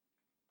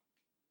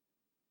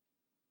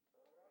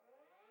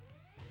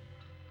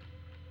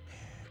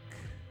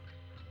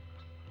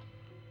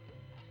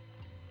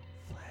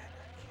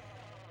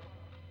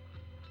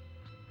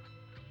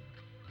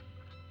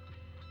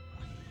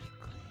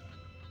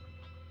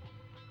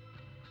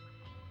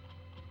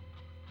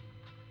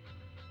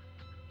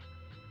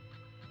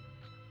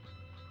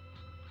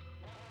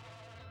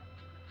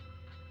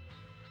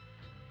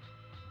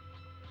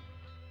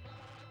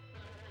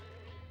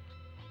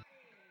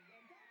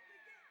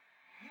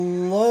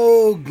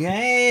Yo,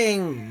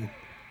 gang!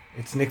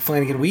 It's Nick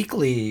Flanagan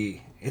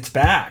Weekly. It's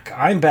back.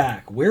 I'm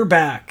back. We're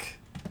back.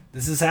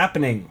 This is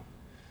happening.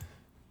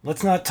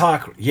 Let's not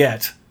talk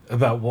yet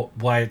about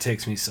why it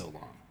takes me so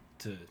long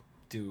to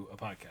do a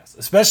podcast,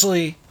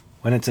 especially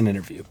when it's an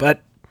interview.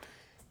 But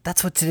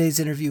that's what today's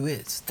interview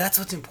is. That's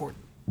what's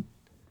important,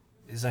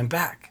 is I'm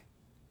back.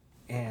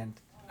 And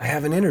I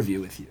have an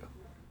interview with you.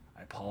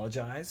 I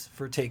apologize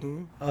for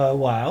taking a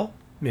while,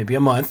 maybe a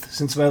month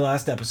since my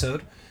last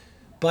episode.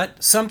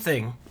 But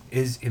something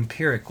is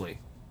empirically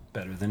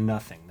better than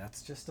nothing.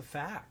 That's just a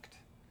fact.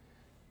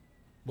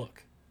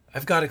 Look,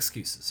 I've got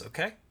excuses,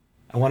 okay?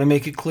 I want to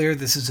make it clear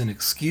this is an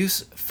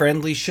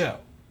excuse-friendly show.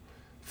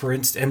 For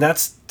instance, and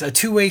that's a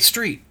two-way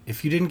street.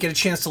 If you didn't get a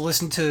chance to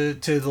listen to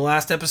the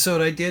last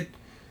episode I did,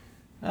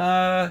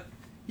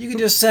 you can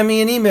just send me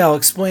an email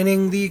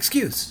explaining the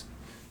excuse.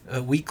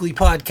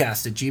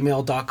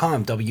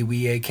 Weeklypodcast@gmail.com.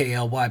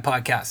 WEAKLY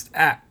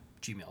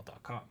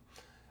podcast@gmail.com.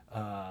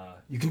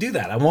 You can do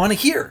that. I want to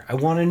hear. I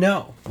want to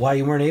know why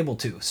you weren't able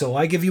to. So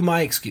I give you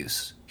my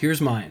excuse. Here's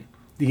mine.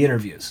 The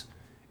interviews.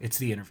 It's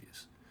the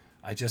interviews.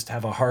 I just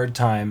have a hard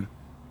time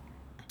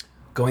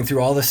going through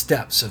all the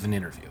steps of an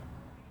interview.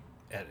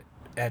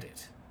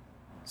 Edit.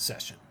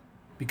 Session.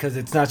 Because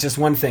it's not just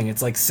one thing.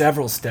 It's like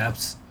several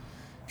steps.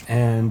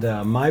 And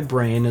my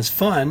brain is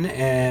fun.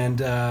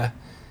 And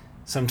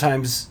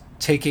sometimes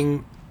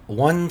taking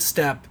one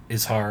step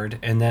is hard.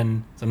 And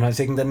then sometimes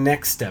taking the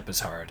next step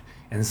is hard.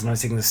 And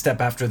sometimes taking the step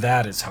after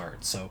that is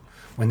hard. So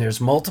when there's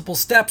multiple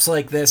steps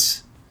like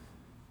this,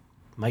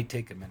 it might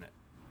take a minute.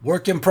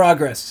 Work in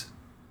progress.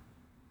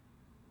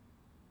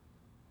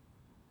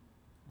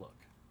 Look,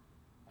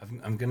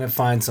 I'm going to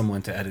find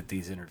someone to edit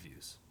these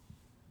interviews.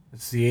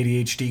 It's the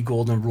ADHD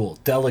golden rule.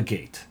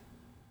 Delegate.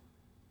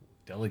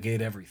 Delegate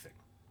everything.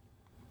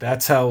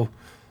 That's how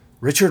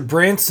Richard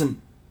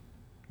Branson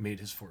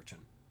made his fortune.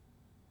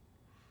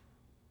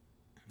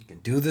 You can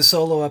do the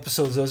solo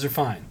episodes. Those are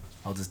fine.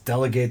 I'll just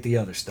delegate the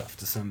other stuff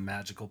to some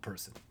magical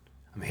person.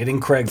 I'm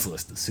hitting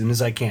Craigslist as soon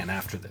as I can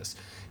after this.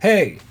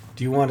 Hey,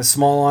 do you want a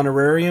small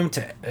honorarium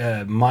to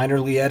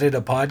minorly edit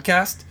a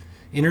podcast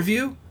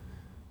interview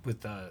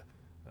with a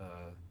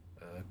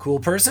cool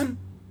person?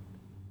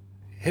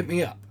 Hit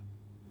me up.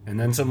 And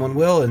then someone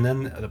will, and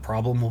then the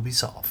problem will be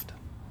solved.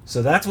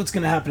 So that's what's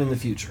going to happen in the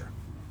future.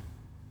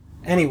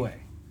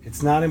 Anyway,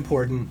 it's not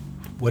important.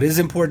 What is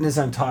important is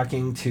I'm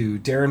talking to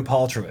Darren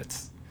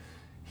Paltrowitz.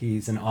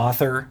 He's an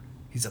author.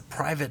 He's a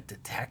private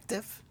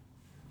detective,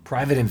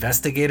 private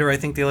investigator, I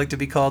think they like to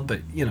be called,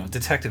 but,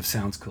 detective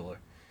sounds cooler.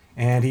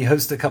 And he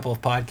hosts a couple of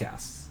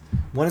podcasts.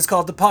 One is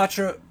called the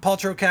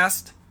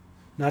Paltrowcast,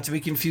 not to be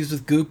confused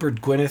with Goop or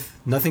Gwyneth,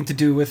 nothing to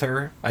do with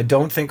her. I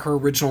don't think her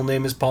original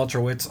name is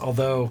Paltrowitz,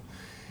 although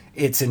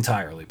it's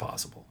entirely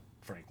possible,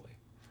 frankly.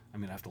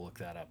 I'm going to have to look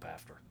that up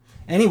after.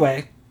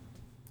 Anyway,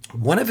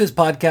 one of his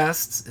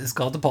podcasts is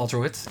called the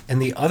Paltrowitz, and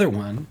the other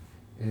one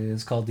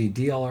is called the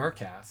DLR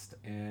Cast,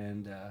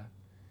 and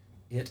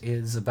it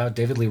is about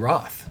David Lee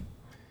Roth.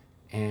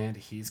 And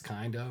he's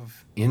kind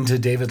of into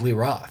David Lee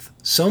Roth.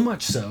 So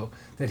much so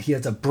that he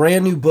has a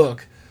brand new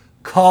book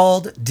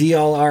called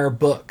DLR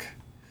Book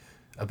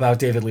about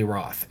David Lee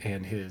Roth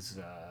and his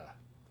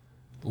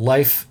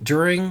life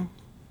during,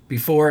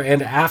 before,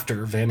 and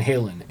after Van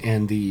Halen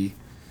and the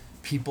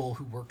people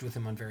who worked with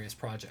him on various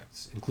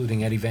projects,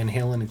 including Eddie Van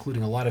Halen,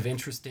 including a lot of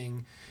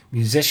interesting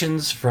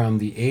musicians from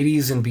the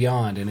 80s and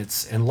beyond.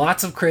 And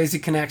lots of crazy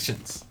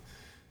connections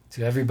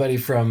to everybody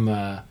from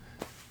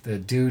the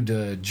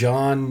dude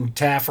John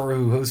Taffer,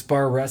 who hosts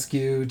Bar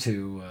Rescue,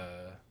 to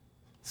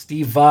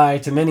Steve Vai,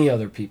 to many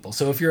other people.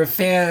 So if you're a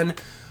fan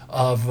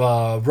of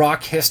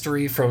rock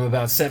history from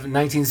about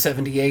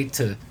 1978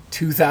 to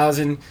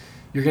 2000,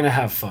 you're going to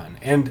have fun.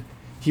 And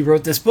he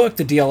wrote this book,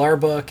 the DLR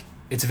Book.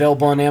 It's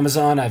available on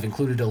Amazon. I've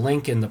included a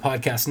link in the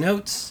podcast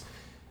notes,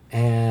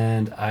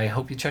 and I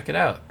hope you check it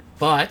out.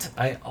 But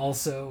I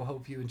also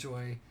hope you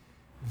enjoy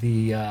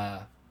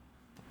the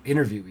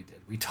interview we did.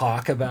 We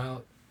talk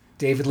about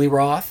David Lee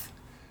Roth.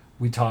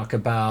 We talk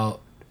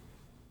about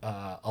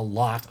a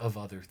lot of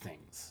other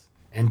things.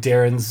 And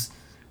Darren's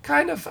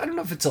kind of, I don't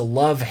know if it's a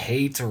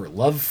love-hate or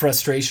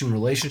love-frustration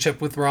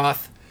relationship with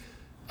Roth.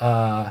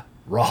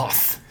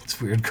 Roth. It's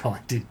weird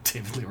calling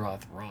David Lee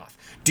Roth Roth.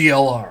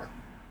 DLR.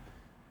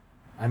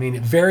 I mean,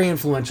 very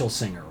influential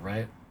singer,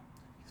 right?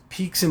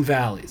 Peaks and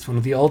valleys. One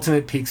of the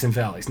ultimate peaks and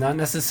valleys. Not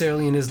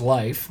necessarily in his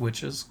life,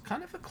 which is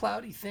kind of a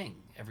cloudy thing.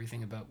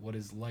 Everything about what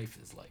his life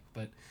is like.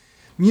 But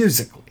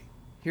musically,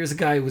 here's a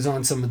guy who was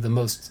on some of the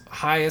most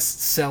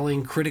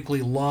highest-selling,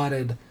 critically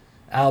lauded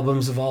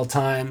albums of all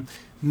time.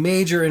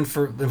 Major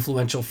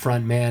influential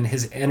frontman.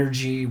 His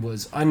energy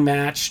was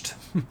unmatched,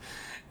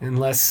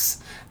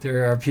 unless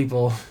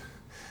people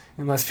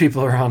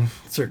are on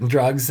certain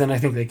drugs, then I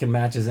think they can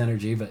match his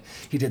energy. But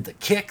he did the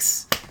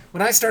kicks.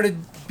 When I started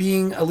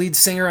being a lead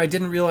singer, I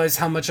didn't realize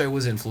how much I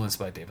was influenced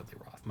by David Lee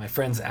Roth. My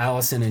friends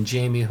Allison and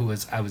Jamie,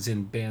 I was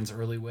in bands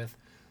early with,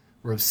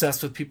 were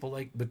obsessed with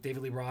with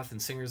David Lee Roth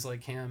and singers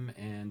like him,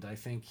 and I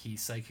think he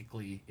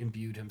psychically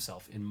imbued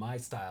himself, in my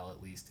style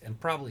at least, and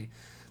probably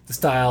the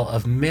style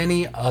of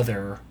many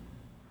other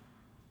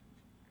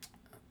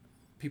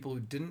people who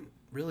didn't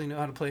really know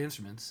how to play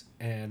instruments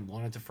and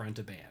wanted to front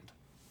a band.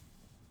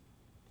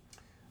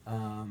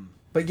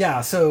 But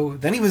yeah, so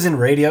then he was in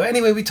radio.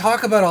 Anyway, we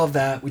talk about all of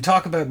that. We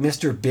talk about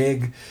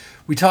Mr.Big.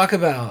 We talk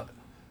about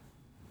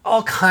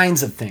all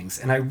kinds of things,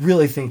 and I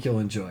really think you'll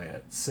enjoy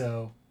it.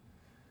 So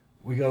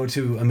we go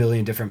to a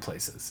million different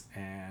places,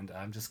 and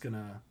I'm just going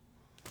to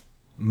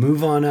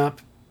move on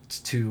up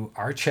to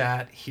our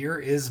chat. Here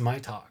is my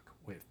talk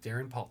with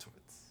Darren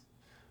Paltrowitz,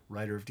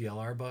 writer of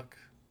DLR Book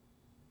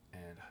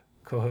and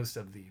co-host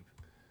of the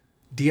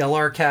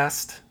DLR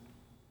Cast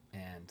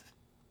and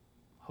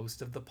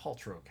host of the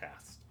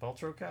Paltrowcast.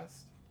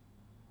 Paltrowcast?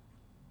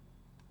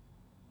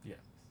 Yes,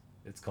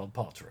 it's called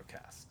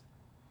Paltrowcast.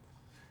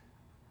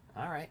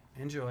 All right,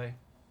 enjoy.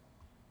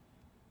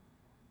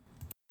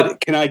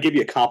 Can I give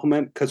you a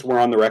compliment because we're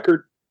on the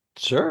record?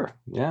 Sure,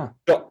 yeah.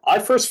 So I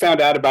first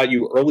found out about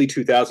you early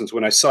 2000s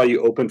when I saw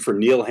you open for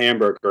Neil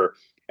Hamburger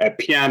at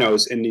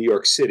Pianos in New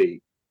York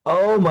City.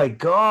 Oh my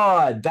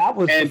God, that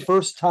was the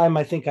first time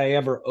I think I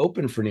ever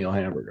opened for Neil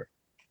Hamburger.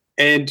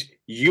 And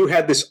you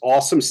had this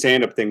awesome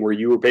stand-up thing where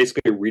you were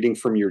basically reading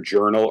from your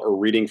journal or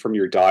reading from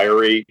your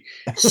diary,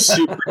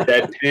 super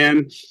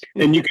deadpan.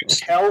 And you could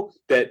tell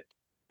that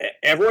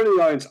everyone in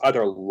the audience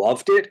either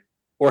loved it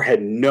or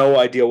had no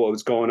idea what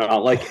was going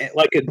on, like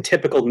a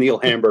typical Neil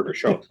Hamburger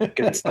show.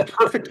 It's the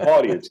perfect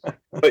audience,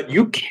 but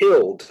you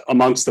killed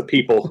amongst the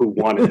people who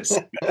wanted to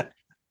see that.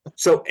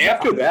 So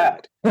after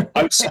that,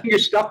 I was seeing your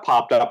stuff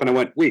popped up, and I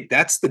went, wait,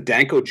 that's the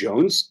Danko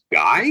Jones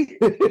guy?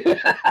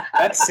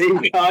 That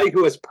same guy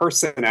who has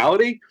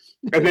personality?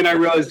 And then I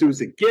realized it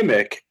was a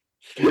gimmick.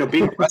 You know,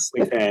 being a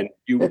wrestling fan,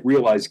 you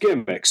realize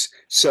gimmicks.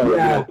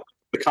 So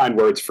the kind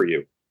words for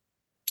you.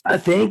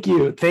 Thank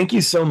you. Thank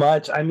you so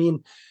much. I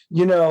mean,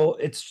 you know,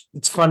 it's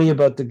funny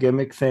about the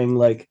gimmick thing.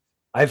 Like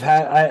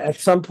at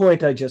some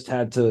point I just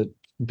had to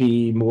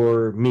be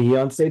more me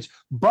on stage,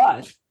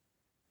 but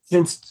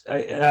since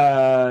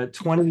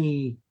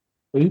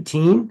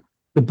 2018,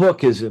 the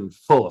book is in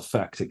full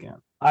effect again.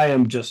 I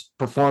am just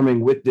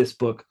performing with this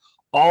book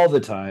all the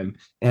time,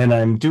 and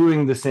I'm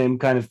doing the same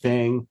kind of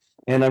thing,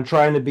 and I'm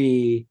trying to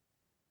be,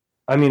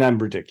 I mean, I'm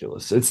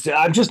ridiculous.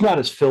 I'm just not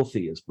as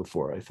filthy as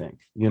before, I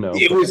think, you know.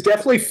 It was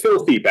definitely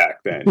filthy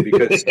back then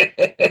because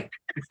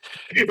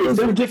those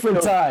are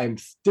different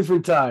times.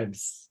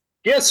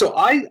 Yeah, so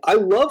I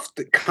love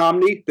the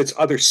comedy that's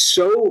either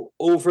so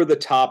over the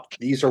top,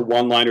 these are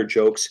one-liner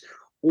jokes,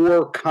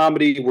 or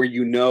comedy where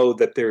you know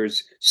that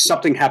there's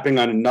something happening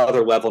on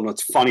another level and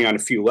it's funny on a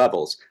few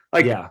levels.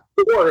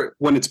 Or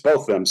when it's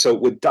both of them. So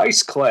with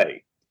Dice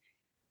Clay,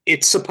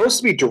 it's supposed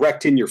to be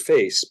direct in your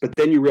face, but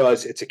then you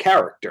realize it's a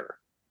character.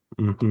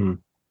 Mm-hmm.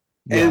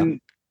 Yeah.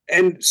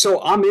 And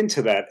so I'm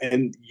into that,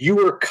 and you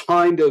were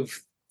kind of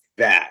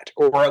that,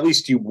 or at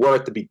least you were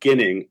at the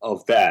beginning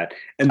of that.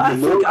 And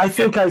I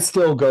think I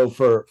still go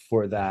for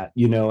that.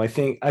 You know, I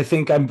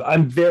think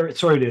I'm very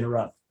sorry to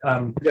interrupt.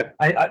 I'm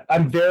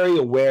very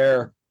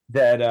aware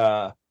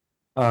that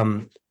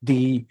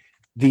the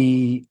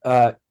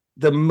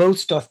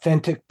most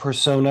authentic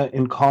persona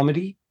in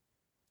comedy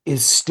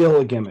is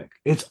still a gimmick.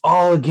 It's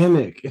all a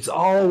gimmick. It's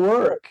all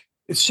work.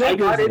 It's show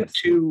business.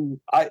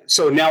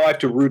 So now I have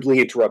to rudely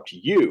interrupt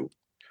you.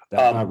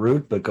 That's not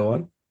rude, but go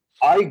on.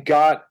 I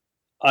got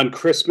on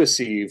Christmas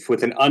Eve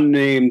with an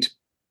unnamed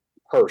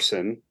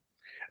person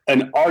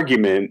an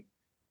argument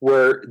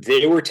where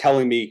they were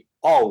telling me,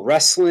 oh,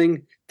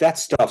 wrestling, that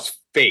stuff's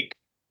fake.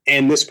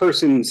 And this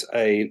person's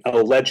an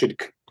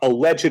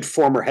alleged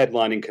former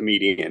headlining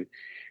comedian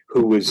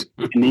who was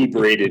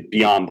inebriated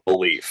beyond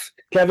belief.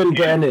 Kevin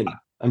Brennan.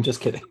 I'm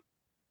just kidding.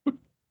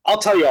 I'll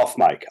tell you off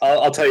mic.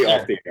 I'll tell you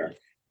off the air.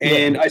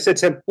 And I said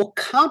to him, well,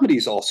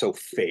 comedy's also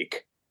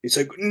fake. He's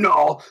like,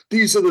 no,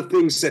 these are the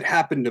things that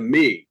happened to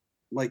me.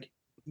 I'm like,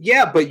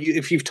 yeah, but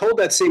if you've told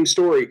that same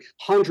story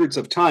hundreds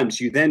of times,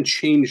 you then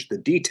change the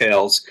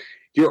details.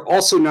 You're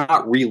also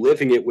not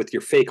reliving it with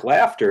your fake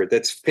laughter.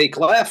 That's fake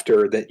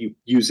laughter that you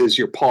use as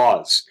your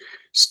pause.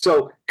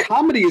 So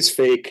comedy is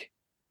fake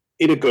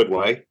in a good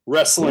way.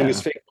 Wrestling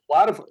is fake. A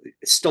lot of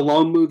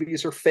Stallone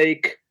movies are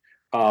fake.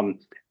 The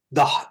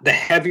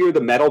heavier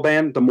the metal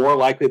band, the more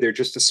likely they're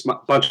just a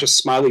bunch of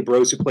smiley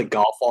bros who play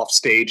golf off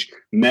stage.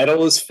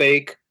 Metal is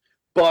fake.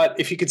 But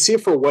if you can see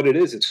it for what it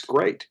is, it's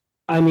great.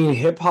 I mean,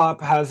 hip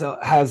hop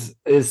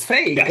is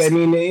fake. Yes. I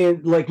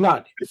mean, like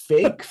not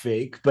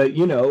fake, but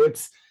you know,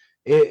 it's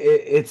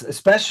a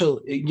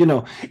special. You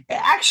know,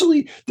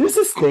 actually, there's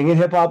this thing in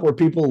hip hop where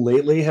people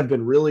lately have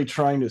been really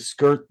trying to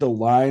skirt the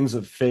lines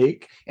of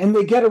fake, and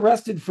they get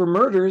arrested for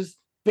murders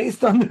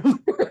based on the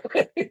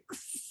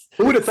lyrics.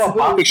 Who would have thought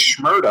Bobby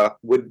Shmurda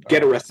would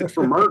get arrested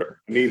for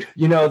murder? I mean,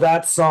 you know,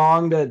 that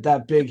song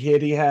that big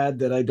hit he had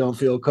that I don't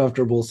feel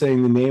comfortable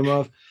saying the name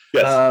of.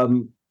 Yes.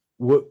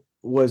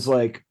 Was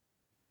like,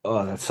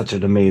 oh, that's such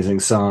an amazing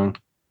song.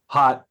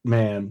 Hot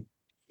Man.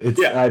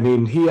 I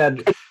mean, he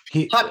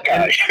hot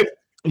guy.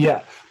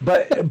 Yeah,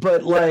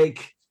 but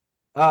like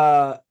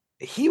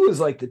he was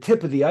like the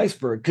tip of the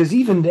iceberg, because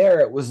even there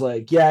it was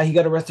like, yeah, he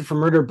got arrested for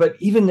murder, but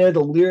even there the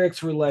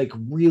lyrics were like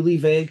really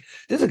vague.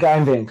 There's a guy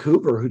in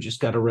Vancouver who just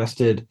got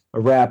arrested, a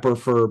rapper,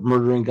 for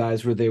murdering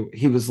guys, where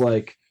he was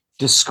like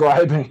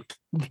describing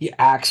the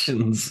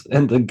actions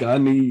and the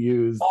gun he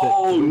used.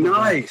 Oh,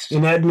 nice.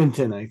 In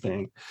Edmonton, I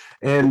think.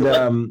 And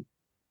the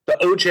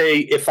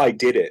OJ If I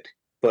Did It,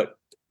 but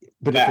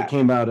if it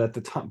came out at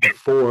the time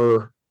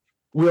before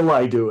Will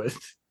I Do It?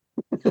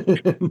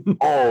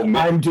 Oh man.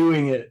 I'm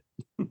doing it.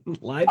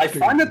 I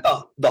find that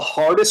the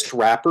hardest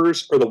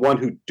rappers are the one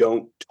who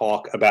don't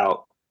talk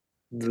about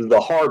the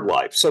hard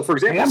life. So, for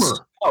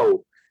example,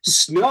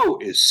 Snow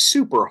is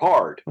super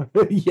hard.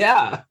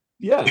 Yeah.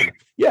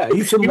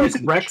 He's from like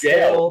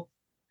Rexdale.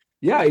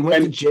 Yeah, he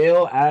went to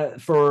jail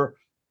for.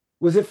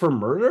 Was it for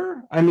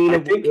murder? I mean, I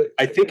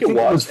think it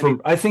was.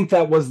 I think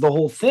that was the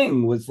whole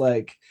thing. Was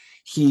like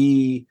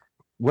he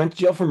went to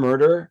jail for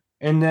murder,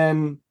 and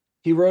then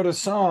he wrote a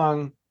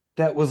song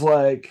that was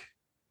like,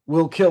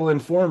 "We'll kill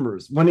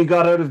informers," when he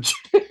got out of jail.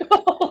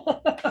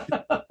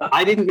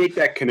 I didn't make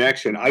that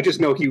connection. I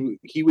just know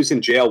he was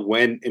in jail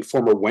when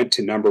Informer went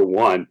to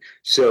 #1.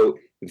 So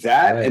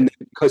that, right. And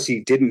because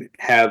he didn't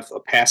have a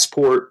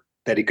passport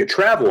that he could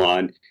travel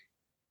on,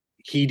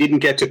 he didn't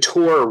get to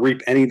tour or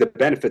reap any of the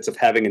benefits of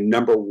having a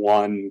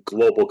 #1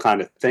 global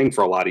kind of thing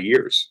for a lot of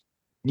years.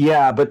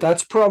 Yeah, but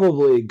that's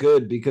probably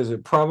good, because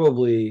it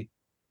probably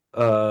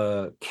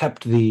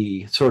kept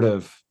the sort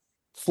of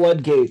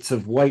floodgates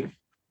of white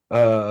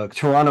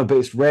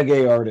Toronto-based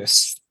reggae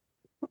artists.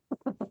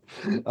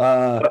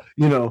 The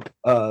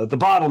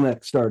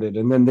bottleneck started,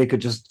 and then they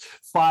could just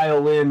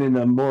file in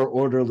a more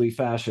orderly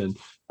fashion.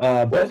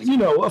 But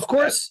of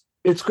course,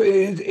 it's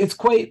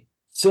quite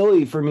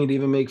silly for me to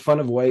even make fun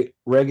of white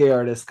reggae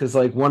artists, because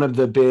like one of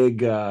the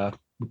big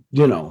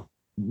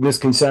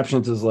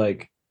misconceptions is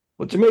like,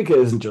 well, Jamaica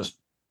isn't just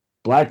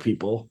black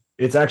people;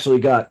 it's actually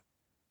got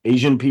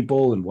Asian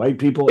people and white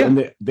people, yeah.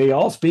 And they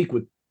all speak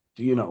with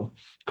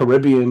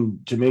Caribbean,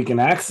 Jamaican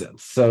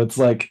accents. So it's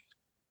like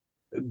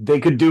they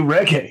could do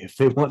reggae if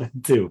they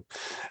wanted to.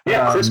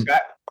 Yeah,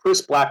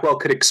 Chris Blackwell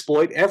could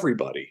exploit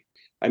everybody.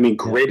 I mean,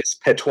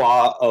 greatest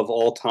patois of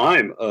all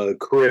time,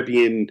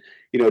 Caribbean,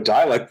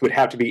 dialect would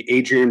have to be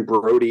Adrian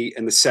Brody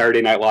and the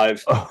Saturday Night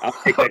Live.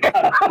 That's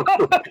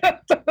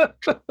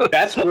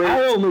great.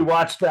 I only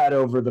watched that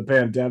over the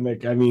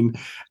pandemic. I mean,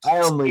 I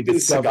only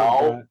discovered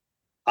that.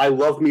 I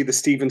love me the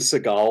Steven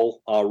Seagal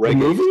reggae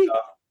movie.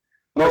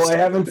 No, I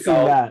haven't seen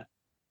that.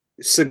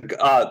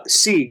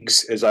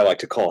 Siegs, as I like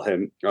to call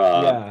him.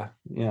 Yeah,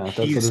 that's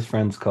what his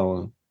friends call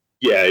him.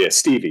 Yeah,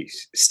 Stevie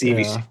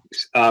yeah.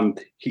 Siegs.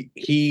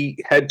 He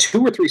had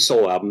 2 or 3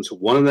 solo albums.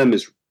 One of them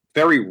is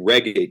very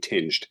reggae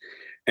tinged,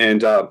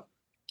 and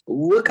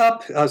look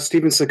up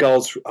Steven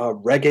Seagal's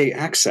reggae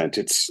accent.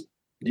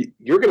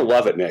 You're gonna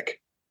love it,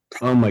 Nick.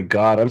 Oh my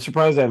God, I'm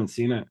surprised I haven't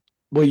seen it.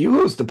 Well, you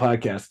host a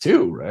podcast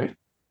too, right?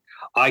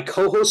 I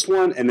co-host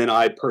one, and then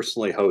I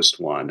personally host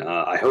one.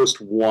 I host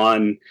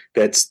one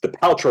that's the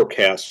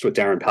Paltrowcast with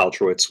Darren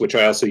Paltrowitz, which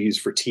I also use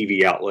for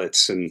TV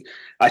outlets, and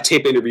I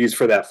tape interviews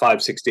for that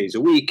 5-6 days a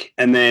week.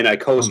 And then I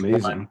co-host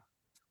one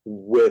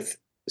with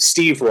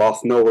Steve Roth,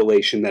 no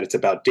relation, that it's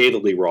about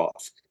David Lee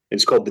Roth.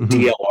 It's called the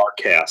DLR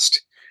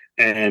Cast,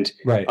 and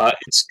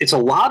it's a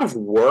lot of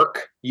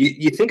work.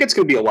 You think it's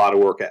going to be a lot of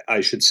work,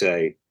 I should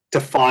say, to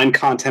find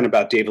content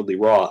about David Lee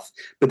Roth,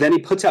 but then he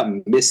puts out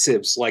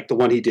missives like the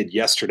one he did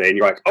yesterday, and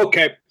you're like,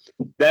 okay,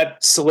 that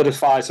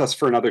solidifies us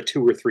for another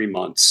 2 or 3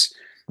 months.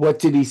 What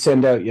did he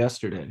send out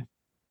yesterday?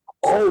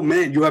 Oh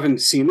man, you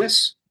haven't seen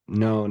this?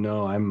 No,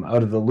 I'm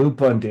out of the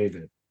loop on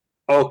David.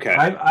 Okay,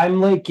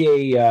 I'm like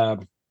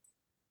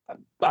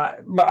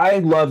I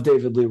love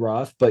David Lee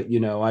Roth, but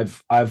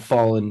I've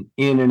fallen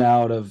in and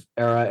out of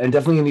era, and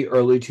definitely in the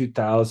early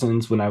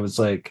 2000s when I was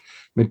like,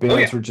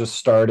 McBand's were just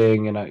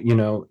starting, and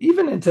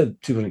even into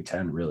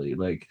 2010, really,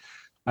 like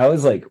I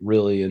was like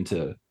really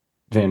into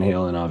Van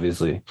Halen,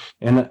 obviously,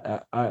 and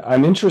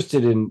I'm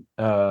interested in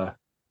the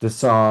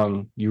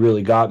song "You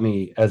Really Got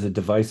Me" as a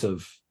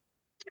divisive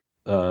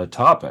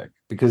topic,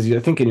 because I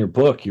think in your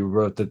book you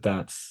wrote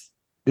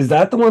is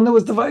that the one that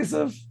was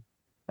divisive?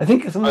 I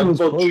think something was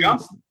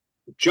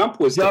Jump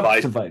was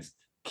divisive.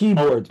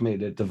 Keyboards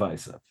made it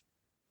divisive.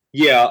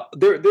 Yeah,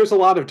 there's a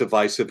lot of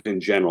divisive in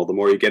general. The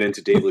more you get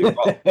into David Lee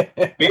Roth,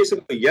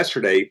 basically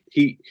yesterday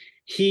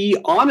he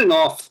on and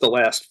off the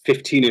last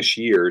 15-ish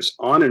years,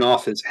 on and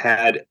off has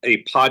had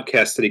a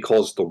podcast that he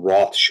calls the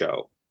Roth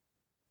Show,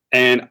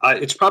 and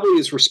it's probably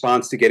his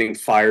response to getting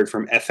fired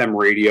from FM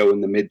radio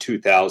in the mid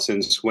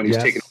 2000s when he's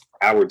taken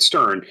Howard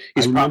Stern.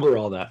 I remember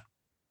all that.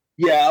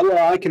 Yeah,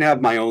 well, I can have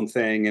my own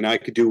thing and I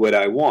could do what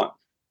I want.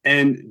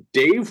 And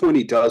Dave, when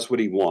he does what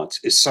he wants,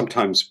 is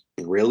sometimes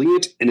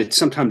brilliant, and it's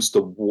sometimes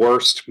the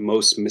worst,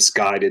 most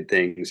misguided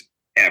things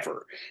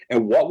ever.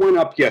 And what went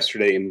up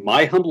yesterday, in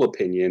my humble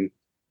opinion,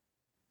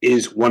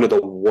 is one of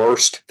the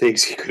worst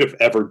things he could have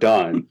ever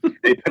done.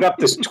 They put up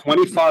this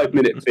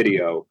 25-minute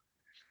video.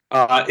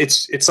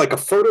 It's like a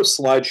photo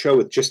slideshow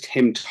with just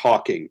him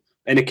talking,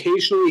 and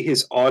occasionally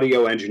his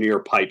audio engineer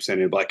pipes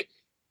in and like,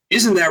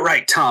 Isn't that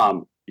right,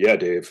 Tom? Yeah,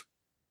 Dave.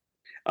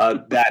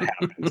 That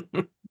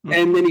happened.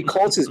 And then he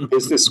calls his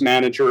business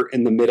manager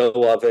in the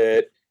middle of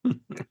it.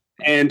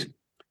 And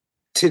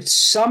to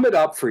sum it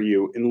up for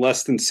you in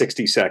less than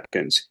 60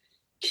 seconds,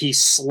 he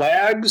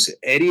slags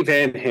Eddie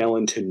Van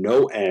Halen to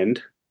no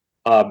end,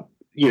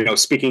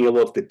 speaking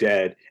ill of the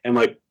dead, and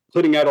like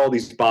putting out all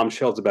these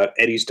bombshells about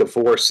Eddie's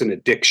divorce and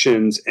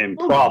addictions and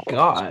problems. Oh,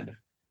 God.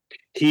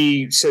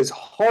 He says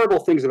horrible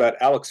things about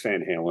Alex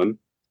Van Halen.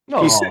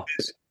 Oh. He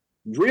says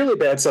really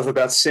bad stuff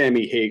about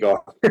Sammy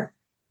Hagar.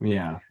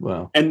 Yeah,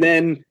 well. And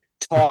then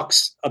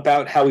talks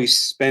about how he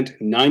spent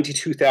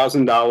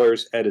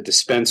 $92,000 at a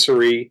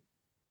dispensary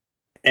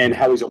and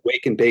how he's a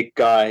wake and bake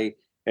guy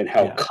and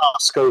how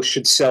Costco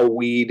should sell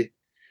weed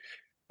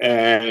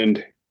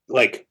and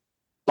like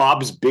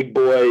Bob's Big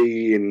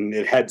Boy and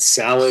it had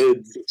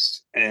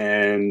salads.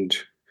 And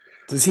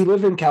does he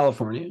live in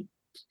California?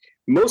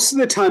 Most of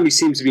the time he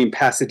seems to be in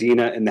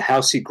Pasadena in the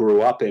house he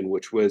grew up in,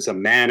 which was a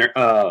manor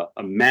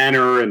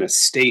and a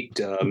state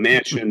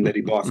mansion that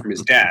he bought from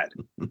his dad,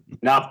 an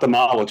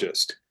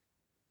ophthalmologist.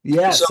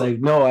 Yes, I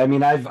know. I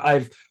mean,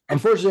 I've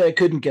unfortunately I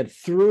couldn't get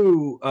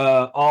through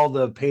all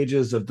the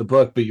pages of the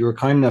book, but you were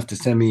kind enough to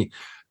send me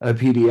a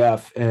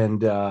PDF,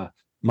 and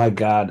my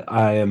God,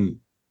 I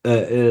am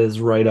it is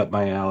right up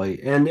my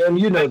alley. And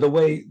you know the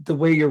way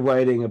you're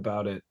writing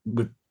about it,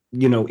 with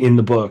in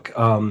the book,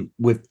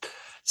 with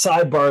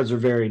sidebars are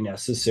very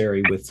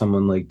necessary with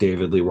someone like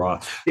David Lee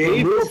Roth.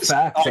 The real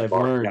facts I've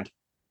learned.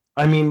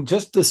 I mean,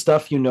 just the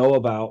stuff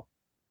about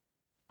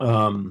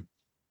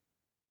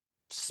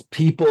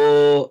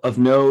people of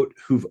note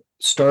who've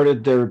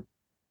started their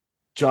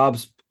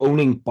jobs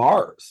owning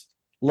bars.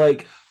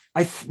 Like,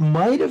 I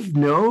might have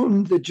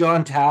known that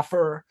John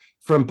Taffer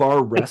from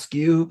Bar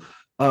Rescue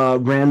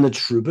ran the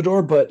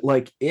Troubadour, but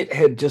like it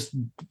had just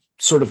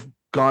sort of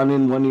gone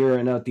in one ear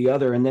and out the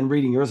other. And then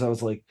reading yours, I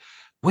was like,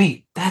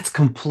 wait, that's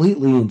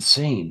completely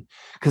insane.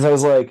 Because I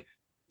was like,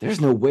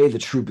 there's no way the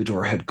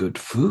Troubadour had good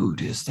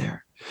food, is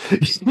there?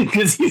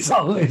 Because he's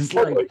always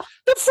like,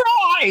 the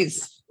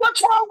fries!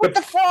 What's wrong with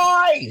the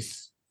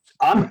fries?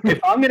 If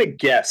I'm going to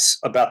guess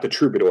about the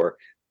Troubadour,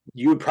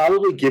 you would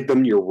probably give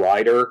them your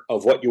rider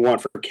of what you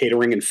want for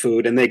catering and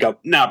food, and they go,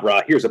 nah,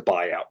 brah, here's a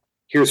buyout.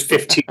 Here's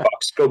 $15.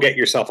 Go get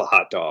yourself a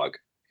hot dog.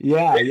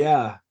 Yeah,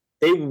 yeah.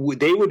 They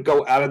would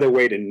go out of their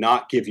way to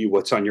not give you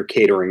what's on your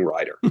catering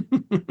rider.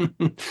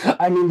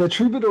 I mean, the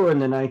Troubadour in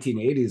the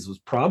 1980s was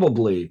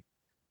probably,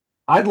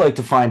 I'd like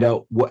to find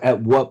out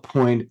at what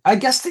point, I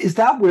guess, is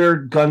that where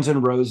Guns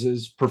N'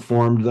 Roses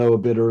performed, though, a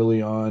bit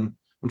early on?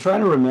 I'm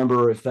trying to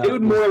remember if that... It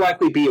would more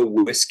likely be a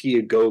Whiskey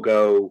A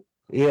Go-Go.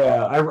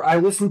 Yeah, I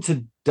listened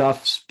to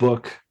Duff's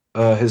book,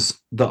 the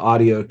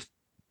audio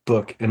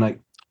book, and I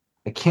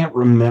can't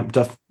remember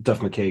Duff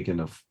McKagan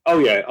of... Oh,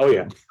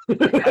 yeah.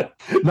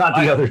 Not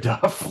the other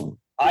Duff.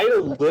 I had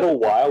a little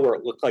while where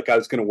it looked like I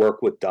was going to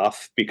work with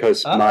Duff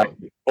because my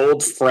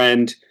old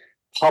friend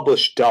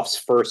published Duff's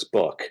first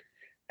book,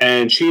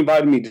 and she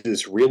invited me to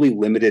this really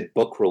limited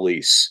book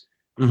release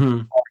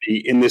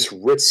party in this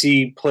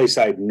ritzy place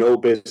I had no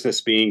business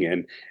being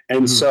in.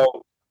 And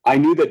so I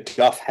knew that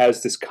Duff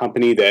has this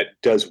company that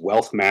does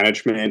wealth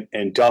management,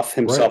 and Duff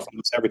himself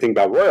knows everything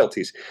about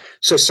royalties.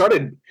 So I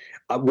started...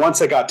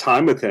 once I got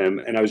time with him,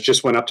 and I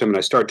just went up to him and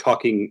I started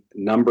talking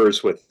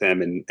numbers with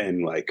them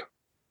and like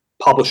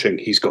publishing,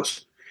 he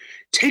goes,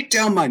 take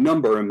down my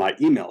number and my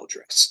email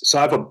address. So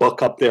I have a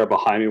book up there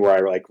behind me where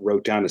I like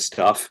wrote down his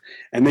stuff,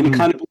 and then he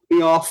kind of blew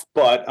me off.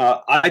 But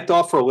I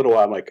thought for a little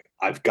while, I'm like,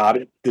 I've got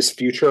it. This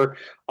future,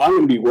 I'm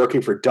going to be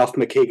working for Duff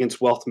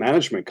McKagan's wealth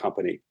management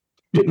company.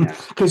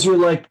 Because you're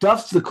like,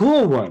 Duff's the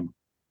cool one.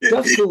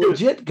 Duff's the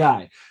legit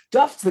guy.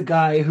 Duff's the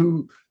guy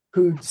who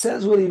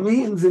says what he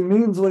means and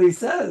means what he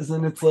says.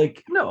 And it's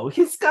like, no,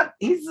 he's a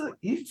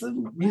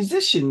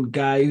musician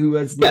guy who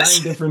has 9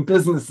 different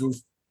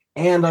businesses.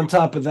 And on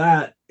top of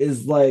that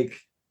is like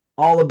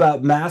all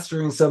about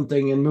mastering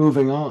something and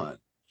moving on.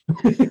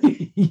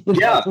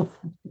 Yeah.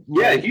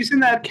 He's in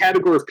that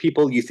category of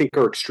people you think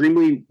are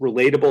extremely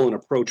relatable and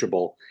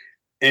approachable.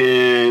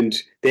 And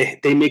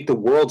they make the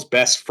world's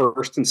best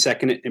first and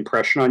second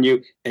impression on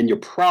you. And you're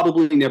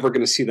probably never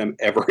going to see them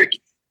ever again.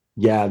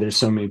 Yeah, there's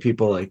so many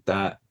people like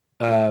that.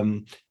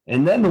 And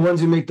then the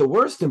ones who make the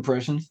worst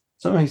impressions,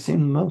 somebody's seen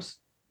the most.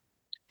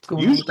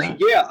 Usually,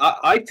 yeah.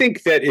 I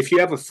think that if you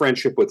have a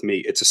friendship with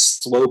me, it's a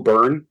slow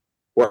burn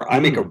where I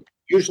make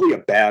usually a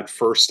bad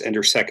first and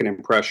or second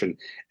impression.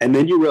 And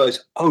then you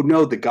realize, oh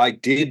no, the guy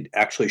did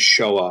actually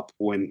show up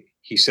when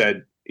he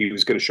said he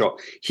was going to show up.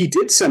 He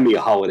did send me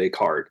a holiday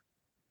card.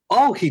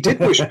 Oh, he did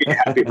wish me a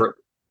happy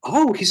birthday.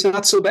 Oh, he's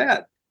not so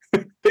bad.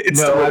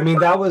 No, I mean,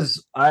 that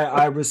was,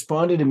 I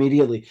responded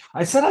immediately.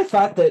 I said, I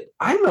thought that,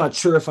 I'm not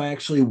sure if I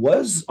actually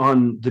was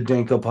on the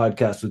Danko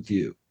podcast with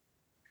you.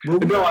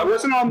 No, I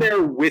wasn't on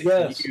there with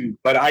you,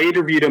 but I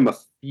interviewed him a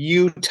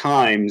few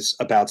times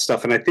about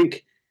stuff. And I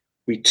think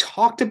we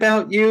talked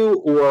about you,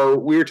 or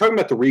we were talking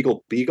about the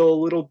Regal Beagle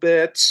a little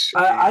bit.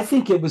 I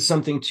think it was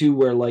something too,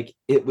 where like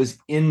it was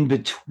in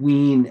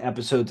between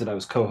episodes that I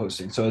was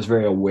co-hosting. So I was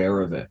very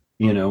aware of it.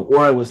 or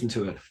I listened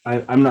to it.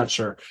 I'm not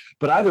sure,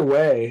 but either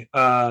way,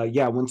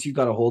 yeah. Once you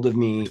got a hold of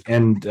me,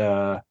 and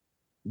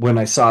when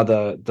I saw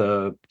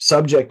the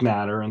subject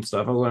matter and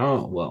stuff, I was like,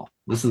 oh well,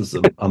 this is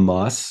a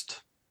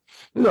must.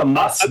 This is a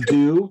must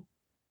do.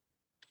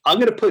 I'm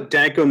gonna put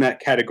Danko in that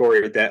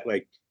category that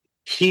like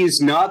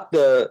he's not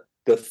the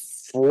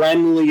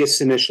friendliest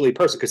initially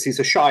person because he's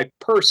a shy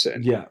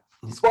person. Yeah,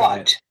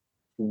 but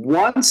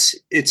once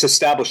it's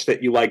established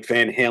that you like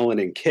Van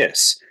Halen and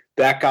Kiss,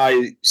 that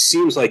guy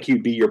seems like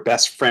he'd be your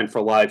best friend for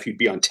life. You'd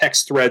be on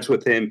text threads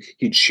with him.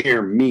 He'd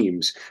share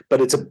memes, but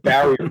it's a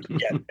barrier to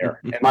get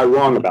there. Am I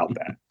wrong about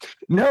that?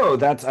 No,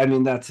 that's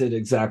it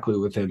exactly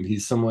with him.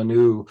 He's someone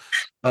who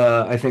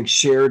I think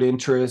shared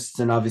interests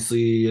and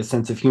obviously a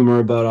sense of humor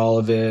about all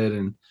of it.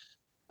 And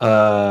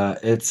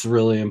it's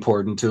really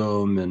important to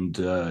him, and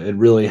it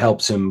really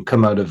helps him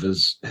come out of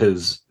his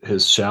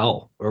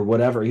shell or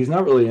whatever. He's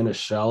not really in a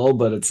shell,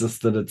 but it's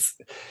just that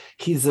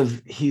he's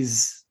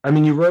I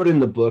mean, you wrote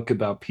in the book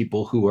about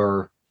people who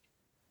are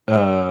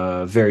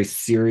very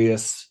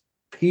serious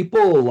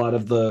people. A lot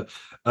of the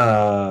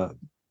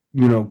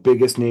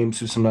biggest names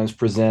who sometimes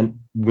present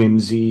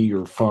whimsy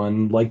or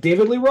fun, like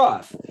David Lee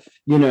Roth,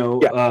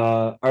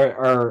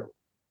 are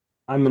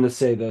I'm going to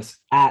say this,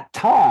 at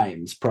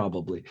times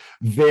probably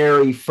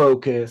very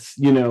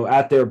focused,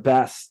 at their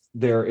best.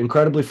 They're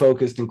incredibly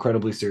focused,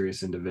 incredibly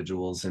serious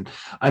individuals. And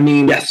I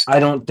mean, yes. I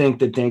don't think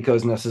that Danko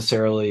is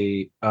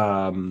necessarily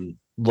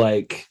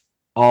like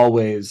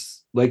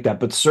always like that,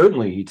 but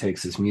certainly he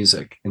takes his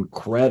music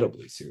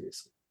incredibly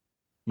seriously.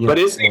 But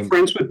is he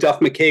friends with Duff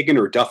McKagan,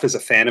 or Duff is a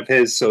fan of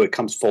his, so it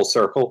comes full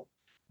circle?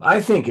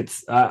 I think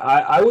it's.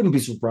 I wouldn't be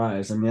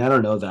surprised. I mean, I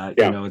don't know that.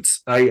 Yeah.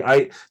 It's.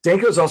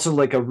 Danko is also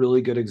like a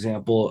really good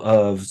example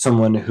of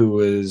someone who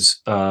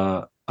is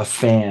a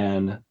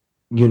fan.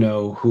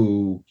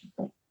 Who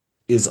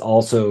is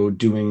also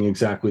doing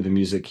exactly the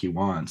music he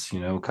wants.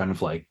 Kind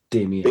of like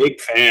Damien.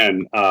 Big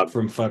fan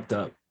from Fucked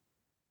Up.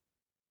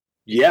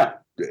 Yeah,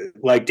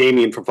 like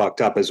Damien from Fucked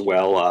Up as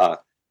well.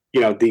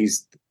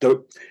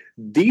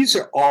 These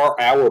are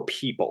our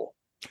people.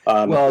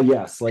 Well,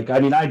 yes, like I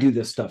mean, I do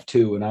this stuff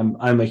too, and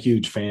I'm a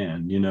huge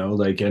fan,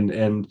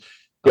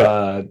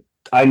 I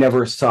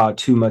never saw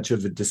too much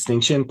of a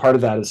distinction. Part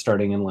of that is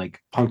starting in like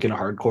punk and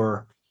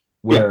hardcore,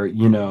 where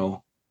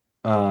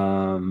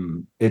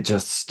it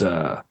just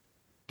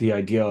the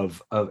idea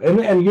of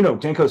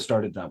Danko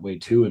started that way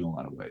too in a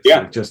lot of ways. Yeah,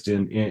 like just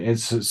in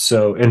it's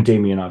so, and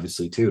Damien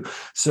obviously too.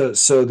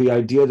 So the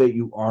idea that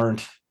you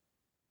aren't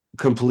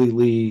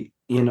completely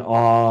in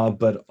awe,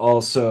 but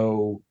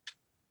also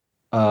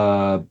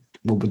what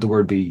would the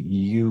word be?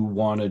 You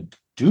are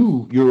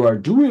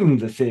doing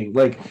the thing.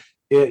 Like,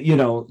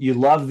 you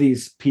love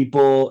these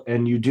people,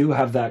 and you do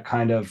have that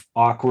kind of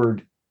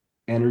awkward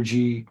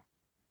energy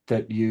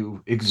that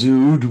you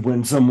exude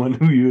when someone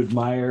who you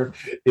admire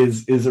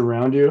is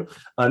around you.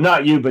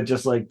 Not you, but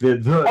just like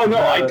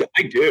I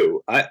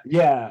do.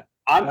 Yeah.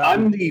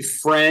 I'm the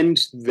friend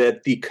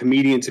that the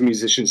comedians and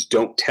musicians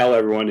don't tell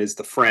everyone is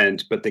the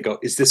friend, but they go,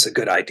 "Is this a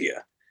good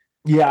idea?"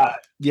 Yeah.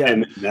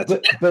 And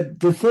but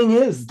the thing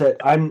is that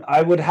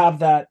I would have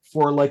that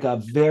for like a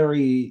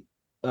very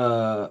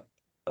unfamous,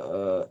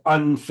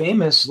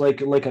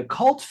 like a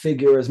cult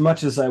figure, as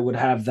much as I would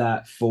have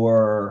that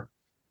for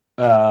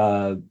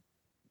a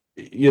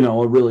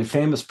really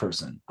famous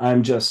person.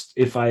 I'm just,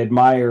 if I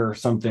admire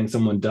something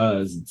someone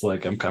does, it's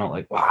like I'm kind of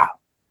like, wow,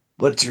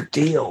 what's your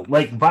deal?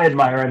 Like, by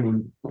admire, I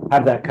mean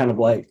have that kind of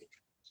like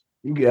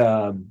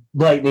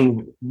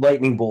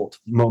lightning bolt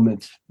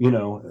moment,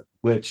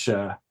 which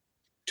totally.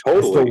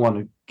 I still want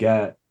to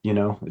get,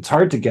 it's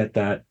hard to get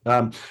that.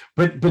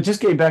 But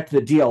just getting back to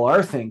the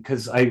DLR thing,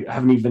 because I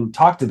haven't even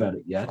talked about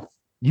it yet.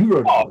 You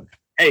wrote a book.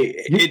 Hey,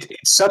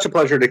 it's such a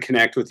pleasure to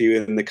connect with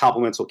you, and the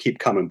compliments will keep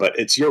coming, but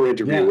it's your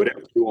interview,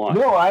 whatever you want.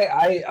 No,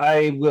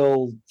 I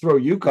will throw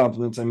you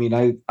compliments. I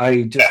mean,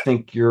 I just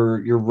think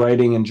your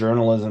writing and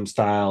journalism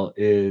style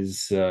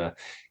is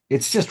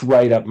it's just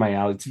right up my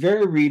alley. It's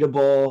very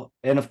readable,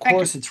 and of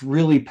course it's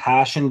really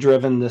passion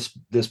driven,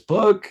 this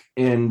book,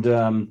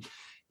 and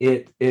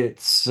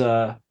it's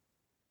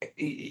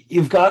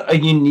you've got a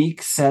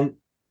unique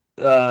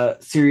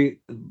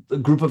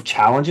group of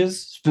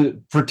challenges,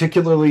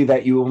 particularly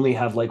that you only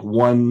have like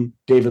one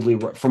David Lee,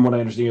 from what I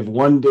understand, you have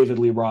one David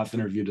Lee Roth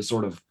interview to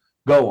sort of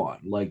go on.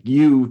 Like,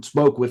 you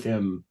spoke with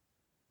him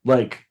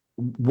like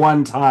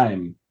one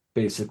time,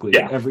 basically,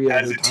 every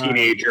other time. As a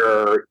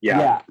teenager.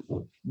 Yeah.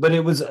 But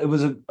it was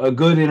a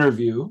good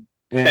interview,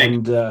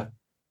 and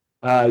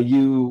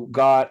you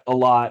got a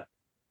lot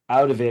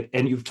out of it,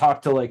 and you've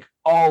talked to like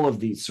all of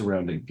these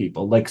surrounding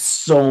people, like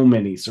so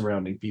many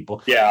surrounding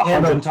people. Yeah.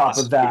 And on top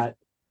of that,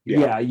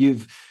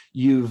 you've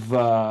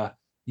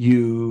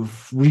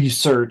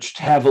researched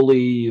heavily,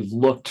 you've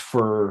looked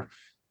for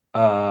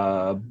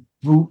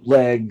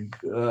bootleg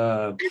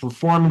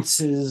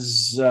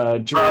performances,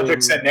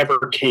 projects that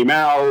never came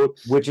out,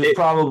 which is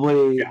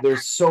probably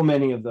there's so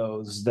many of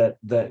those that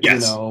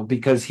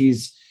because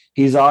he's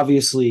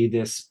obviously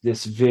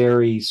this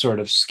very sort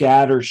of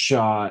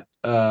scattershot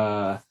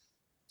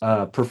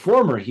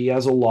performer, he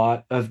has a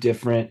lot of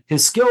different.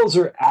 His skills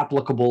are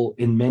applicable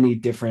in many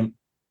different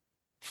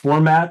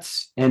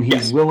formats, and he's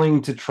Yes.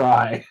 willing to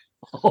try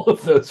all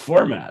of those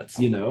formats.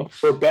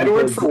 For better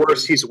and because for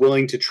worse, he's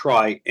willing to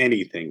try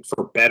anything,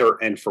 for better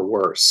and for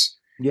worse.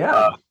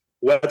 yeah,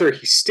 Whether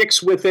he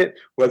sticks with it,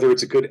 whether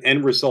it's a good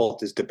end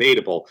result, is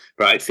debatable.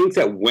 But I think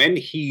that when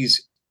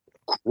he's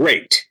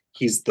great,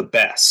 he's the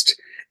best,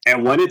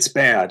 and when it's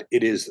bad,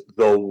 it is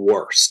the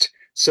worst.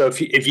 So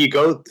if you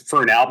go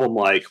for an album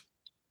like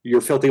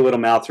Your Filthy Little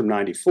Mouth from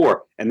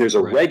 '94, and there's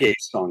a right. reggae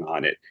song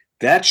on it,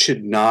 that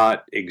should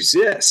not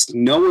exist.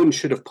 No one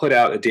should have put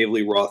out a David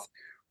Lee Roth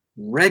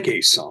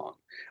reggae song.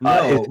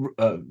 No,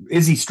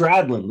 Izzy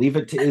Stradlin. Leave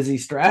it to Izzy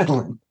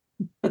Stradlin.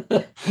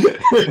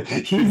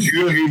 he's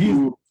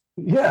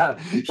yeah.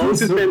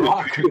 What's his name?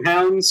 The Juju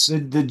Hounds.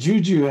 The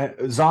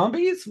Juju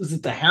Zombies? Was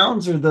it the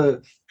Hounds or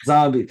the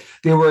Zombies?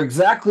 They were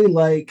exactly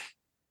like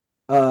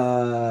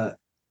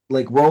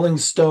Rolling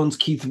Stones.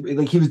 Keith,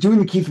 like he was doing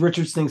the Keith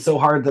Richards thing so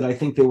hard that I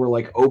think they were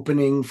like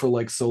opening for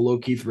like solo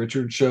Keith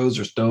Richards shows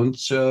or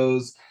Stones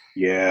shows.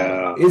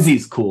 Yeah,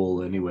 Izzy's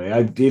cool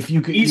anyway. If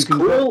you could, he's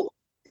cool.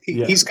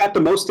 Yeah. He's got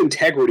the most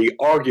integrity,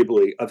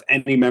 arguably, of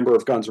any member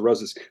of Guns N'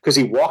 Roses, because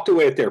he walked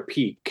away at their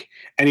peak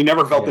and he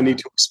never felt the need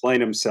to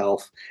explain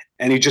himself.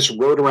 And he just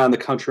rode around the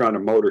country on a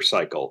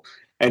motorcycle.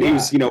 And he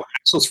was,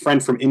 Axl's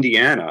friend from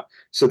Indiana.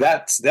 So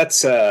that's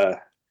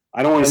I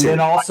don't want to say. And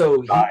then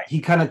also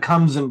he kind of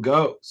comes and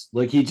goes.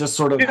 Like he just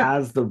sort of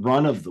has the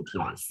run of the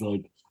place.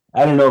 Like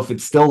I don't know if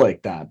it's still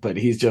like that, but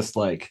he's just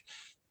like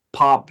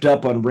popped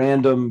up on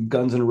random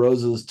Guns N'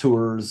 Roses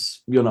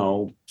tours,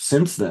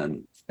 since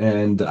then.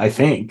 And I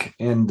think,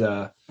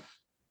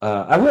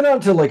 I went on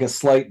to like a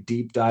slight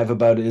deep dive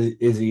about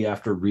Izzy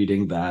after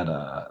reading that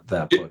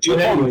book. Do you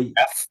call him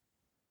Jeff?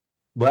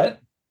 What?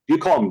 Do you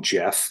call him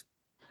Jeff?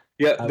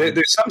 Yeah,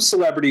 there's some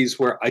celebrities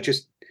where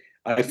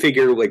I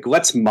figure like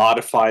let's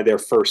modify their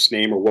first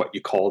name or what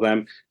you call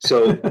them.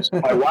 So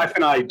my wife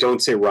and I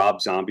don't say Rob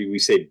Zombie, we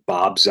say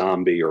Bob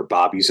Zombie or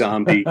Bobby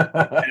Zombie,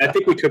 and I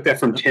think we took that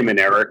from Tim and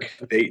Eric.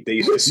 They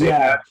used to say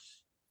that.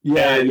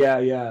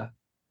 Yeah.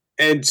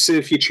 And so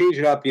if you change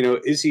it up,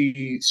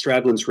 Izzy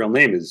Stradlin's real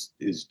name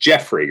is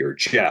Jeffrey or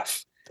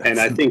Jeff. And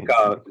I think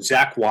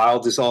Zach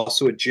Wilde is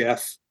also a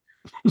Jeff.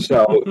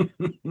 So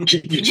you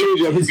change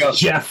it up and go.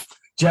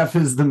 Jeff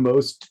is the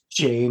most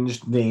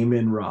changed name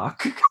in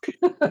rock.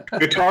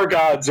 Guitar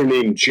gods are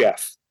named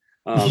Jeff.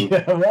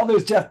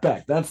 There's Jeff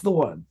Beck. That's the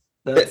one.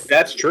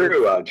 That's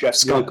true. Jeff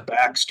Skunk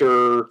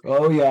Baxter.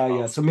 Oh,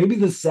 yeah. So maybe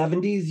the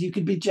 70s you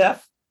could be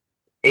Jeff.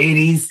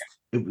 80s,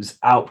 it was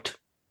out.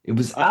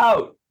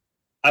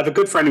 I have a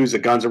good friend who's a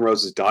Guns N'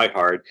 Roses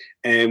diehard,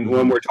 and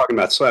when we're talking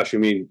about Slash, you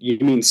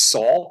mean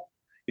Saul?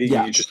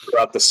 You just threw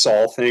out the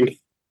Saul thing.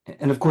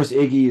 And of course,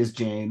 Iggy is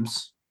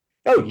James.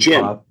 Oh,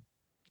 Jim.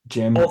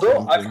 Jim.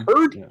 Although I've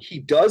heard he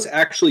does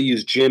actually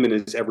use Jim in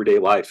his everyday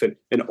life. And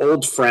an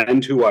old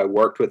friend who I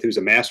worked with, who's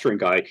a mastering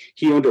guy,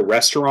 he owned a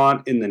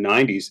restaurant in the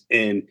 '90s,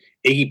 and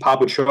Iggy Pop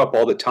would show up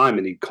all the time,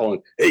 and he'd call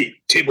him, "Hey,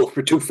 table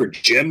for two for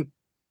Jim."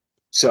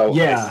 So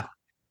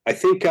I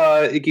think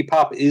Iggy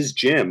Pop is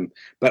Jim,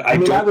 but I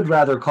would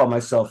rather call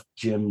myself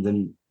Jim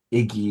than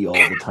Iggy all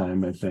the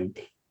time, I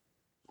think.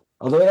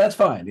 Although that's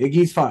fine.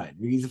 Iggy's fine.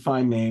 Iggy's a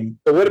fine name.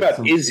 So what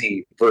about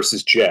Izzy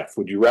versus Jeff?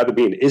 Would you rather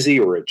be an Izzy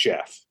or a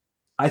Jeff?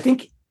 I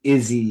think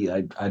Izzy,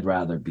 I'd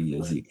rather be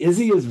Izzy.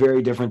 Izzy is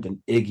very different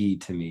than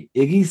Iggy to me.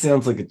 Iggy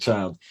sounds like a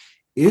child.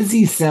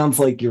 Izzy sounds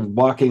like you're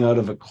walking out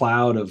of a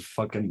cloud of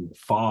fucking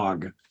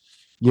fog.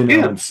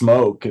 And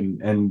smoke,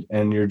 and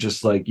you're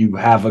just like you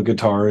have a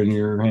guitar in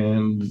your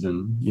hands,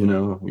 and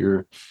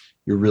you're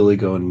really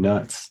going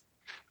nuts.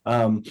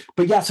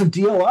 But yeah, so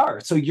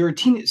DLR. So you're a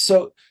teen.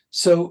 So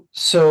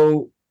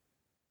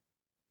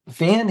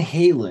Van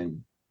Halen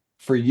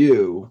for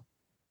you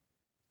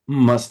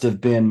must have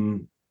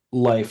been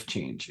life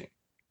changing.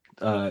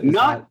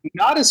 Not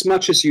as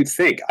much as you'd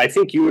think. I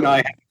think you and I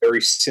have a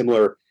very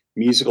similar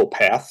musical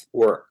path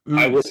where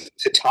I listened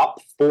to top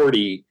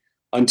 40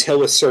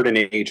 until a certain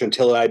age,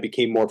 until I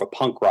became more of a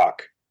punk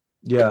rock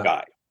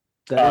guy.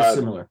 That is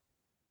similar.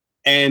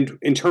 And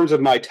in terms of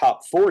my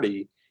top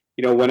 40,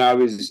 when I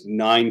was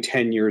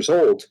 9-10 years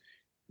old,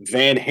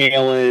 Van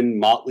Halen,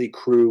 Motley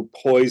Crue,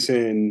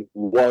 Poison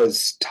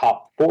was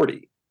top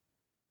 40.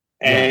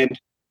 And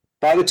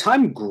by the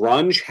time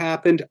grunge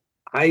happened,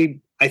 I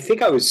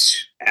think I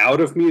was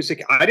out of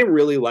music. I didn't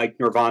really like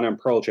Nirvana and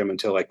Pearl Jam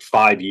until like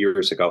 5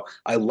 years ago.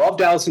 I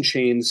loved Alice in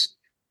Chains.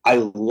 I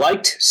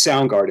liked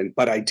Soundgarden,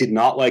 but I did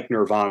not like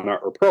Nirvana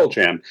or Pearl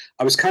Jam.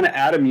 I was kind of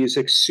out of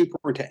music, super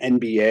into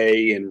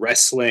NBA and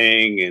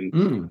wrestling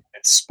and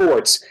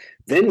sports.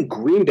 Then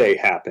Green Day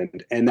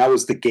happened, and that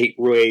was the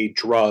gateway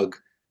drug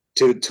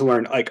to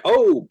learn, like,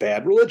 oh,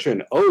 Bad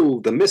Religion, oh,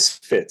 the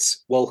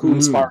Misfits. Well, who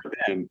inspired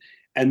them?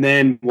 And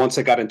then once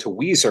I got into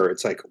Weezer,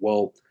 it's like,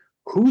 well,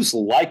 who's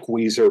like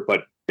Weezer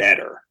but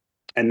better?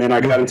 And then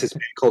I got into this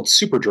band called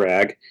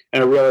Superdrag,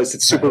 and I realized that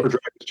Superdrag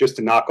was just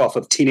a knockoff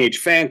of Teenage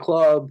Fan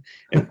Club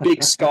and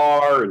Big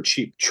Star and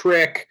Cheap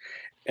Trick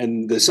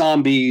and the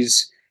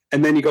Zombies.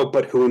 And then you go,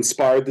 but who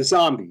inspired the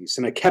zombies?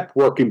 And I kept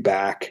working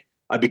back.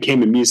 I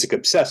became a music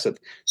obsessive.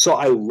 So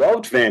I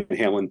loved Van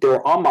Halen. They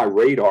were on my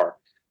radar,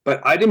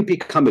 but I didn't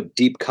become a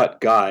deep cut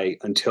guy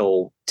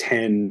until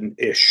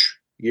 10-ish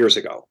years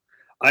ago.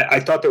 I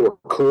thought they were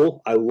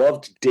cool. I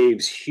loved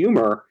Dave's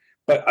humor,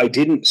 but I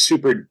didn't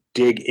super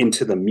dig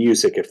into the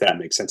music, if that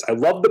makes sense. I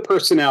loved the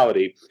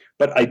personality,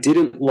 but I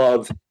didn't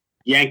love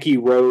Yankee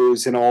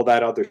Rose and all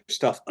that other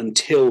stuff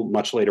until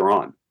much later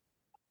on.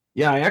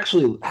 Yeah, I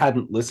actually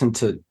hadn't listened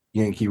to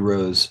Yankee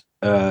Rose,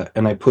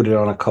 and I put it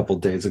on a couple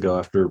days ago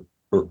after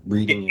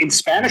reading in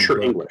Spanish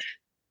or English?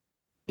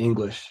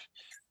 English,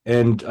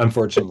 and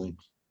unfortunately,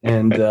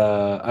 and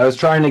I was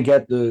trying to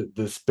get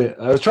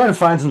I was trying to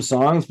find some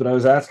songs, but I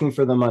was asking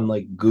for them on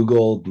like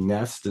Google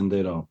Nest, and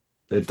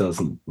it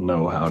doesn't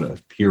know how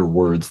to hear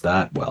words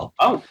that well.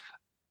 Oh,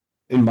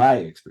 in my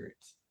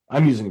experience,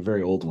 I'm using a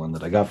very old one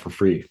that I got for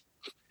free,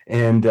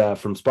 and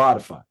from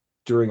Spotify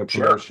during a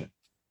promotion. Sure.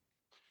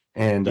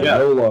 And yeah.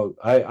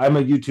 I'm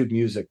a YouTube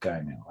music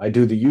guy now. I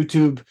do the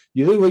YouTube.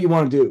 You do what you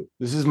want to do.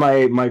 This is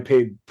my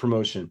paid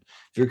promotion.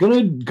 If you're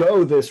gonna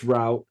go this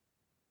route,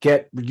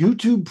 get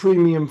YouTube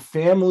Premium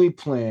Family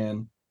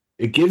Plan.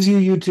 It gives you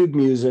YouTube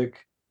Music.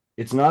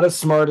 It's not as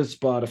smart as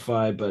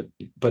Spotify,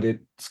 but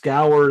it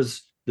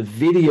scours the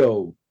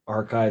video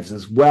archives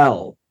as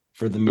well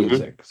for the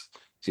music. Mm-hmm.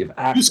 So you have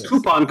access. Use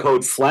coupon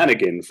code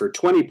Flanagan for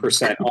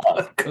 20%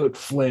 off. Code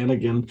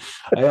Flanagan.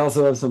 I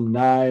also have some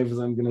knives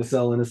I'm going to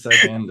sell in a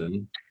second.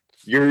 And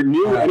your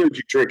new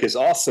energy drink is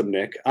awesome,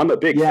 Nick. I'm a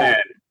big fan,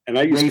 and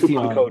I use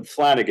coupon code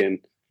Flanagan.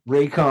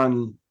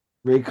 Raycon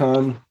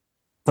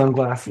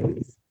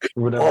sunglasses.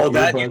 Whatever,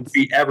 that can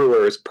be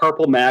everywhere. It's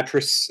purple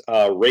mattress,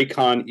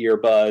 Raycon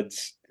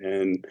earbuds,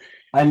 and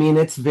I mean,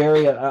 it's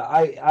very.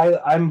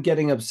 I'm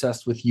getting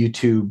obsessed with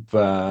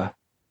YouTube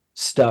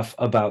stuff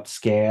about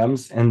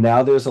scams, and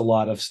now there's a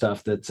lot of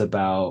stuff that's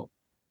about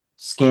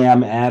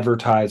scam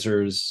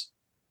advertisers.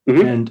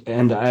 Mm-hmm.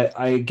 And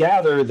I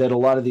gather that a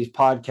lot of these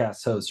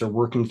podcast hosts are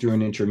working through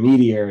an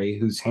intermediary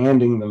who's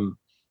handing them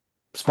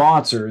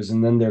sponsors,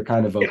 and then they're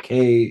kind of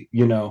okay,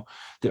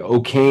 they're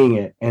okaying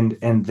it,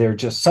 and they're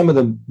just some of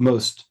the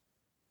most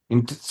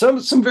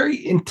some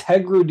very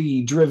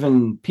integrity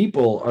driven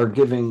people are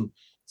giving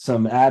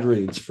some ad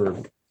reads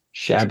for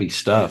shabby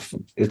stuff.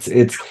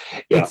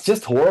 It's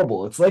just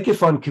horrible. It's like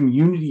if on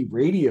community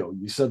radio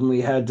you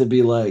suddenly had to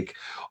be like,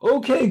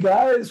 okay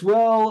guys,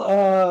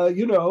 well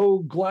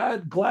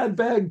glad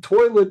bag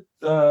toilet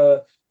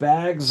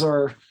bags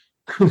are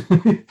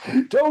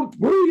don't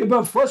worry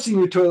about flushing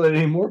your toilet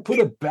anymore, put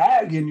a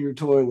bag in your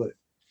toilet,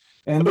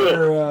 and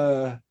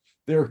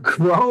they're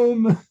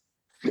chrome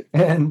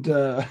and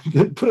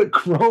put a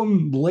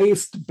chrome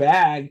laced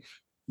bag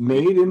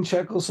made in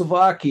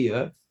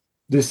Czechoslovakia.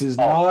 This is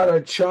not a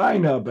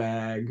China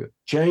bag.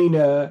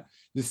 China.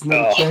 This is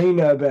not a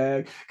China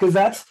bag. Because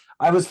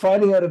I was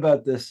finding out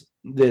about this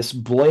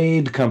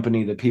blade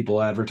company that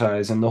people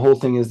advertise, and the whole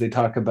thing is they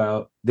talk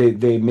about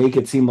they make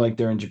it seem like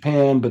they're in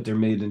Japan, but they're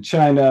made in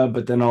China.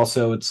 But then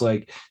also it's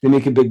like they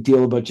make a big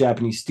deal about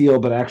Japanese steel,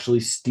 but actually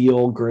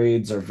steel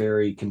grades are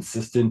very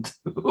consistent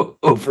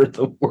over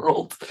the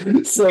world.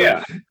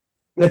 So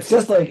it's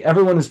just like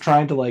everyone is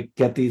trying to like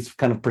get these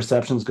kind of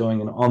perceptions going,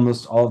 and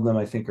almost all of them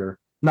I think are.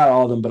 Not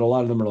all of them, but a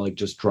lot of them are like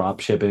just drop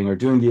shipping or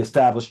doing the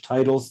established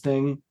titles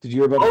thing. Did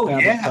you hear about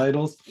established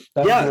titles?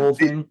 That's the whole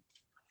thing.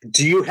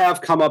 Do you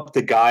have come up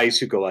the guys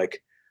who go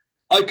like,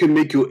 I can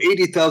make you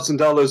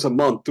 $80,000 a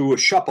month through a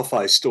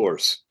Shopify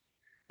stores?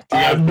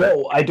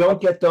 No, I don't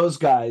get those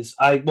guys.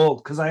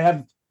 Because I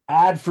have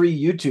ad-free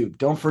YouTube.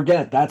 Don't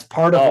forget, that's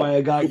part of why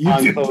I got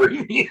YouTube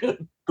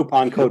Premium.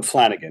 Coupon code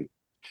Flanagan.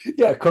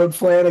 Yeah, code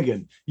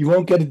Flanagan. You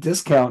won't get a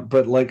discount,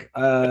 but like,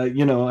 I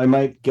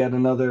might get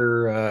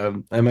another.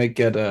 I might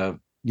get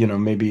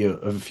maybe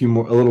a few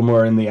more, a little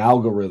more in the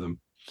algorithm.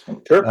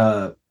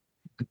 Sure.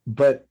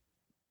 But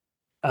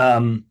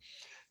the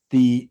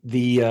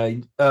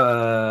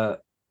I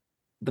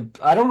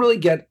don't really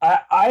get.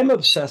 I'm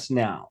obsessed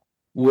now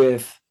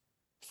with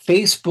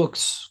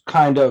Facebook's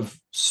kind of.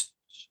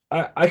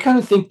 I kind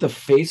of think the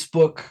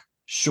Facebook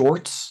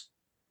Shorts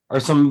are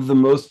some of the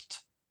most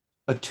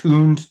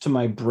attuned to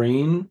my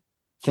brain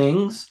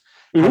things.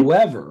 Mm-hmm.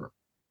 However,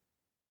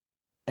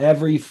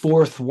 every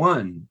fourth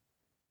one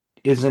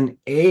is an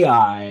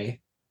AI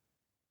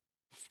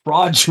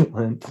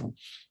fraudulent.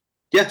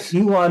 Yes.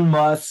 Elon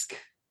Musk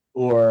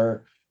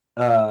or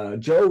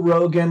Joe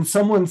Rogan,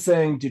 someone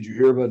saying, did you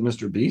hear about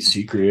Mr. Beast?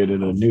 He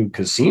created a new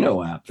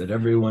casino app that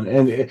everyone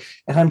and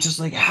I'm just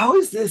like, how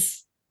is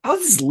this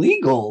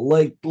legal?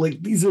 Like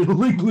these are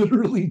like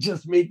literally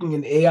just making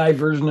an AI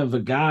version of a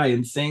guy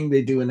and saying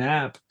they do an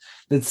app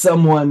that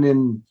someone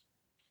in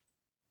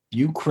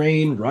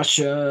Ukraine,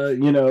 Russia,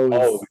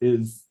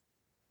 is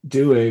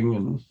doing,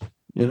 and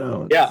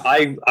Yeah,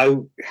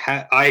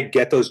 I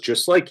get those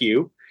just like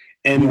you,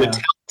 and the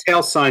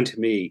telltale sign to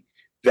me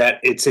that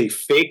it's a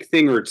fake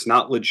thing or it's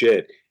not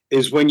legit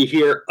is when you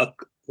hear a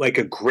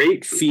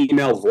great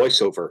female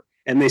voiceover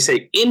and they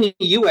say in the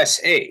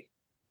USA.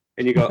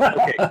 And you go,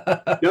 okay,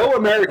 no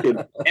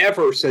American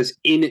ever says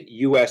in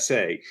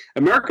USA.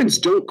 Americans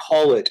don't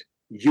call it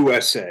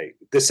USA.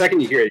 The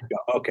second you hear it, you go,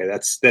 okay,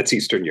 that's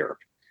Eastern Europe.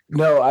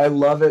 No, I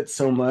love it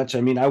so much.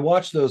 I mean, I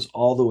watch those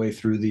all the way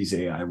through these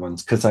AI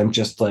ones because I'm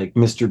just like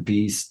Mr.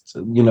 Beast,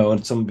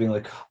 and someone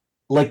being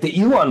like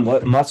the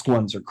Elon Musk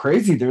ones are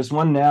crazy. There's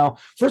one now.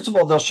 First of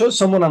all, they'll show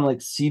someone on like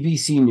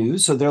CBC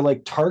News, so they're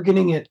like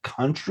targeting it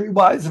country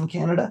wise in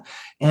Canada,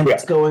 and Yeah.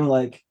 it's going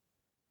like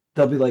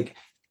they'll be like,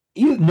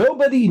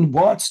 nobody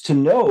wants to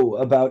know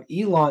about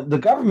Elon. The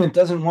government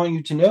doesn't want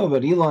you to know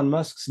about Elon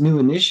Musk's new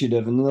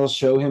initiative, and they'll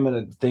show him at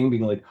a thing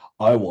being like,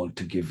 I want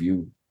to give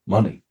you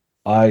money.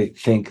 I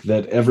think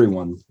that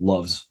everyone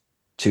loves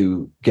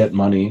to get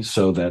money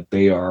so that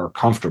they are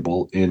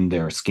comfortable in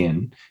their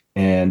skin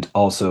and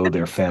also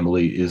their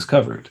family is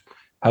covered.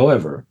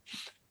 However,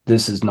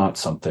 this is not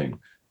something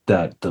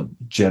that the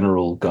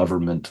general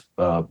government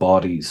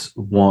bodies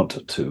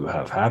want to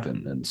have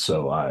happen. And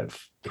so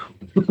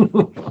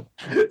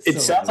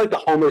it sounds like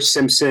the Homer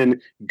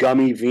Simpson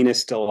gummy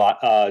Venus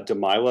de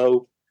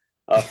Milo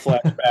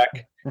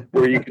flashback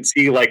where you can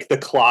see like the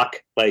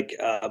clock like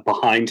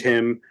behind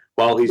him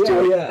while he's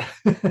doing. Yeah.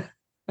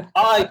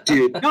 I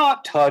did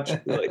not touch.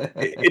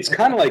 It's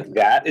kind of like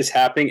that is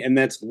happening, and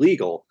that's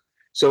legal.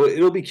 So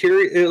it'll be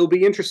curious. It'll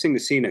be interesting to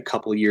see in a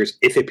couple of years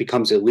if it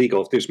becomes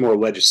illegal. If there's more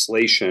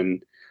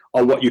legislation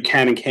on what you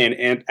can and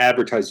can't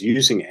advertise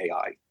using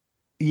AI.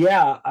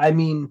 Yeah, I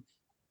mean,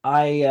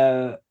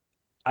 I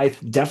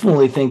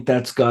definitely think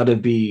that's got to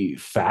be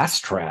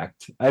fast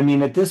tracked. I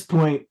mean, at this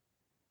point,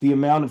 the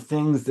amount of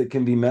things that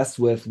can be messed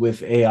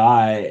with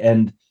AI,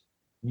 and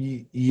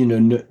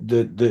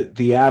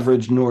the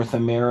average North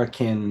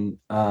American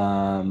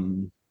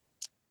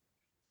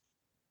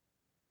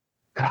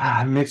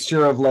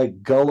mixture of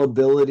like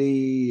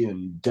gullibility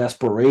and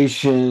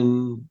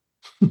desperation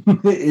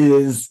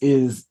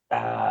is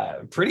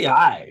pretty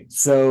high.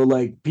 So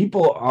like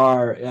people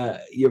are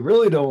you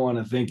really don't want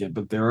to think it,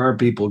 but there are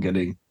people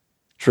getting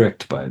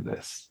tricked by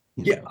this.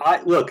 Yeah,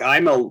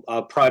 I'm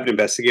a private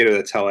investigator.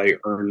 That's how I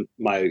earn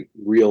my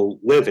real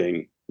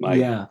living.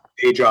 My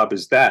day job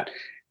is that.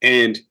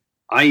 And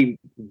I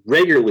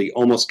regularly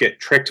almost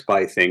get tricked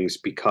by things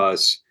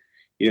because,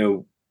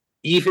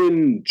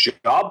 even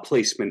job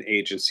placement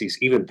agencies,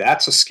 even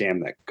that's a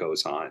scam that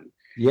goes on.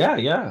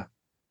 Yeah.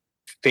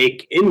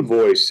 Fake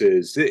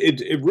invoices.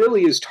 It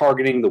really is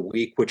targeting the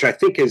weak, which I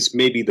think is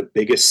maybe the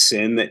biggest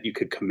sin that you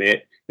could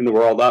commit in the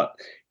world.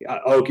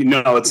 Okay,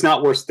 no, it's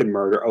not worse than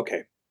murder.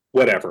 Okay,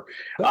 whatever.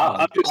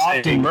 I'm just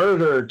often saying,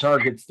 murder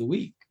targets the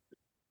weak.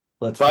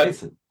 Let's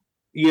face it.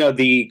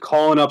 The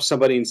calling up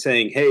somebody and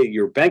saying, "Hey,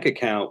 your bank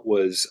account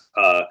was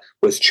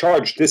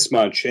charged this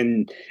much,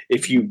 and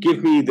if you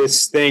give me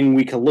this thing,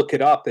 we can look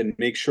it up and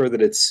make sure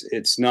that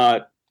it's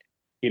not,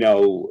 a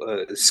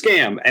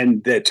scam."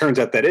 And it turns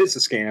out that is a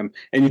scam,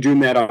 and you're doing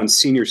that on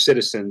senior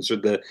citizens,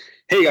 or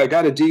 "Hey, I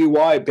got a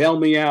DUI, bail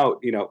me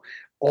out."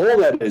 All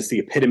that is the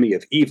epitome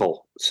of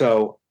evil.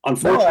 So,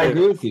 unfortunately, I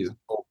agree with you.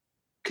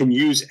 Can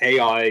use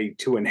AI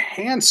to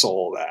enhance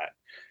all that.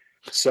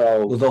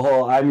 So the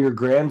whole "I'm your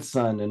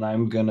grandson and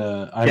I'm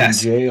in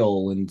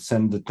jail and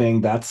send the thing,"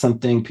 that's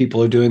something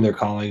people are doing. They're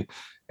calling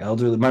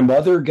elderly. My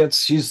mother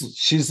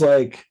she's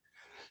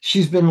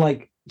been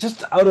like,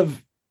 just out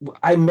of,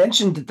 I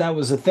mentioned that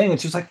was a thing,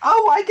 and she's like,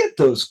 "Oh, I get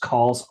those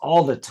calls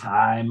all the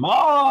time,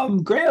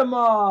 Mom,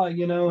 Grandma,"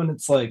 and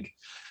it's like,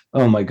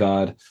 oh my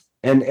God.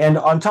 And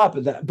on top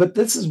of that, but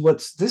this is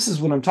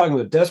what I'm talking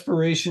about.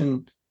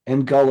 Desperation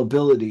and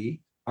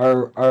gullibility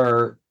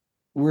are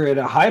we're at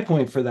a high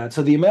point for that.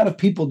 So the amount of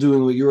people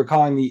doing what you were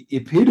calling the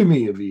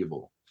epitome of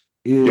evil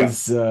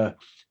is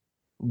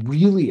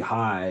really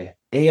high,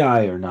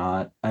 AI or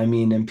not. I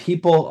mean, and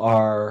people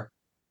are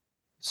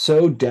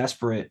so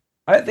desperate.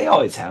 They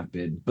always have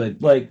been,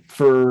 but like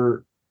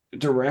for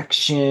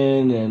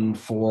direction and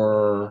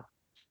for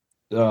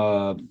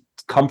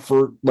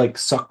comfort, like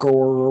succor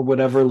or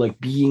whatever, like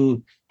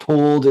being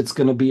told it's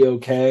going to be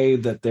okay,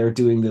 that they're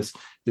doing this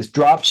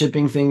drop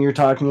shipping thing you're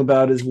talking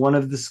about is one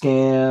of the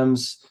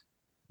scams.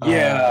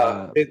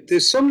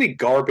 There's so many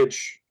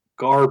garbage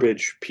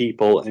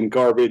people and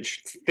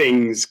garbage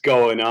things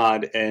going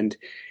on, and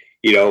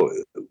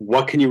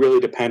what can you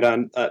really depend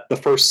on? The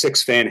first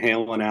 6 Van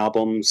Halen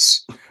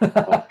albums,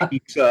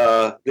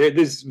 pizza.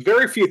 There's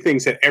very few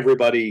things that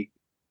everybody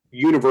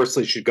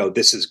universally should go,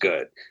 this is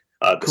good.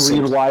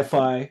 Korean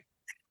Wi-Fi,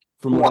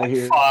 from what I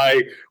hear.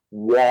 Wi-Fi,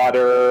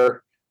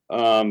 water,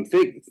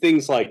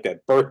 things like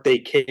that, birthday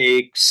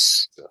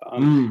cakes.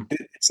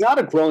 It's not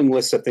a growing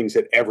list of things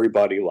that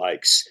everybody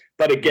likes.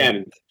 But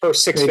again,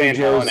 first 6 Van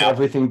Halen albums,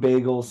 everything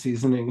bagel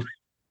seasoning.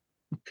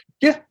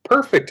 Yeah,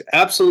 perfect.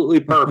 Absolutely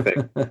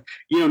perfect.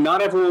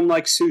 Not everyone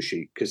likes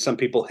sushi because some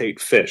people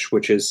hate fish,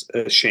 which is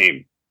a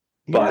shame.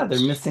 Yeah, they're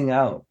missing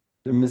out.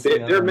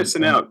 They're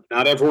missing out.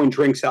 Not everyone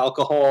drinks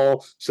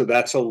alcohol, so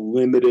that's a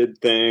limited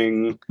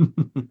thing.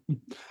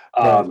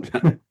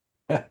 But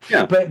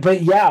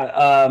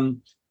yeah.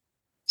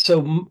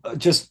 So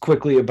just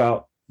quickly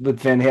about with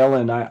Van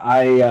Halen,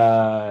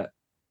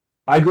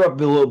 I grew up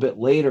a little bit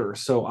later,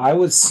 so I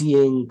was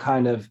seeing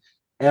kind of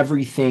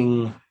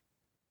everything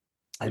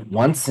at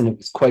once, and it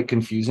was quite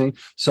confusing.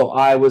 So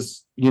I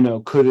was,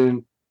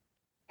 couldn't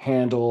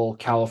handle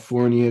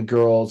California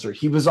Girls, or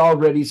he was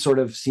already sort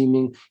of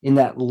seeming in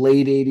that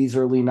late 80s,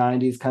 early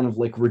 90s kind of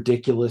like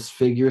ridiculous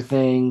figure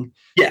thing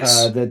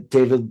Yes. that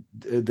David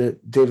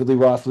Lee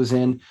Roth was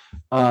in.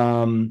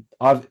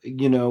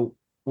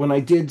 When I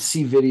did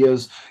see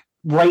videos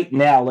right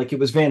now, like it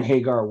was Van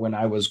Hagar when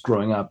I was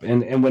growing up,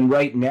 and when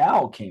Right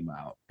Now came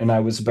out, and I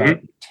was about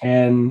Mhm.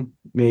 10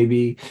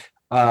 maybe,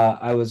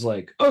 I was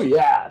like, oh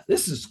yeah,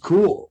 this is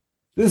cool.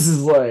 This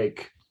is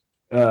like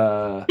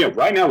Yeah,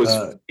 right now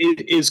uh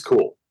it is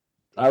cool.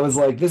 I was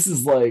like, this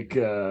is like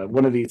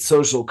one of these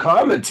social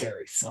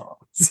commentary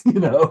songs.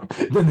 Then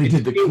they It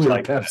did the seems Clear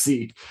like that.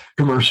 Pepsi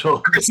commercial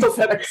at the Crystal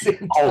Pepper. exact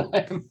same Oh,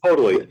 time.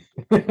 totally.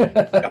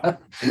 Yeah.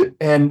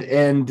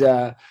 And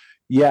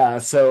yeah,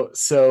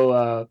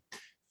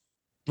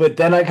 but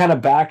then I kind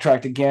of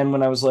backtracked again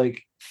when I was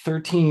like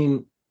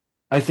 13.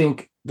 I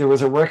think there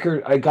was a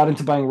record. I got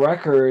into buying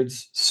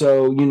records,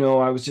 so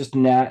I was just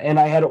and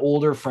I had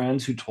older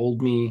friends who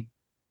told me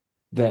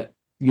that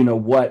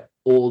what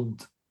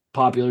old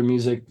popular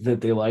music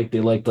that they liked.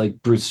 They liked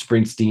like Bruce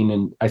Springsteen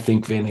and I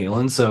think Van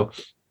Halen. So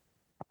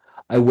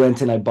I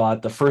went and I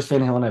bought the first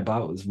Van Halen I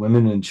bought was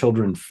Women and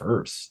Children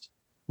First,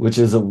 which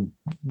is a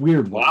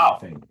weird one, I Wow.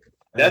 think.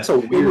 That's a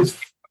It weird.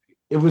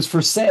 was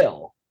for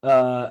sale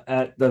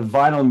at the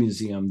Vinyl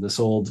Museum, this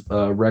old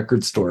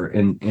record store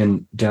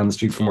in down the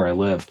street from where I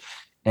lived.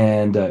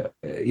 And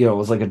it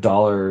was like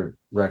 $1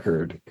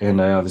 record, and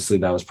obviously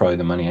that was probably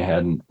the money I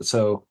had. And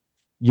so,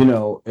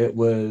 it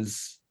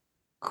was,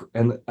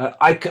 and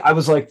I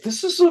was like,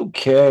 this is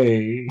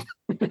okay,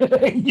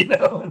 you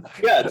know.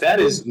 Yeah, that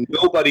is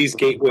nobody's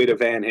gateway to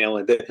Van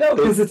Halen. No,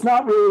 because it's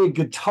not really a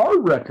guitar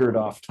record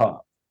off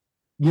top,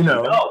 you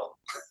know. No.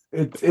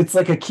 It's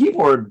like a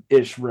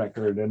keyboard-ish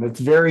record, and it's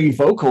very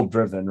vocal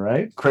driven,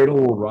 right? Cradle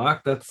Will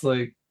Rock, that's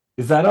like,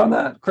 is that on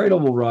that? Cradle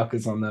Will Rock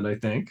is on that, I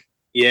think.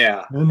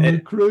 Yeah. In the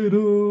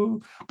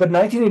cradle. But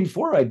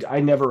 1984, I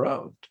never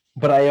owned,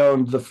 but I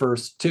owned the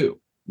first two,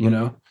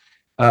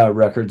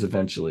 records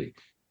eventually.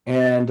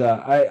 And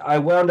I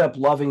wound up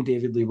loving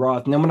David Lee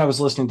Roth. And then when I was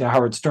listening to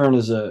Howard Stern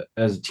as a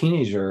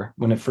teenager,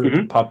 when it first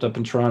Mhm. popped up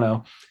in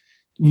Toronto,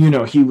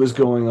 he was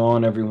going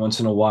on every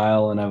once in a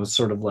while, and I was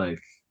sort of like,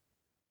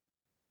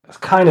 I was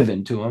kind of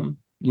into him,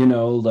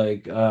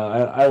 like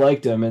I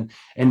liked him,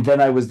 and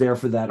then I was there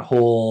for that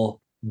whole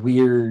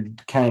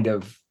weird kind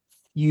of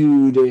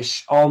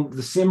feudish, all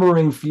the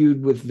simmering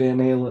feud with Van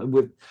Halen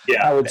with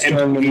Yeah. Howard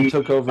Stern when he MTV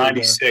took over the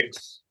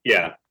 96.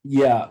 Yeah.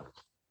 yeah.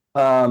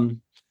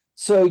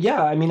 So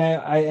yeah, I mean,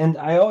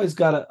 I always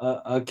got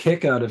a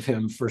kick out of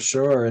him for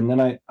sure, and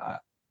then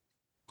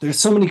there's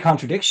so many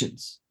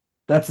contradictions.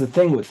 That's the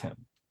thing with him.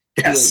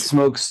 He like Yes.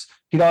 smokes.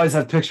 He'd always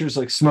have pictures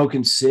like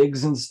smoking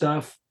cigs and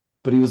stuff,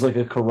 but he was like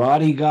a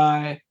karate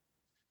guy.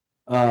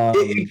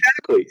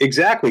 Exactly.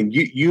 Exactly.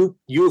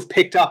 You've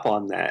picked up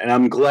on that, and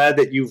I'm glad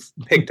that you've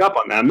picked up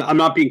on that. I'm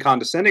not being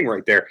condescending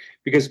right there,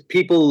 because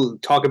people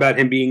talk about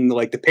him being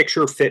like the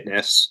picture of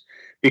fitness,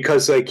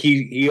 because like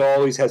he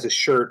always has his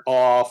shirt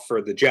off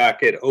or the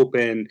jacket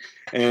open,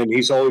 and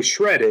he's always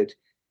shredded,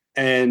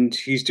 and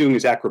he's doing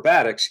his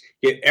acrobatics.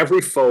 Yet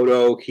every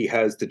photo he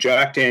has the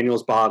Jack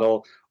Daniels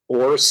bottle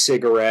or a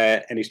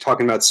cigarette, and he's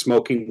talking about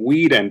smoking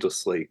weed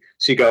endlessly.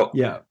 So you go,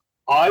 Yeah.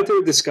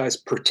 either this guy's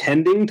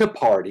pretending to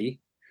party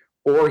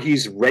or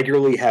he's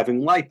regularly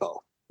having lipo.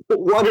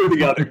 One or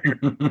the other.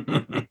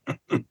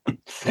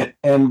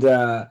 And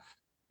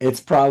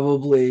it's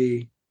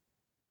probably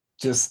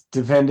just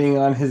depending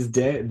on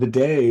the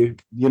day,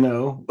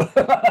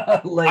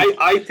 like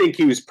I think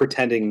he was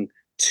pretending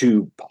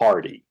to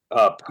party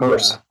yeah.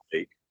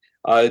 personally.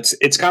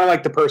 It's kind of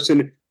like the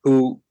person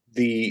who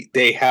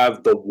they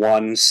have the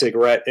one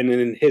cigarette, and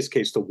in his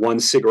case, the one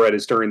cigarette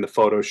is during the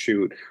photo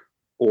shoot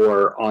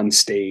or on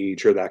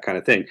stage or that kind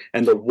of thing.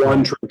 And the one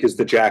Right. drink is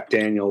the Jack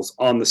Daniels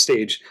on the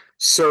stage,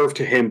 served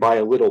to him by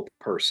a little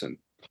person.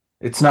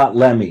 It's not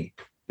Lemmy.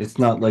 It's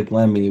not like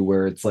Lemmy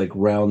where it's like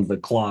round the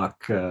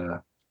clock.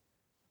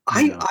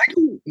 I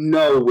don't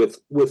know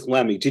with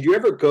Lemmy. Did you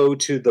ever go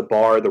to the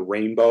bar, the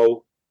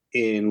Rainbow,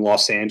 in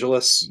Los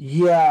Angeles?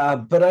 Yeah,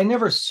 but I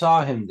never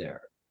saw him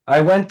there.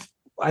 I went,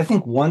 I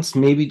think once,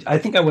 maybe. I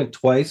think I went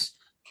twice.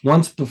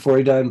 Once before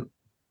he died.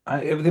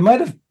 They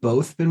might have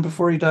both been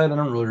before he died. I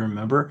don't really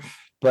remember.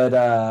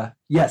 But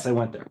yes, I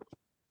went there.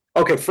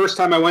 Okay, first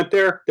time I went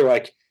there, they're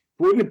like,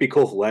 "Wouldn't it be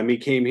cool if Lemmy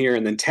came here?"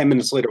 And then 10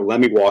 minutes later,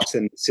 Lemmy walks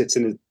in, sits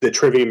in the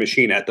trivia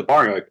machine at the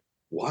bar. And you're like,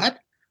 "What?"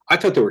 I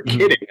thought they were Mhm.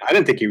 kidding. I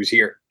didn't think he was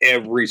here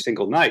every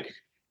single night.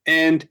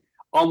 And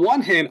on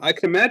one hand, I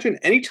can imagine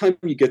anytime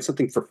you get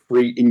something for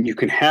free and you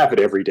can have it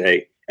every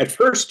day, at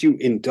first you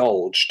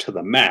indulge to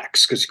the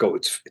max because you go,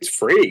 it's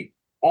free.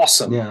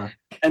 Awesome. Yeah.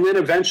 And then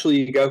eventually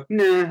you go,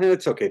 nah,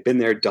 it's okay. Been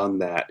there, done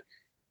that.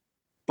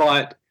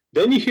 But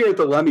then you hear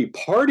the Lemmy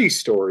party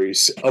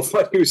stories of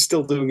what he was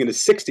still doing in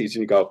his 60s,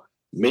 and you go,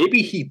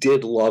 maybe he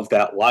did love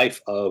that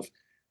life of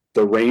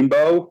the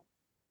Rainbow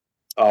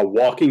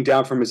walking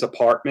down from his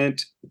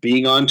apartment,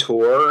 being on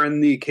tour,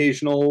 and the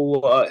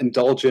occasional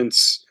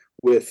indulgence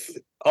with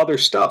other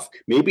stuff.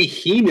 Maybe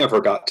he never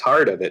got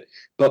tired of it,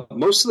 but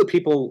most of the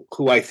people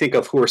who I think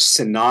of who are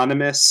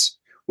synonymous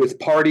with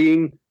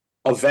partying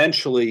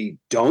eventually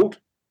don't,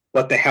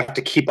 but they have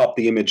to keep up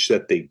the image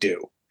that they do.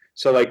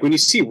 So, like when you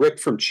see Rick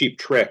from Cheap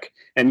Trick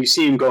and you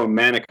see him going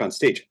manic on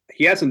stage,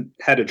 he hasn't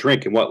had a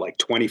drink in what, like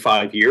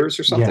 25 years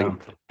or something?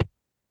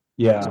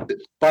 Yeah.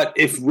 But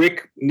if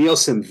Rick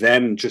Nielsen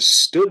then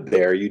just stood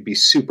there, you'd be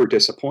super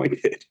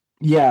disappointed.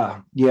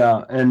 Yeah.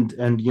 And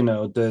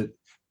the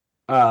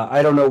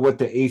I don't know what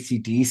the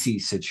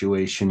AC/DC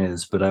situation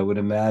is, but I would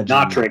Not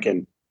imagine,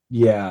 drinking.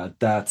 yeah,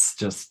 that's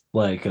just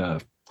like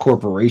a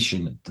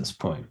corporation at this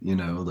point,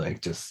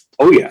 like just,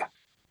 Oh yeah.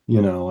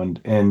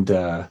 and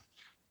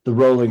the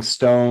Rolling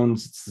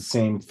Stones, it's the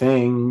same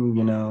thing,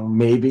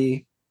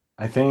 maybe,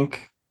 I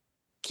think.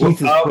 Well, Keith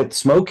has quit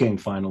smoking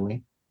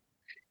finally.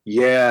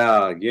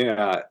 yeah.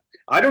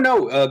 I don't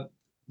know.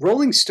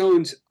 Rolling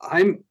Stones.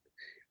 I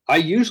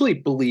usually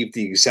believe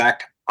the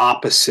exact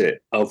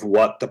opposite of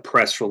what the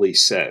press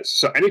release says.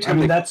 So I anytime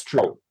mean, they that's go,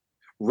 true. oh,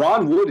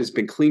 Ron Wood has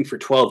been clean for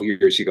 12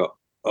 years, you go,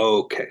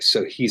 okay,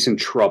 so he's in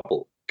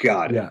trouble.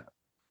 Got it. Yeah.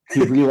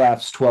 He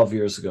relapsed 12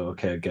 years ago.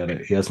 Okay, I get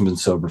it. He hasn't been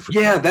sober for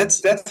Yeah, 12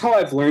 years. that's how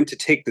I've learned to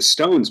take the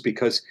Stones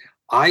because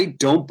I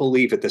don't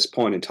believe at this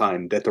point in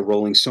time that the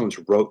Rolling Stones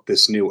wrote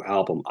this new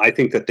album. I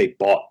think that they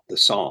bought the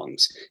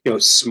songs.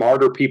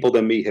 Smarter people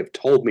than me have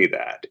told me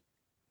that.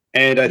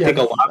 And I Yeah, think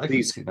a lot I of can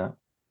these see that.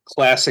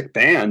 classic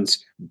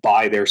bands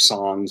buy their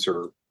songs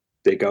or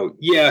they go,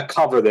 yeah,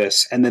 cover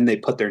this, and then they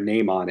put their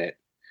name on it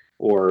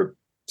or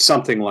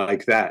something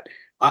like that.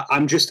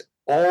 I'm just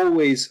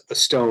always a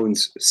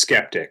Stones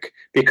skeptic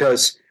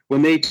because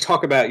when they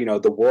talk about,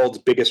 the world's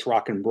biggest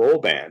rock and roll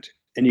band,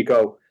 and you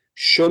go,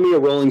 show me a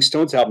Rolling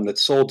Stones album that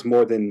sold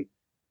more than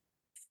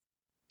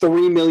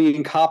 3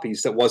 million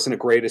copies that wasn't a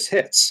greatest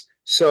hits.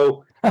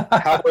 So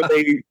how are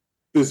they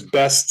this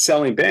best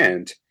selling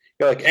band?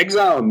 Like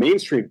Exile on Main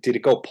Street, did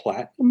it go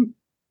platinum?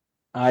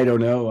 I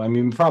don't know. I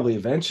mean, probably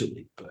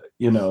eventually, but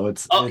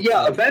Oh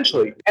yeah,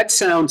 eventually. Pet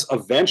Sounds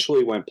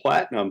eventually went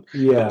platinum, but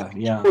the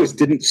Beach yeah. Boys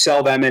didn't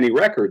sell that many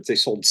records. They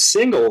sold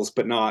singles,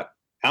 but not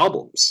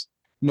albums.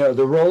 No,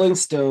 the Rolling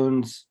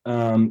Stones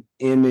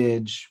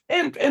image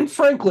and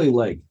frankly,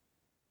 like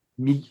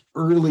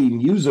early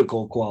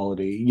musical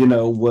quality, Yeah.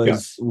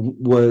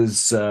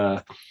 was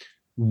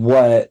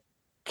what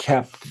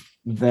kept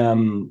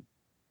them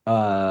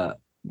uh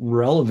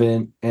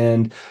relevant,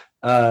 and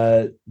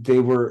they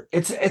were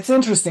it's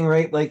interesting,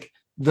 right? Like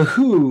the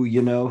Who,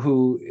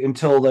 who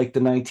until like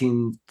the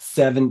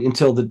 1970,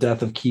 until the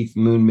death of Keith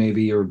Moon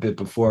maybe, or a bit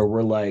before,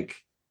 were like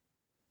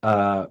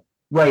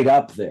right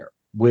up there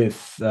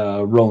with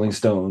Rolling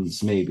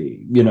Stones,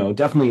 maybe,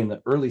 definitely in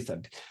the early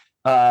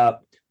 70s.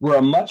 Were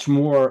a much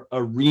more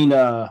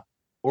arena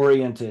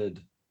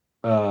oriented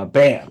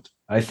band,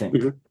 I think.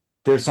 Mhm.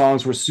 Their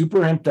songs were super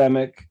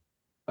anthemic.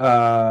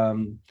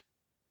 Um,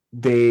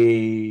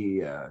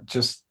 they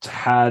just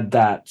had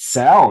that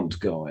sound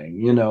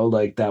going,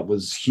 like that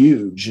was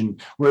huge.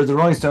 And whereas the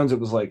Rolling Stones, it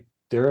was like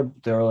they're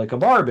like a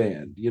bar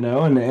band,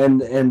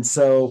 and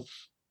so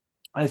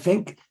I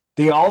think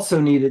they also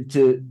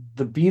the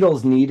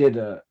Beatles needed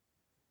a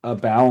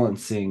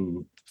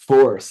balancing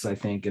force, I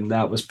think, and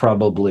that was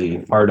probably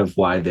part of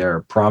why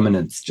their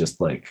prominence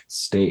just like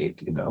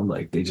stayed,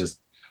 like they just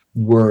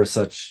were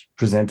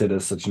presented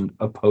as such an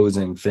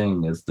opposing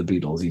thing as the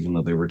Beatles, even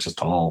though they were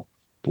just all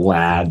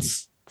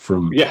lads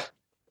from, Yeah.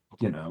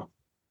 you know,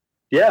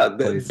 Yeah, but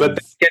that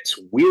places. gets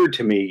weird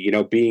to me,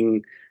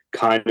 being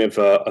kind of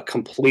a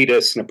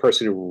completist and a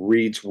person who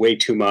reads way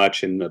too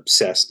much and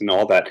obsessed and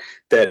all that.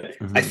 That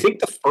I Mhm. think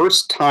the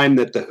first time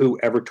that the Who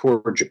ever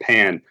toured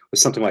Japan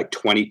was something like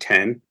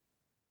 2010,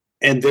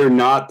 and they're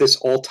not this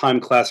all-time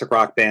classic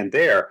rock band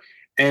there.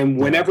 And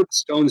Yeah. whenever the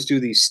Stones do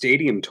these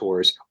stadium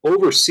tours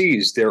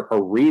overseas, they're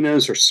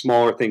arenas or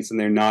smaller things, and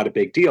they're not a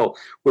big deal,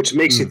 which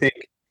makes you Mm.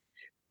 think,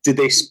 did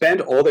they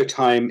spend all their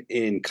time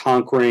in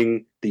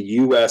conquering the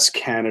US,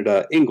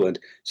 Canada, England?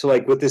 So,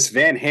 like with this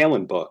Van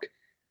Halen book,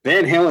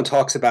 Van Halen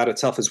talks about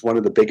itself as one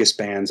of the biggest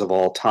bands of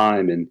all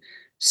time. And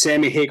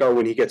Sammy Hagar,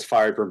 when he gets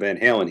fired from Van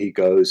Halen, he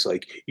goes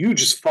like, "You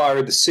just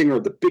fired the singer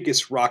of the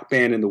biggest rock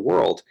band in the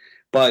world."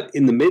 But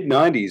in the mid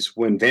 '90s,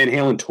 when Van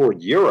Halen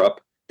toured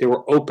Europe, they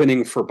were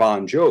opening for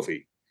Bon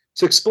Jovi.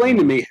 So, explain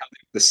to Mm. me how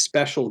the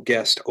special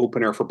guest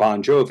opener for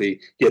Bon Jovi,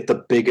 yet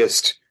the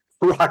biggest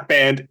rock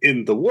band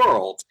in the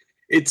world.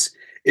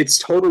 It's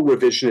total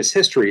revisionist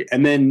history.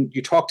 And then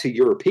you talk to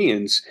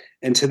Europeans,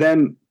 and to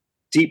them,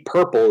 Deep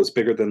Purple is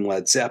bigger than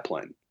Led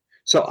Zeppelin.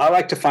 So I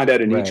like to find out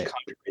in each Right.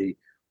 country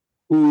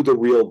who the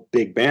real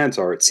big bands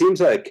are. It seems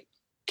like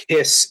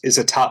Kiss is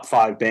a top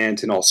 5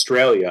 band in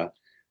Australia,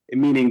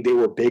 meaning they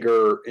were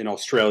bigger in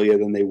Australia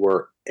than they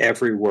were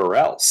everywhere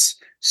else.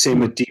 Same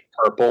Hmm. with Deep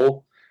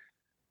Purple.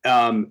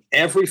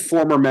 Every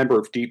former member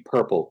of Deep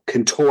Purple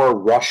can tour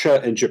Russia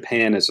and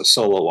Japan as a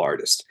solo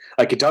artist.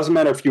 Like, it doesn't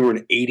matter if you were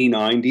an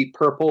 '89 Deep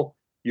Purple,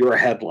 you're a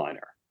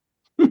headliner.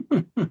 And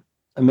I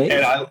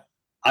Amazing.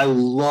 I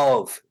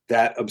love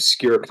that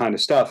obscure kind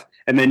of stuff.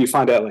 And then you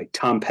find out like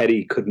Tom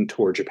Petty couldn't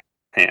tour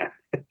Japan.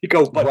 You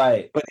go,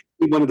 Right. but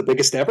one of the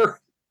biggest ever.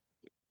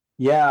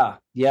 Yeah,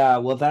 yeah.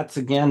 Well, that's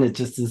again, it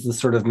just is the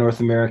sort of North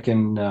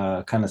American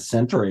kind of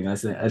centering. I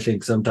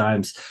think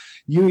sometimes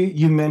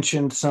you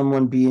mentioned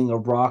someone being a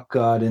rock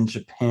god in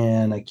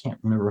Japan. I can't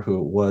remember who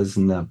it was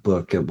in that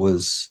book. It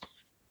was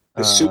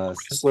The super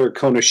wrestler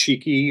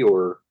Konoshiki,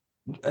 or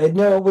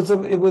no, it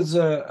was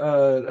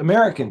a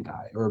American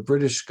guy or a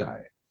British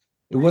guy.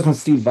 It wasn't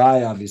Steve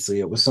Vai, obviously.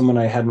 It was someone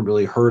I hadn't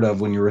really heard of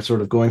when you were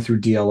sort of going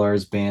through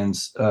DLR's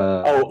bands.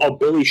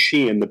 Billy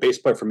Sheehan, the bass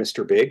player for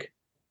Mr. Big.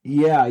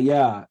 Yeah,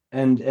 yeah.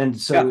 And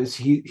so Yeah. is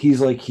he's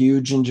like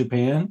huge in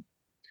Japan?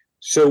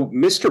 So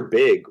Mr.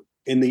 Big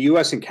in the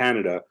US and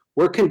Canada,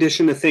 we're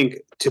conditioned to think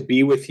To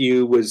Be With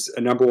You was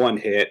a number one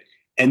hit,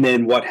 and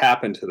then what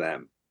happened to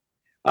them?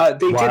 They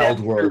did Wild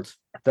have World.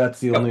 That's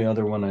the Yep. only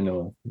other one I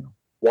know of.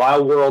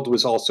 Wild World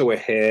was also a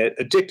hit.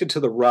 Addicted to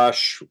the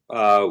Rush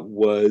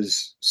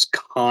was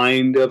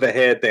kind of a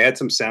hit. They had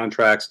some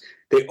soundtracks.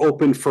 They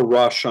opened for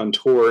Rush on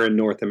tour in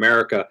North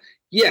America.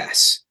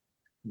 Yes,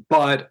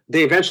 but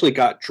they eventually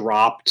got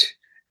dropped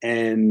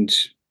and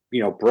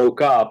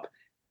broke up,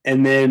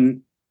 and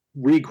then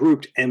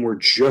regrouped and were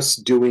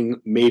just doing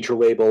major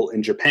label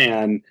in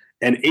Japan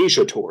and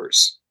Asia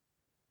tours,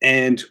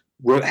 and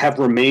have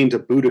remained a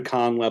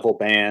Budokan level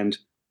band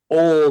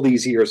all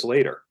these years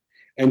later.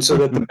 And so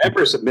that the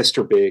members of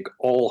Mr. Big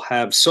all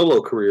have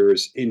solo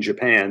careers in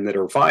Japan that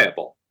are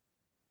viable.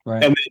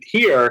 Right. And then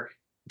here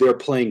they're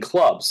playing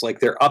clubs. Like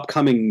their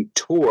upcoming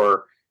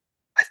tour,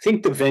 I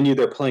think the venue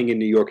they're playing in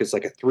New York is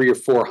like a 300 or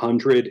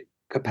 400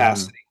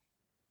 capacity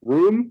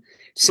room.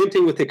 Same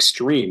thing with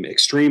Extreme.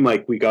 Extreme,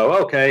 like we go,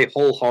 okay,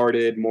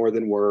 Wholehearted, More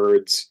Than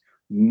Words,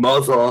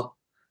 Mother,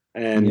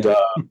 and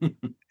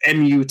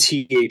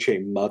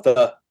MUTHA,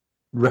 Mother.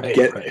 Right,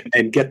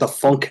 Get the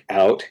funk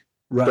out.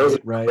 Right, Those are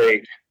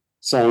great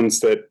songs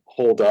that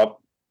hold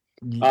up.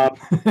 And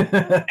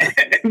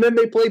then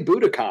they play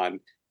Budokan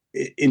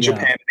in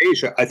Japan and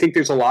Asia. I think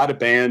there's a lot of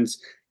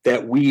bands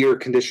that we are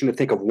conditioned to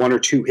think of one or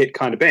two hit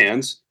kind of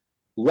bands,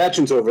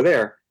 legends over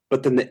there.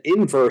 But then the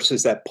inverse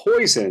is that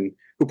Poison,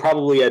 who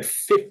probably had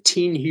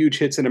 15 huge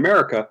hits in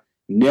America,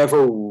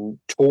 never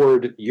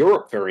toured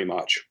Europe very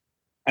much.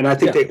 And I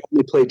think they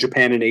only played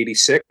Japan in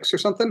 86 or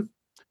something.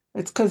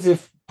 It's because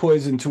if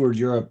Poison toured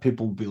Europe,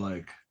 people would be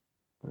like,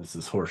 this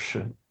is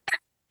horseshit.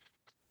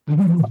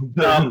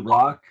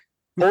 Rock.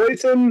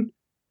 Poison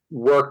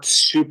worked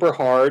super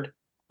hard,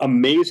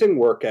 amazing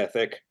work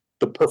ethic.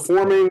 The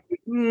performing,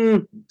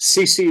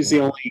 CC is the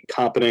only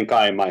competent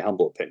guy, in my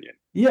humble opinion.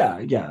 Yeah.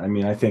 I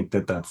mean, I think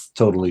that's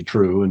totally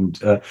true. And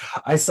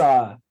I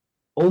saw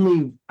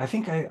I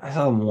think I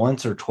saw them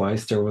once or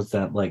twice. There was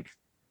that like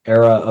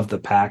era of the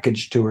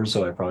package tour,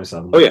 so I probably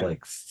saw them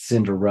like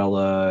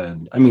Cinderella,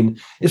 and I mean,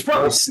 it's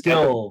probably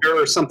still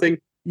or something.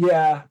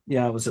 Yeah,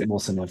 it was at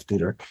Wilson F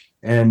Theater,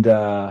 and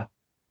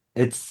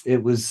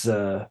it was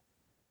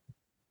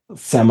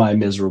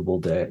semi-miserable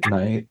day,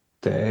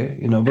 but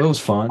it was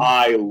fun.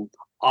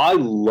 I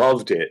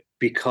loved it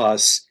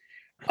because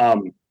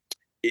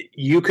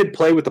you could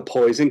play with the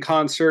Poison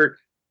concert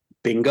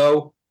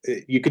bingo.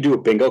 You could do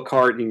a bingo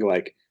card and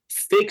like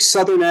fake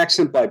Southern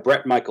accent by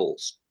Bret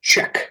Michaels.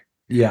 Check.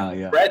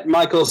 Yeah. Bret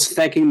Michaels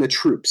thanking the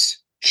troops.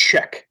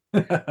 Check.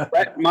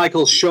 Bret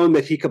Michaels showing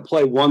that he could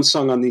play one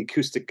song on the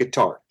acoustic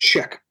guitar.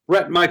 Check.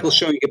 Bret Michaels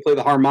showing he could play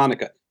the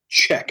harmonica.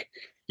 Check.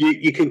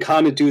 You can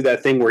kind of do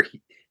that thing where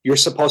you're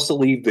supposed to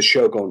leave the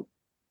show going,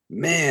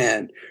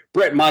 man,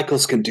 Bret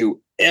Michaels can do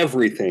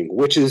everything,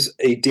 which is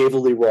a David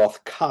Lee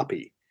Roth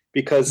copy.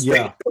 Because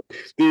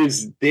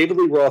there's David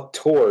Lee Roth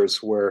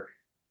tours where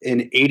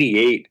in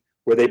 88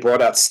 where they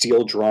brought out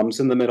steel drums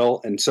in the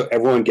middle, and so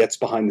everyone gets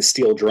behind the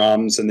steel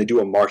drums and they do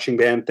a marching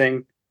band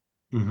thing.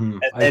 Mm-hmm.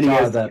 I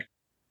saw that.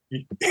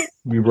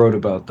 We wrote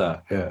about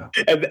that, yeah.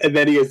 And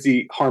then he has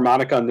the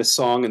harmonica on this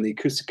song and the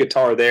acoustic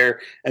guitar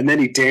there, and then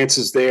he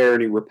dances there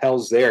and he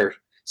rappels there.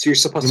 So you're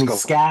supposed to go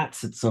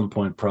scats at some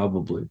point,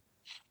 probably.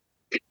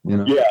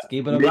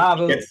 Keep it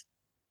alive.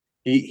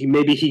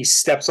 Maybe he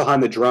steps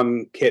behind the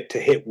drum kit to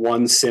hit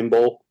one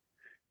cymbal,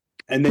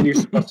 and then you're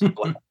supposed to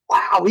go like,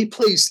 wow, he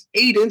plays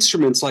 8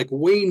 instruments like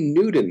Wayne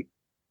Newton.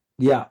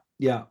 Yeah.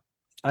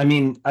 I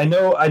mean, I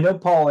know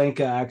Paul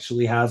Anka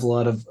actually has a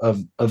lot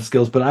of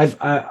skills, but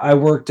I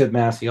worked at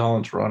Massey Hall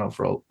in Toronto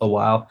for a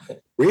while.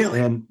 Really?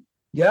 And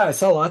I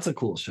saw lots of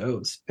cool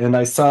shows. And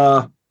I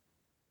saw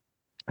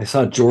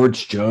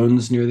George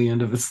Jones near the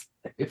end of his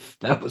life.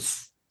 That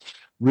was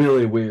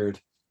really weird.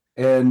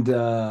 And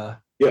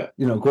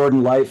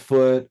Gordon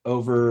Lightfoot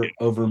over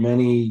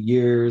many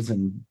years,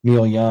 and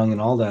Neil Young and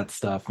all that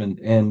stuff.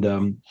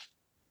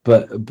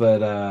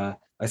 But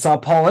I saw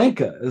Paul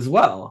Anka as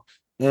well.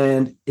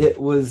 And it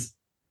was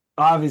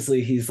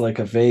obviously he's like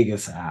a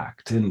Vegas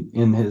act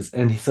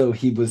so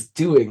he was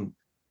doing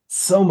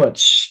so much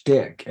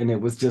shtick, and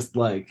it was just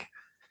like,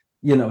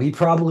 he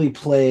probably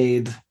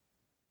played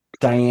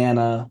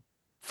Diana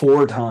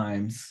 4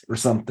 times or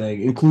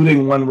something,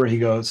 including one where he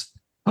goes,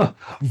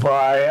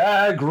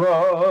 Viagra,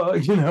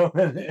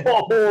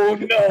 Oh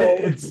no!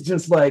 it's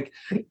just like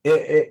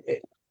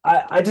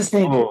I just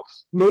think Oh,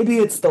 maybe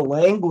it's the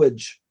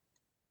language,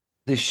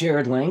 the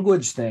shared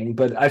language thing,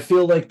 but I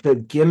feel like the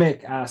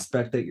gimmick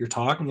aspect that you're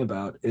talking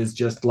about is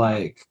just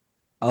like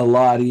a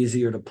lot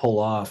easier to pull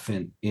off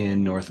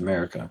in North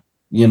America,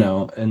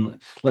 and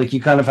like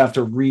you kind of have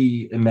to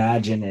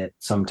reimagine it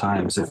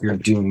sometimes if you're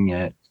doing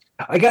it.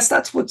 I guess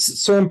that's what's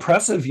so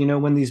impressive,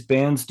 when these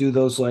bands do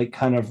those like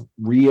kind of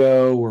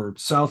Rio or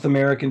South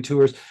American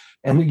tours,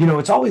 and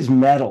it's always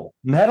metal.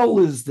 Metal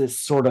is this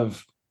sort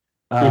of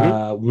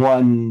mhm,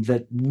 one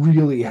that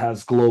really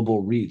has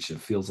global reach.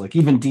 It feels like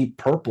even Deep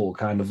Purple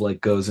kind of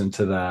like goes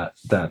into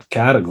that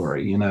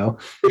category.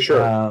 for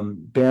sure.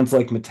 Bands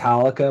like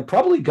Metallica,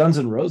 probably Guns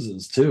N'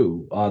 Roses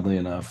too. Oddly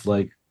enough,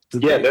 like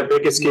Yeah, their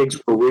biggest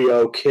gigs were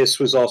Rio. Kiss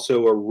was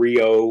also a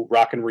Rio,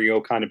 Rock and Rio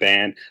kind of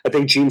band. I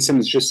think Gene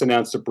Simmons just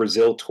announced a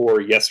Brazil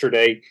tour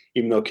yesterday,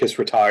 even though Kiss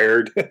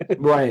retired.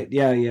 right,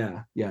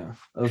 yeah.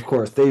 Of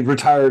course, they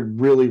retired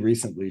really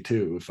recently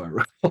too. If I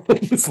recall,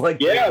 it's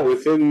like Yeah,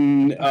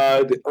 within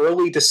the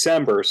early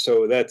December,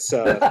 so that's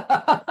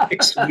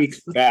 6 weeks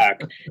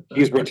back.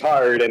 He's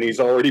retired and he's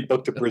already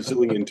booked a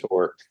Brazilian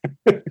tour.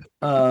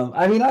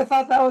 I mean, I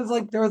thought that was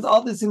like there was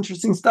all this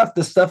interesting stuff.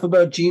 The stuff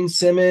about Gene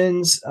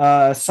Simmons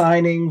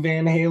signing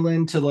Van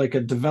Halen to like a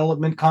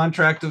development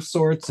contract of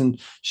sorts and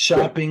Yeah,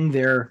 shopping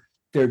their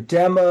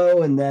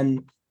demo, and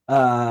then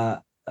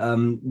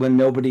when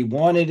nobody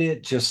wanted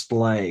it, just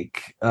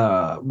like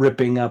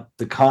ripping up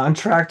the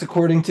contract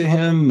according to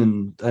him.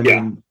 And I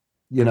yeah. mean,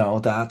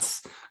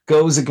 that's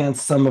goes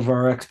against some of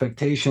our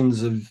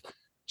expectations of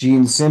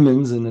Gene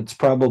Simmons, and it's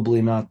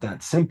probably not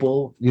that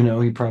simple.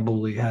 He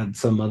probably had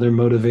some other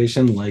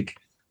motivation, like,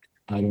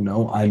 I don't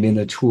know, I'm in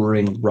a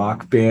touring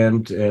rock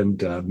band,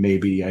 and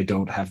maybe I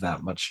don't have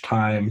that much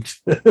time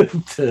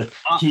to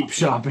keep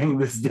shopping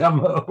this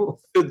demo.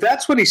 So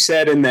that's what he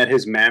said, and that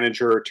his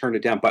manager turned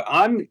it down. But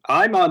I'm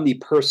on the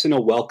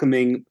personal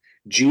welcoming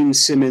Gene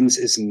Simmons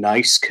is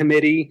nice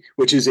committee,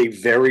 which is a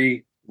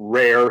very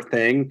rare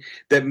thing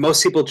that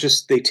most people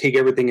just they take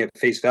everything at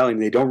face value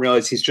and they don't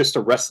realize he's just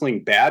a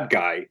wrestling bad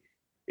guy.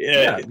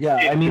 Yeah, Yeah.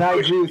 I mean, I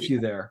agree with you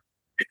there.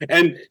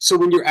 and so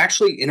when you're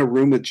actually in a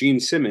room with Gene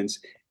Simmons,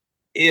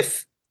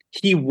 if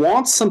he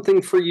wants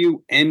something for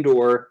you and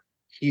or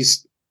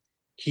he's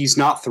he's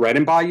not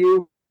threatened by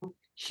you,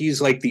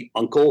 he's like the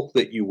uncle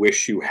that you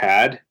wish you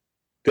had,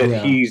 that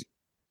Yeah.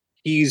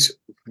 he's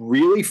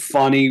really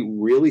funny,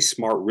 really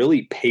smart,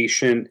 really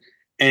patient,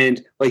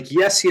 and like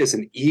yes, he has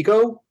an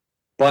ego,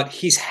 but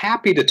he's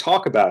happy to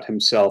talk about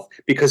himself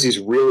because he's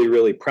really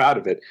really proud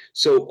of it.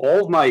 So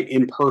all of my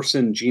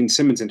in-person Gene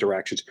Simmons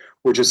interactions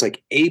were just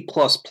like A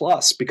plus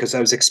plus because I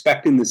was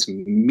expecting this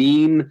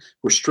mean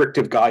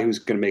restrictive guy who's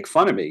going to make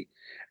fun of me.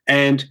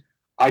 And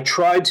I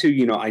tried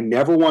to, I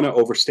never want to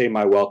overstay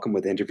my welcome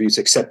with interviews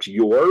except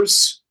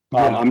yours.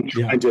 Yeah.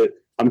 Yeah.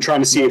 I'm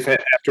trying to see if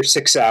after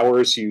 6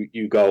 hours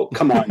you go,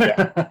 come on,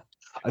 Darren, I've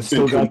it's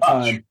been still too got much.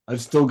 time.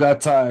 I've still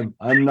got time.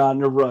 I'm not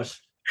in a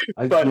rush.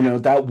 But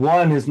That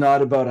one is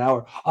not about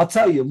hour. I'll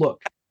tell you,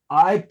 look,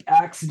 I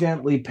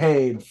accidentally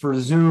paid for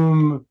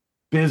Zoom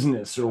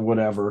business or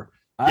whatever.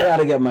 I yeah, got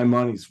to get my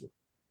money's worth.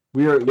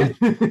 We are.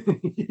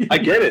 yeah, I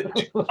get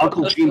it.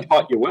 Uncle Gene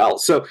taught you well.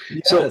 So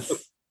the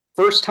Yes.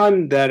 first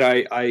time that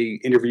I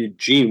interviewed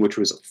Gene, which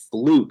was a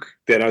fluke,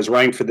 that I was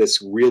writing for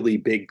this really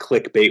big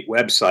clickbait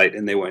website,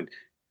 and they went,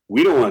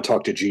 "We don't want to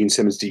talk to Gene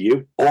Simmons, do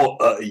you?"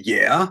 Oh,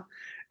 yeah.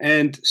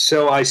 And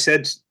so I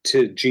said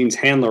to Gene's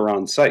handler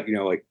on site,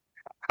 like,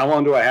 how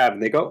long do I have?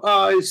 And they go,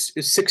 is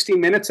 60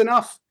 minutes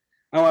enough?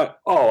 I went,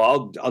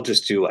 oh, I'll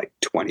just do like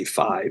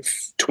 25,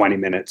 20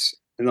 minutes.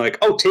 And they're like,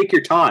 oh, take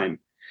your time.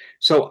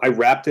 So I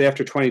wrapped it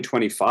after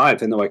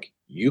 2025, and they're like,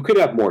 you could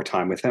have more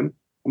time with him.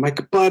 I'm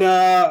like, but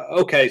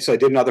okay. So I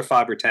did another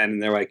 5 or 10,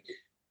 and they're like,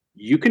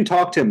 you can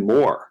talk to him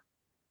more.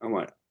 I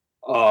went,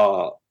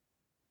 uh,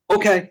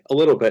 okay, a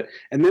little bit.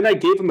 And then I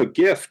gave him a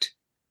gift,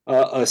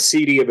 a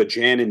CD of a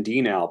Jan and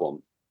Dean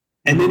album.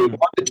 And then he Mhm.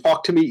 wanted to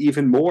talk to me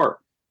even more.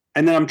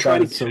 And then I'm That trying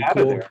to is get so out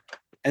of cool. there.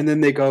 And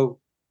then they go,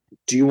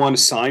 do you want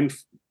to sign? Do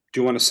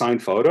you want a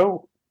signed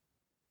photo?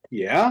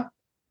 Yeah.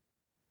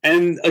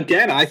 And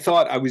again, I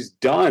thought I was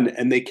done,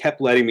 and they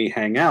kept letting me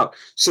hang out.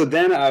 So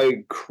then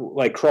I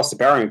like cross the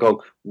barrier and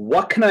go,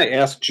 what can I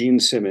ask Gene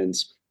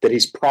Simmons that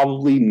he's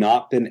probably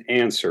not been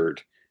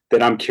answered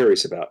that I'm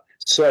curious about?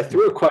 So I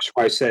threw a question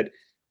where I said,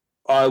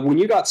 when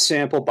you got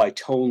sampled by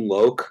Tone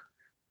Loc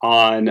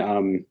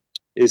on,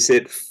 is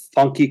it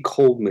Funky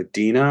Cold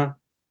Medina?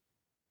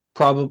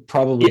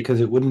 Probably Yeah,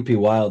 because it wouldn't be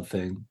Wild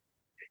Thing.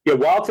 yeah,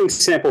 Wild Thing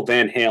sampled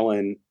Van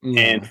Halen, and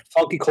Yeah.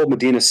 Funky Cold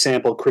Medina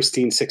sampled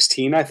Christine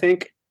 16, I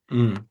think.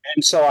 Mm.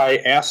 And so I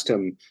asked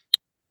him,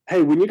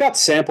 hey, when you got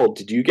sampled,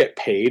 did you get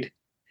paid?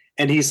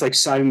 And he's like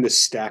signing this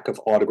stack of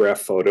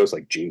autograph photos,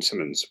 like Gene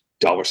Simmons,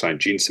 dollar sign,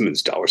 Gene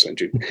Simmons, dollar sign,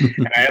 Gene.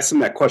 And I asked him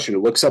that question.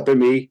 He looks up at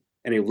me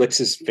and he licks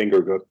his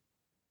finger, goes,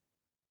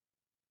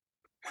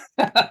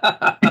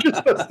 he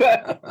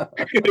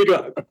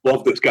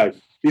Love this guy.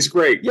 He's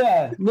great.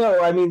 Yeah,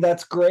 no, I mean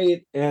that's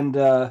great, and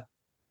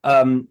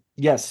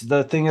yes,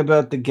 the thing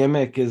about the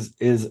gimmick is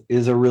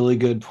a really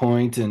good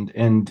point,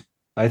 and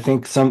I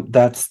think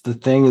that's the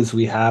thing is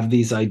we have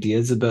these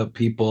ideas about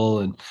people,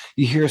 and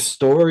you hear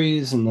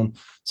stories, and then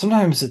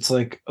sometimes it's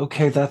like,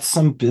 okay, that's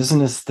some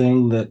business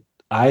thing that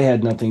I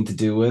had nothing to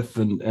do with,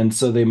 and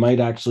so they might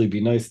actually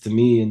be nice to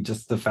me, and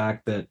just the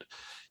fact that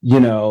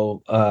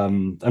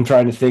I'm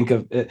trying to think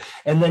of it,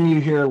 and then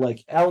you hear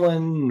like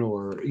Ellen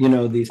or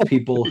these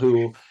people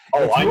who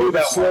Oh, it's I more knew of a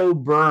that slow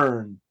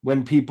burn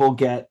when people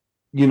get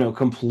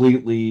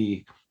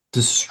completely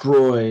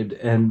destroyed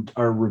and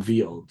are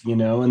revealed,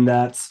 and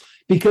that's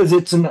because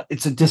it's a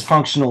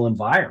dysfunctional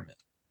environment,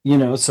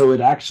 so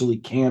it actually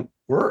can't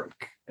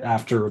work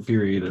after a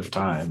period of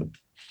time.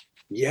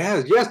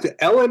 Yeah, yes.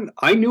 Ellen,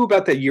 I knew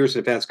about that years in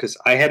advance because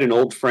I had an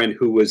old friend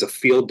who was a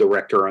field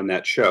director on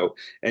that show.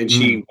 And Mm.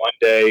 she, one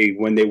day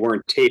when they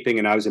weren't taping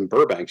and I was in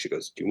Burbank, she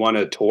goes, "Do you want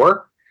a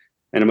tour?"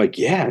 And I'm like,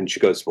 "Yeah." And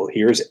she goes, "Well,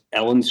 here's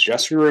Ellen's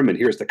dressing room and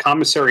here's the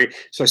commissary."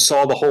 So I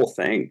saw the whole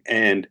thing.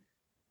 And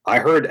I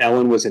heard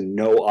Ellen was a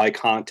no eye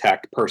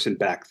contact person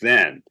back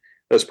then.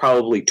 That was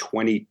probably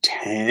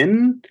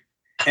 2010.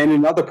 And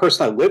another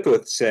person I lived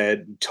with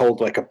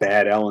told like a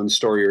bad Ellen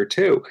story or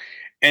two.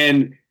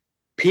 And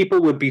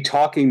people would be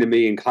talking to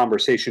me in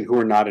conversation who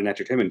are not in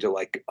entertainment. They're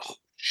like, "Oh,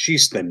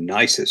 she's the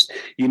nicest.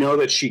 You know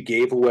that she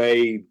gave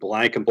away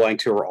blank and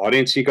blank to her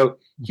audience." You go,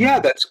 "Yeah,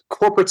 that's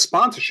corporate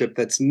sponsorship.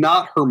 That's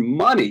not her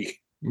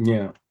money."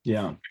 Yeah,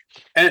 yeah,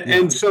 And, yeah.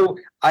 and so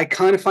I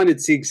kind of find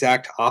it's the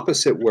exact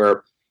opposite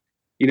where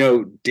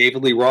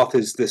David Lee Roth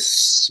is this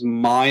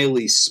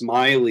smiley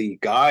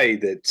guy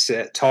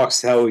that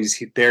talks how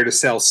he's there to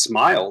sell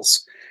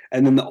smiles.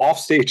 And then the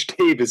offstage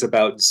Dave is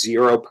about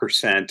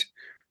 0%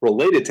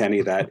 related to any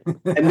of that.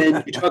 And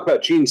then you talk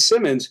about Gene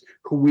Simmons,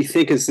 who we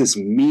think is this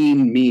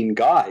mean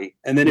guy.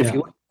 And then if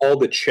you look at all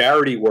the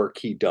charity work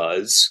he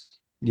does,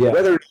 Yeah,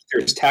 whether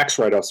there's tax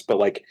write offs, but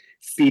like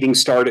feeding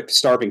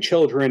starving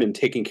children and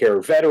taking care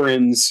of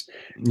veterans,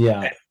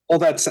 yeah.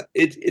 well,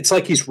 it's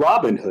like he's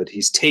Robin Hood.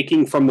 He's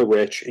taking from the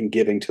rich and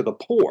giving to the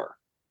poor.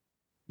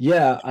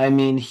 Yeah, I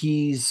mean,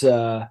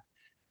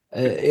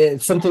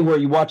 it's something where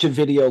you watch a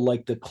video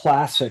like the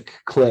classic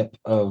clip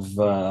of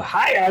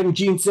 "Hi, I'm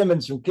Gene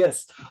Simmons from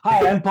Kiss.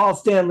 Hi, I'm Paul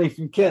Stanley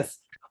from Kiss.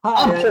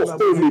 I'm Hi, Paul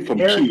Stanley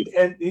from Eric," Keith.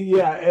 and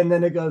yeah, and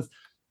then it goes,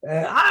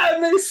 "Hi,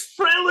 Miss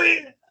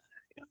Frilly."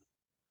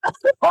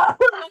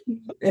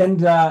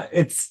 And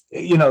it's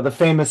the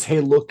famous "Hey,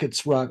 look,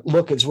 it's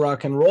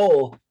rock and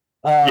roll"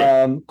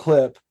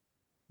 clip.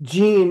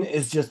 Gene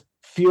is just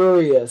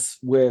furious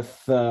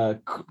with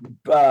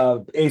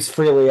Ace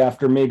Frehley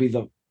after maybe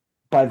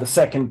by the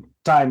second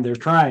time they're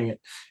trying it,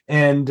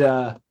 and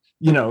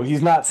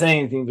he's not saying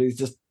anything, but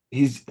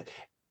he's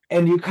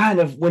and you kind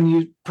of, when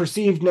you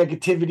perceive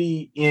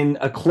negativity in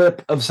a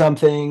clip of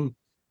something,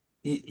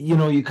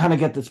 you kind of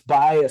get this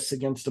bias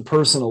against a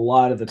person a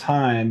lot of the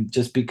time,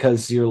 just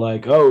because you're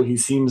like, oh, he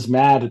seems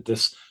mad at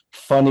this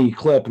funny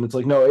clip, and it's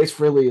like, no, Ace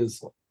Frehley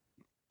is,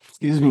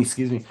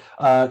 excuse me,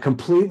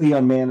 completely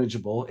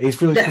unmanageable. Ace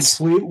Frehley's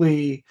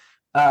completely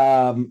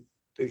out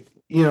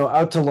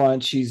to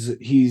lunch.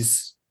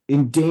 He's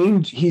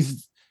endangered.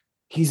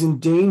 He's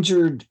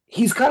endangered.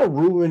 He's kind of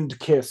ruined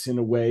Kiss in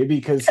a way,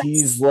 because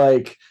he's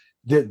like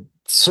the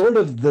sort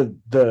of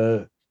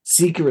the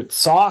secret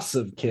sauce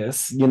of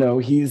Kiss.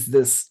 He's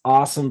this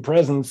awesome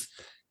presence,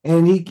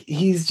 and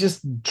he's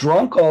just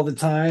drunk all the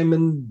time,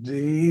 and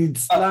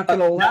he's not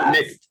going to last.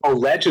 Nick,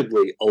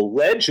 allegedly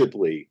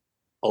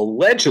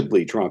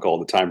drunk all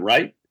the time,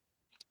 right?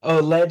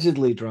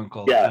 Allegedly drunk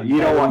all the time. Yeah,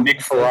 you don't want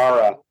Nick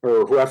Ferrara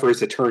or whoever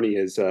his attorney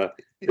is.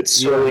 It's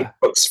Sterling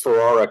Brooks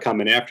Ferrara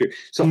coming after you.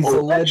 So he's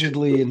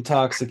allegedly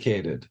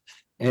intoxicated,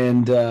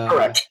 and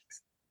correct.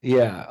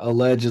 Yeah,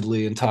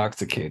 allegedly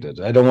intoxicated.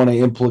 I don't want to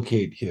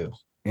implicate you,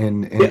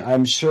 and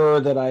I'm sure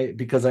that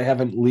because I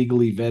haven't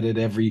legally vetted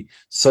every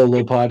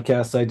solo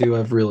podcast I do,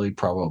 I've really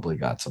probably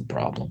got some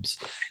problems.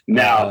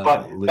 Now,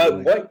 but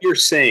what you're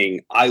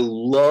saying, I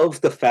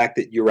love the fact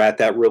that you're at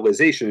that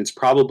realization. It's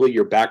probably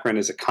your background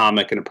as a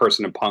comic and a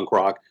person in punk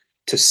rock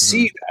to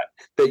see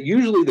that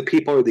usually the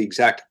people are the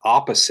exact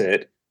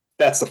opposite.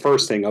 That's the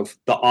first thing of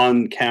the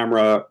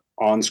on-camera,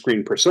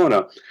 on-screen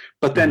persona.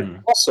 But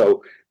then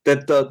also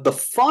that the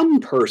fun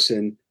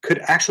person could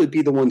actually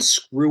be the one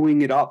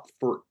screwing it up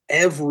for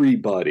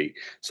everybody.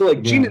 So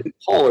like Gina and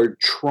Paul are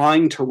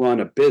trying to run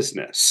a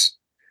business.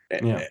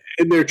 And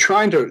they're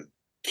trying to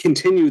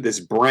continue this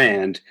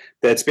brand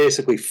that's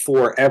basically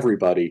for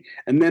everybody.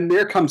 And then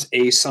there comes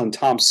Ace on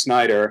Tom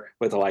Snyder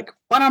with like,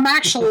 "But I'm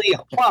actually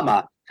a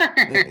plumber."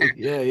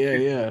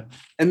 Yeah.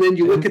 And then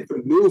you look at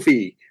the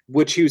movie,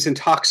 which he was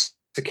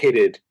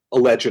intoxicated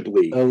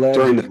allegedly.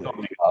 During the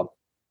filming of.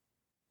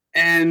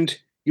 And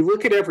you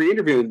look at every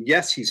interview, and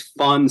yes, he's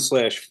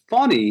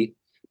fun/funny,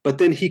 but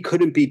then he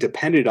couldn't be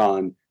depended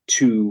on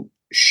to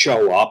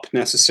show up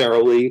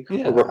necessarily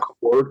or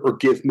record or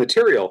give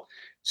material.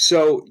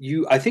 So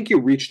I think you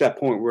reach that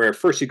point where at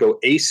first you go,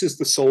 Ace is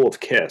the soul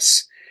of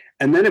Kiss,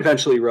 and then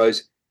eventually you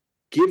realize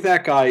give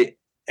that guy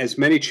as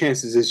many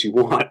chances as you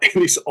want,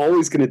 and he's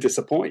always going to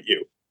disappoint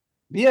you.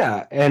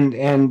 Yeah, and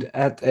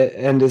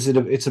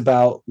it's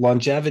about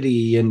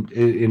longevity and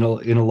in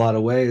a lot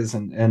of ways,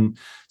 and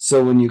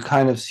so when you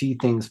kind of see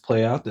things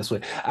play out this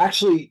way,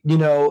 actually,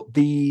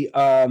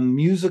 the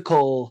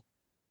musical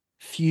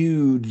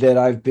feud that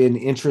I've been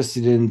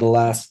interested in the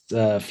last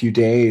few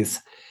days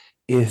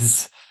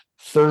is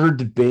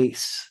third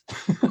base.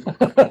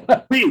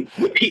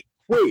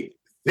 Wait,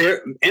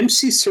 there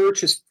MC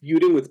Search is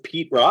feuding with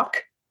Pete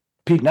Rock?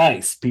 Pete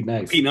Nice.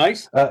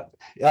 It's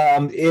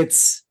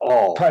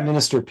Prime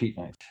Minister Pete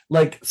Nice.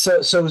 Like,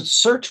 so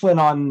Search went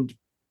on.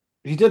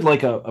 He did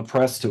like a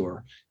press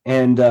tour,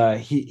 and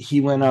he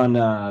went on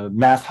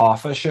Math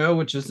Hoffa show,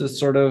 which is this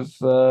sort of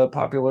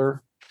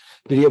popular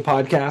video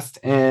podcast,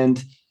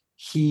 and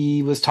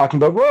he was talking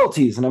about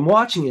royalties, and I'm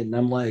watching it, and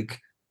I'm like,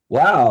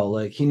 wow,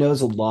 like he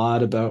knows a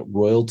lot about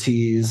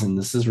royalties, and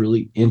this is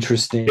really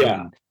interesting.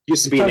 Yeah.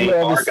 Used to be an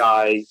AR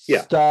guy,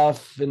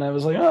 stuff, and I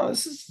was like, oh,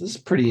 this is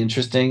pretty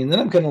interesting. And then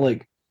I'm kind of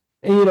like,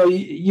 and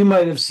you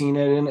might have seen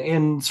it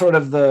in sort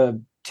of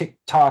the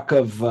TikTok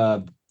of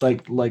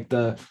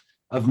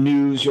of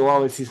news. You'll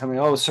always see something.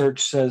 Oh,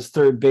 Search says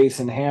third base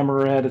and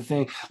Hammerhead a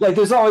thing. Like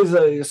there's always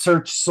a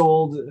Search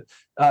sold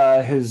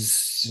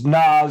his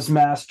Nas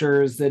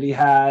masters that he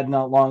had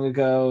not long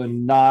ago,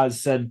 and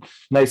Nas said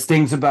nice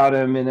things about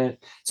him in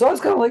it. So I was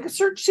kind of like,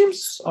 Search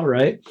seems all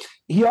right.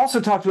 He also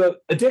talked about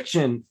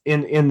addiction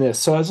in this,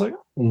 so I was like,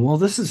 well,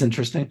 this is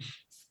interesting.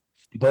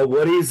 But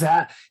what he's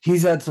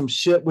had some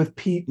shit with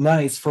Pete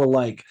Nice for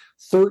like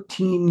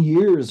 13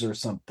 years or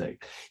something.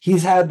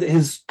 He's had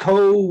his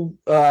co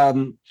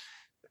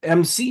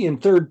MC in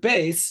third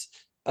base.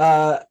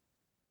 Apparently,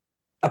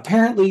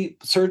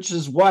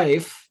 Search's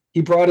wife.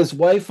 He brought his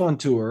wife on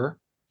tour,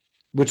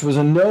 which was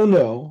a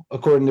no-no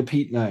according to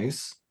Pete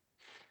Nice.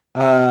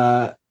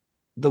 I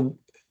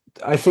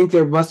think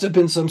there must have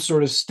been some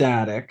sort of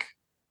static.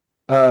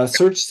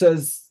 Search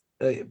says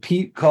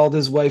Pete called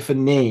his wife a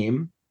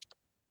name,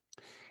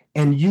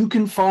 and you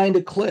can find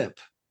a clip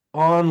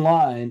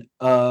online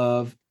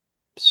of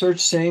Search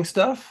saying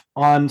stuff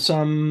on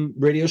some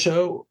radio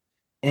show,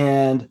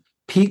 and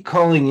Pete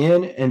calling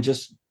in and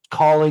just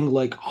calling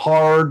like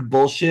hard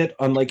bullshit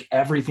on like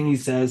everything he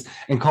says,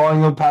 and calling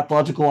him a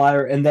pathological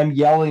liar, and them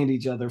yelling at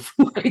each other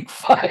for like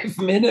 5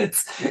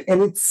 minutes,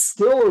 and it's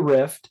still a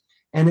rift.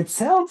 And it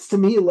sounds to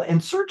me,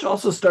 and Search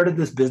also started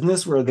this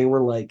business where they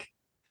were like,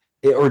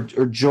 or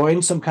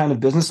joined some kind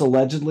of business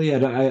allegedly.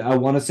 I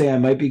want to say I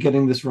might be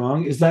getting this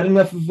wrong. Is that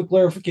enough of a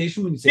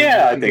clarification when you say?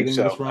 Yeah, I think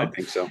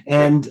so.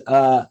 And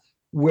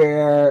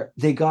where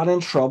they got in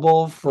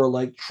trouble for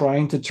like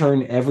trying to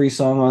turn every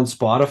song on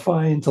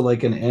Spotify into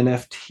like an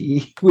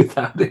NFT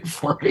without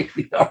informing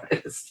the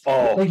artist.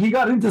 Oh. Like he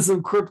got into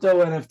some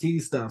crypto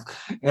NFT stuff,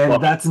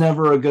 and that's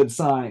never a good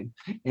sign.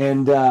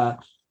 And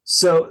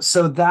so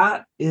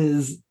that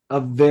is a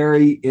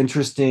very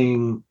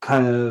interesting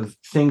kind of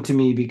thing to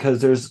me,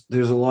 because there's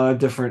a lot of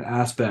different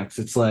aspects.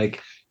 It's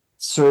like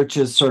Search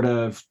is sort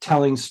of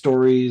telling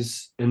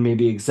stories and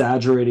maybe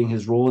exaggerating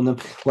his role in them.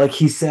 Like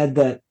he said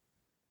that,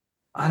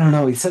 I don't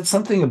know, he said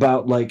something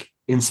about like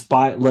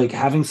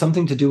having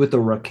something to do with the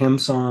Rakim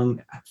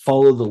song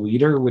Follow the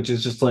Leader, which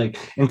is just like,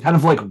 and kind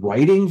of like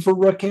writing for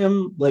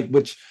Rakim, like,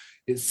 which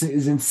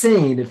is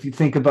insane if you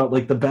think about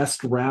like the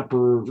best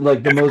rapper,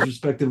 like the most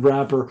respected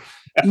rapper.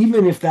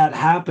 Even if that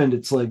happened,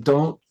 it's like,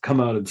 don't come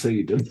out and say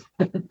you did.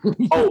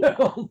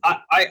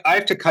 I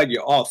have to cut you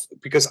off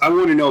because I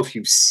want to know if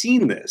you've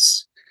seen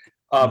this.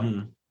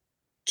 Do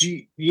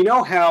you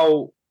know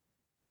how?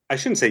 I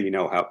shouldn't say you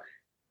know how.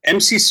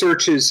 MC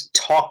Search's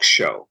talk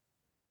show.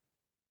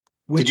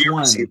 Which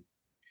one?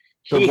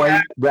 The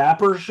white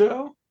rapper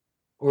show?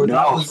 Or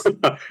no.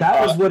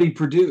 that was what he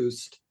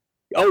produced.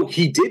 Oh,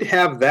 he did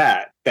have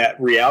that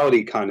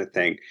reality kind of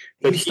thing.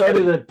 But he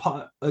started a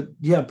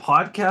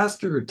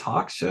podcast or a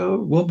talk show.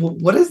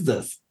 What is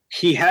this?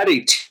 He had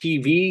a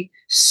TV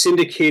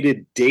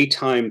syndicated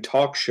daytime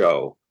talk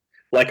show,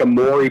 like a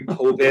Maury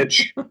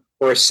Povich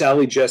or a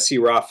Sally Jesse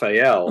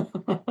Raphael.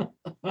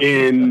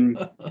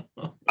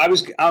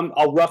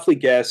 I'll roughly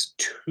guess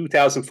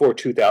 2004,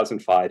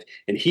 2005,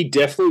 and he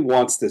definitely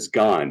wants this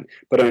gone.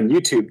 But on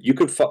YouTube, you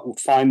could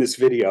find this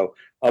video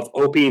of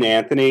Opie and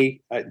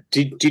Anthony.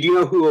 Did you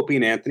know who Opie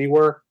and Anthony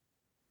were?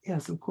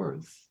 Yes, of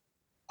course.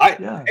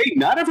 Hey,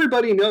 not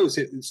everybody knows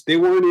it. They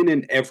weren't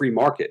in every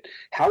market.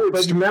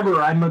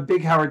 Remember, I'm a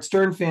big Howard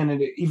Stern fan,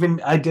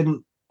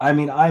 and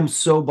I'm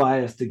so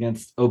biased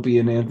against Opie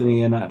and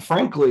Anthony, and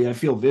frankly, I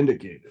feel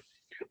vindicated.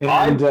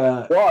 And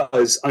I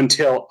was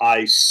until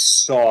I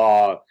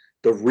saw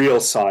the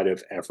real side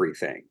of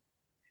everything.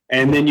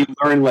 And then you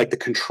learn like the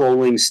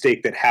controlling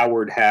stake that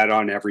Howard had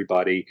on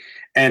everybody,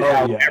 and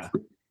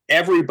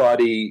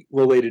everybody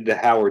related to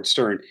Howard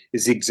Stern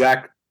is the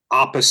exact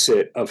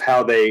opposite of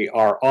how they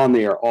are on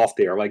the air, off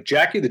the air. Like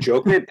Jackie the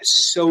Joke Man is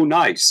so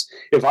nice.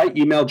 If I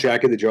email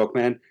Jackie the Joke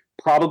Man,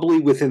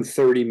 probably within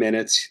 30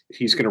 minutes,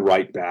 he's going to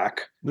write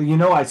back.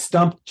 Well, I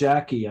stumped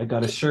Jackie. I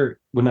got a shirt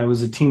when I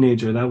was a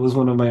teenager. That was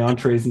one of my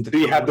entrees into. Do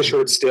you have the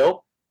shirt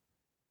still?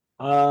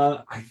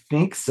 I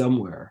think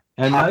somewhere.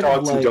 I Hot might have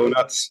dogs and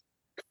donuts.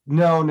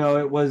 no,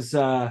 it was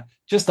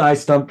just I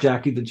Stumped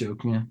Jackie the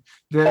Joke Man.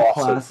 Very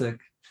Awesome. classic.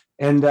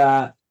 And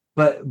but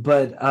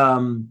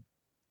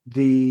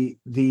he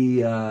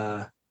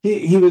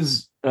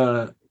was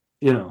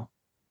you know,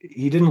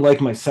 he didn't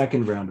like my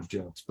second round of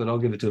jokes, but I'll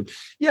give it to him.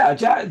 Yeah,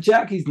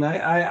 Jackie's nice.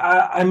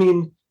 I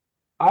mean,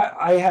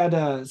 I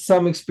had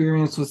some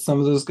experience with some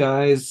of those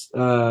guys.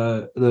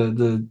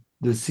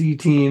 The C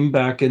team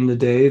back in the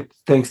day,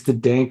 thanks to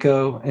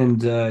Danko,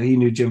 and he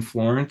knew Jim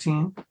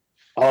Florentine.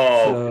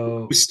 Oh,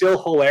 So was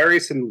still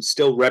hilarious and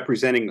still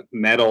representing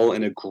metal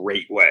in a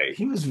great way.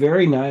 he was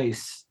very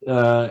nice.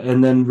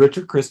 And then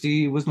Richard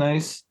Christie was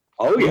nice.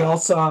 Oh We yeah, all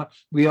saw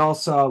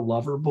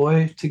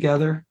Loverboy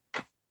together.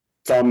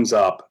 thumbs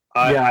up.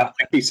 I Yeah,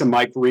 like me some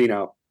Mike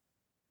Reno.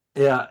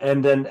 yeah,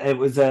 and then it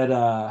was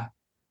at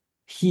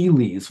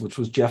Healy's, which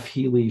was Jeff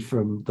Healy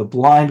from the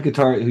blind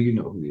guitar, who you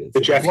know who he is.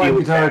 The Jeff Blind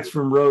Healy guitarist band.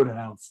 from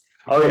Roadhouse,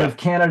 Oh one yeah, of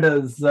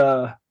Canada's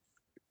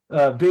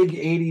big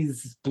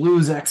 80s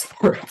blues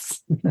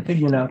exports,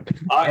 you know.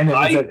 I And it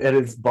was I at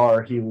his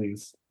bar,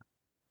 Healy's.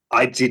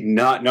 I did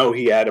not know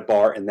he had a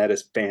bar, and that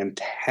is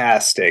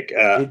fantastic.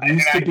 It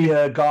used to be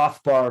a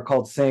goth bar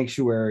called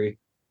Sanctuary.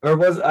 Or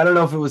I don't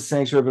know if it was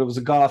Sanctuary, but it was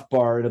a goth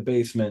bar in a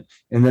basement,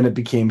 and then it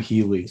became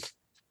Healy's.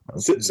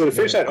 So to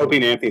finish that Opie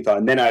and Anthony thought,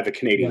 and then I have a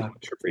Canadian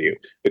question for you.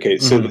 Okay,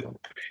 so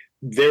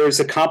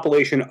there's a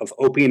compilation of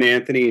Opie and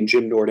Anthony and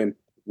Jim Norton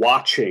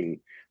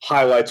watching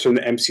highlights from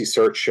the MC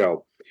Search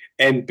show,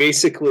 and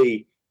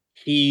basically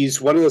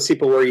he's one of those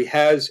people where he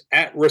has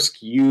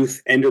at-risk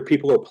youth and or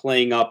people who are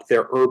playing up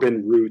their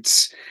urban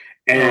roots,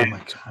 and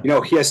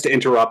he has to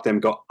interrupt them.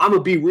 Go, I'm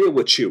gonna be real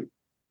with you.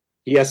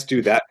 He has to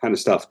do that kind of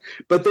stuff.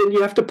 But then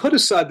you have to put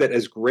aside that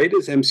as great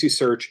as MC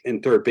Search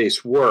and Third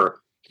Base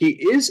were, he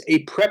is a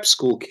prep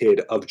school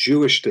kid of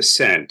Jewish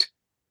descent.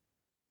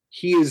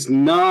 He is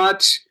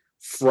not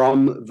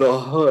from the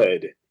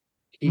hood.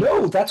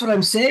 No, that's what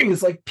I'm saying.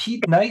 Is like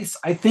Pete Nice.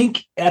 I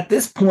think at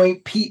this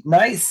point, Pete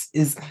Nice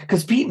is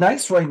because Pete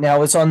Nice right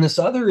now is on this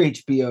other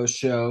HBO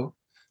show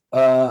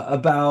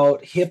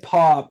about hip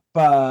hop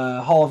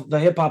the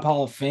Hip Hop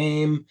Hall of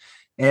Fame,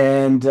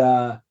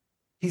 and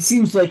he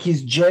seems like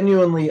he's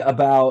genuinely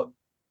about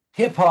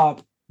hip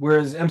hop,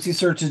 whereas MC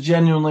Search is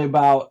genuinely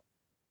about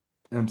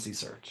MC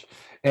Search,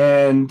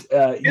 and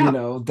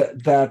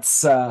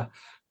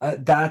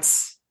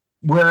that's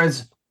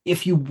whereas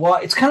if you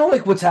watch, it's kind of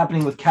like what's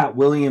happening with Cat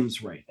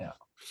Williams right now,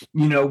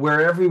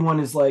 where everyone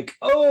is like,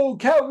 oh,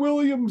 Cat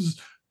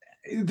Williams.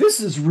 This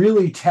is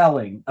really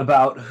telling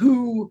about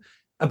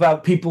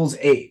people's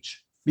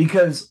age,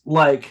 because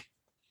like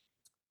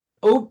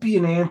Opie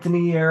and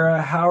Anthony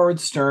era, Howard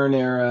Stern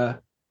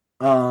era,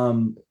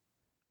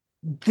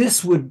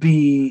 this would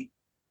be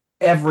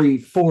every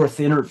fourth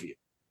interview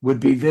would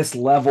be this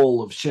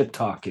level of shit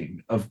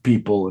talking of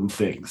people and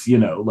things,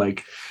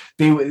 like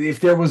if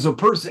there was a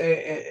person,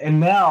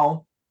 and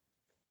now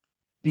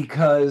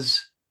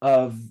because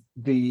of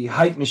the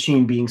hype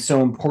machine being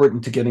so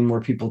important to getting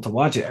more people to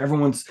watch it,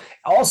 everyone's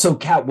also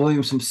Cat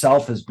Williams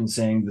himself has been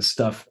saying this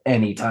stuff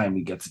anytime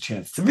he gets a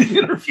chance to be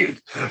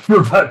interviewed for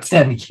about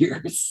 10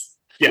 years.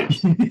 Yeah.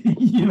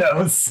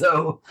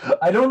 So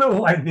I don't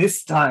know why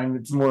this time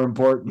it's more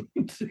important.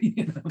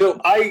 So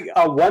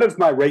one of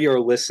my regular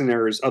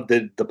listeners of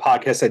the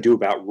podcast I do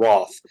about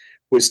Roth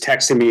was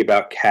texting me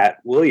about Cat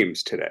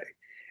Williams today.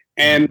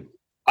 And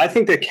I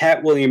think that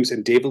Cat Williams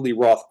and David Lee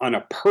Roth on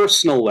a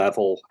personal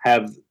level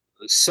have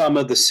some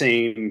of the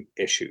same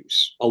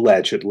issues,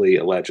 allegedly.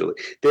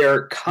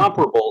 They're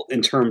comparable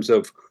in terms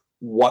of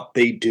what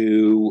they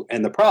do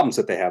and the problems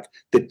that they have.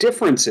 The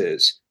difference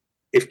is,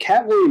 if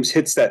Cat Williams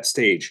hits that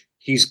stage,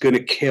 he's going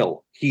to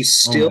kill. He's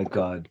still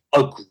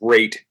a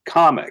great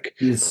comic.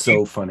 He is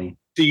so funny.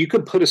 So you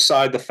could put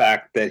aside the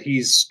fact that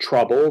he's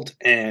troubled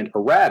and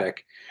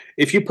erratic.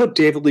 If you put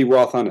David Lee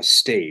Roth on a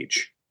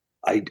stage,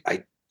 I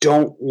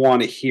don't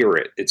want to hear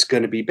it. It's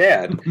going to be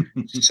bad.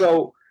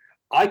 So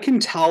I can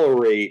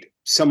tolerate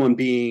someone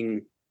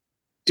being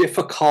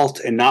difficult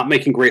and not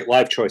making great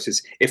life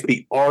choices if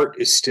the art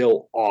is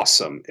still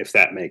awesome, if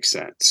that makes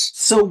sense.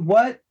 So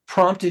what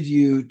prompted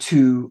you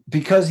to,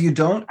 because you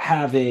don't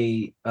have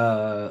a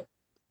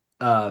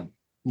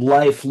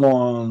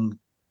lifelong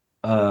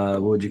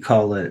what would you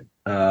call it,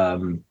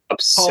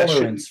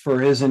 tolerance for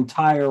his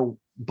entire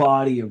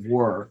body of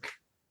work,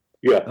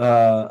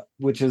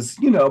 which is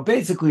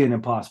basically an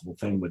impossible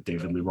thing with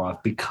David Lee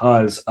Roth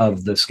because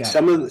of the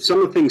some of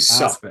the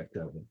things aspect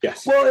of it.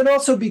 Yes. Well, and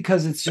also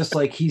because it's just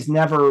like he's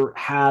never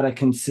had a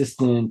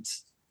consistent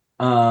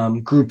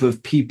group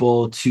of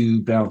people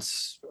to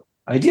bounce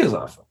ideas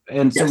off of,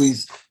 and so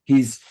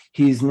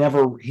he's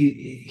never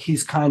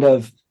he's kind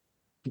of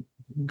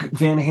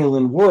Van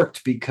Halen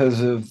worked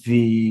because of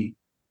the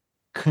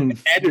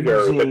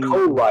editor, the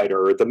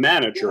co-writer, the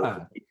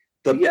manager,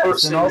 the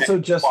person, and also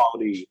just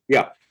quality.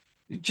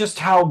 Just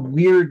how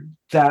weird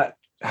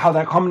how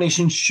that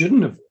combination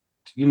shouldn't have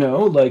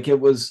worked. Like it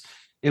was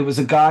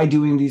a guy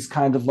doing these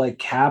kind of like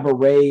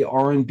cabaret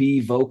R&B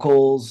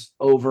vocals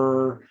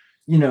over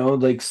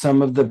like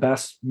some of the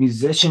best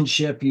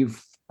musicianship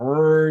you've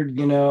heard,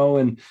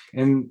 and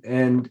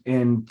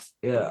and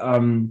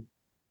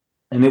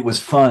it was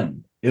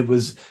fun. It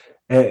was,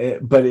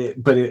 but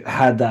it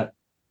had that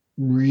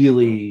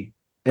really,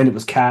 and it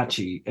was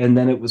catchy. And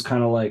then it was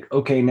kind of like,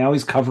 okay, now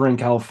he's covering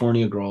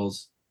California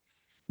Girls,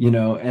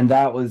 and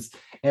that was,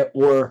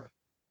 or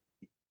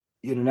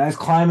now he's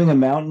climbing a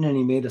mountain and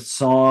he made a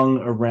song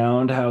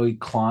around how he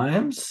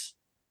climbs,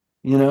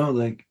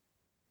 like,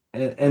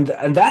 and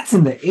that's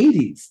in the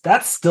 80s.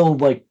 That's still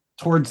like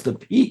towards the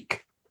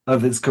peak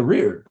of his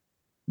career,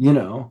 you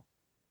know.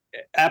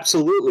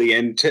 Absolutely.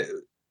 And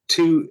to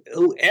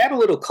add a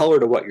little color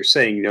to what you're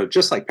saying,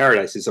 just like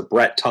Paradise is a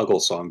Brett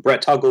Tuggle song.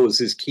 Brett Tuggle is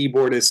his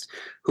keyboardist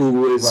who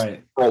was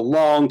Right. for a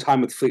long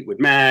time with Fleetwood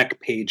Mac,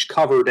 Paige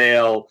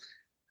Coverdale.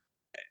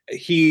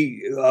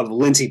 He of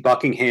Lindsey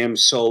Buckingham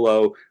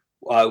solo.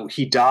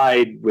 He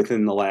died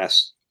within the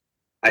last,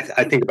 I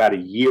think, about a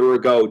year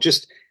ago.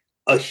 Just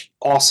a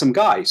awesome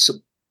guy. So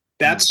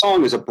that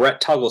song is a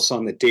Brett Tuggle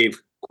song that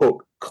Dave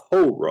quote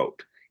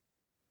co-wrote.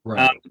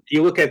 Right.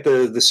 You look at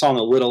the song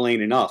 "A Little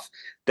Ain't Enough."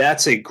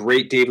 That's a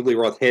great David Lee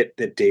Roth hit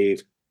that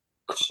Dave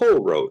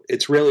co-wrote.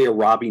 It's really a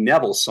Robbie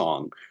Neville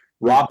song.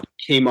 Rob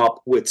came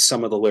up with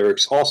some of the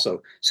lyrics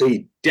also. So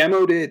he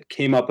demoed it,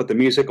 came up with the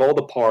music, all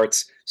the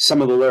parts,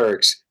 some of the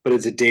lyrics, but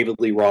it's a David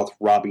Lee Roth,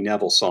 Robbie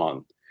Neville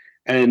song.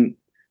 And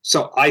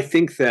so I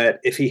think that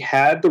if he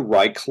had the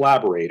right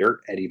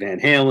collaborator, Eddie Van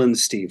Halen,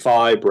 Steve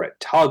Vai, Brett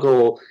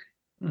Tuggle,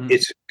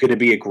 it's going to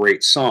be a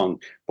great song.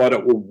 But a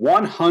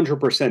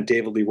 100%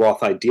 David Lee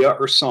Roth idea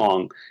or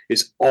song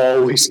is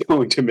always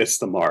going to miss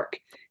the mark.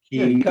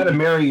 Yeah, you got to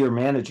marry your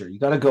manager. You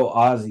got to go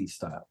Ozzy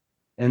style,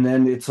 and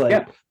then it's like,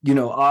 Yeah.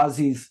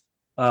 Ozzy's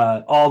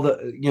all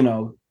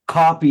the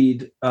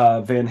copied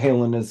Van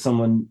Halen as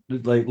someone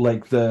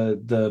like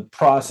the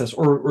process,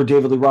 or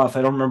David Lee Roth.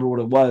 I don't remember what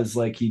it was.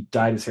 Like he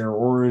dyed his hair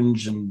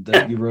orange, and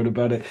that you wrote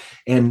about it.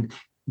 And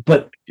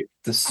but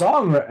the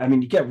song, I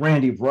mean, you get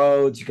Randy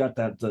Rhoads. You got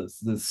the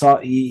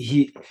song.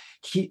 He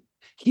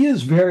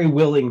is very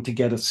willing to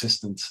get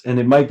assistance, and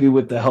it might be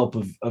with the help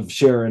of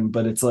Sharon,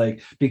 but it's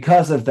like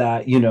because of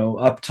that,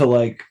 up to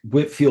like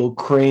Whitfield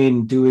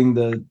Crane doing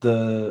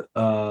the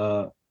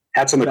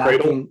Hats on the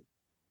Cradle.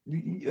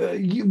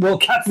 Well,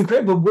 Cats in the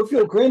Cradle, but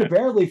Whitfield Crane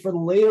apparently for the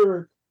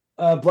later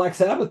Black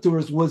Sabbath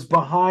tours was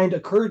behind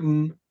a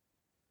curtain.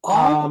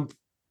 I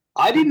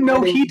didn't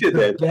know he did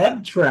that.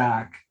 Bed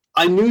track.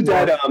 I knew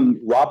that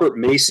Robert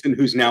Mason,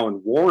 who's now in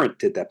Warrant,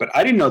 did that, but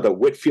I didn't know that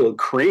Whitfield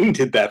Crane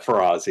did that for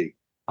Ozzy.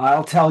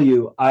 I'll tell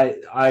you,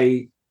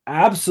 I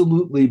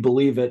absolutely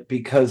believe it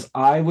because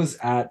I was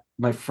at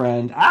my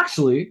friend.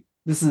 Actually,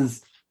 this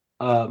is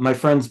my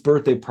friend's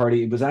birthday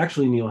party. It was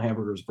actually Neil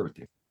Hamburger's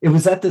birthday. It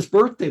was at this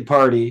birthday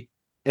party,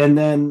 and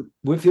then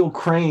Whitfield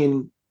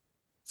Crane.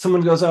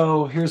 Someone goes,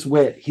 "Oh, here's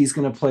Whit. He's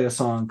going to play a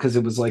song," because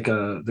it was like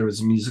there was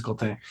a musical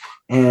thing,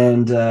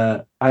 and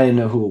I didn't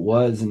know who it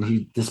was.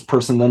 And this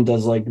person then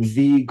does like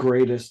the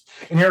greatest.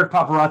 And Eric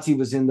Paparazzi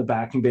was in the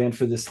backing band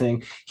for this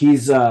thing.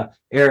 He's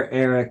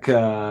Eric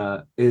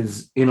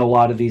is in a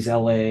lot of these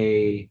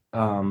LA.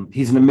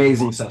 He's an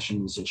amazing session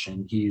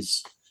musician.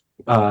 He's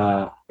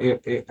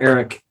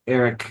Eric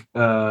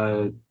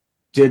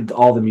did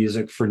all the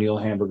music for Neil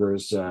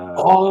Hamburger's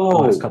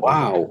last couple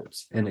of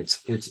records. And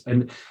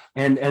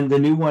and the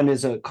new one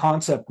is a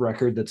concept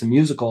record that's a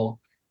musical,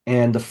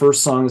 and the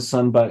first song is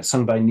sung by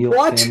Neil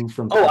Finn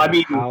from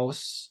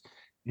House,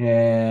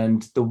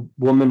 and the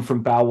woman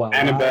from Bow Wow,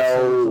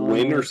 Annabelle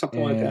Wynn or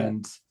something like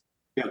that.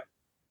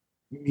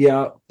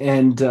 Yeah,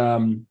 and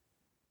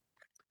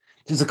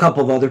there's a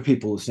couple of other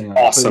people who sing on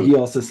it, but he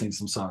also sings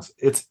some songs.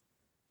 It's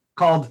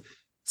called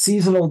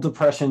Seasonal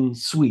Depression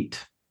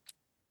Suite.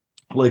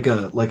 Like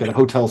a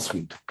hotel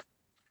suite.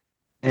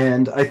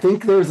 And I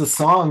think there's a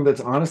song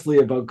that's honestly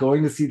about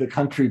going to see the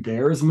Country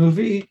Bears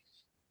movie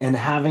and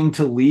having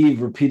to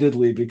leave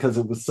repeatedly because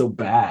it was so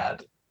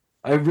bad.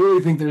 I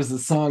really think there's a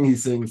song he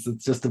sings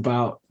that's just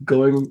about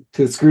going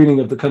to a screening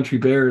of the Country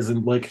Bears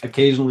and like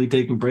occasionally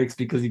taking breaks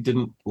because he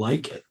didn't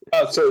like it.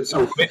 So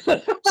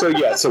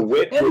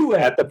Whit anyway,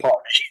 at the party.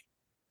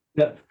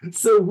 Yeah.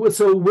 So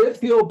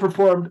Whitfield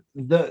performed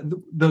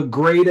the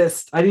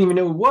greatest. I didn't even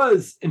know it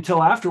was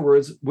until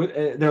afterwards.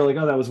 They're like,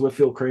 "Oh, that was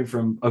Whitfield Crane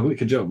from Ugly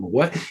Kid Joe."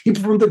 What? He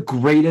performed the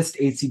greatest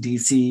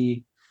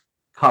AC/DC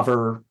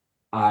cover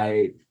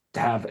I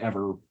have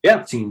ever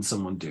seen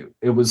someone do.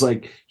 It was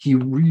like he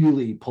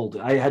really pulled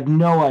it. I had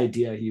no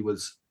idea he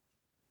was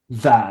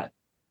that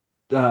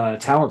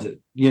talented,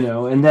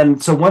 And then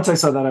so once I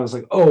saw that, I was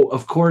like, "Oh,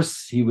 of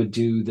course he would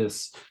do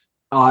this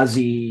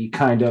Ozzy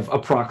kind of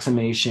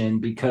approximation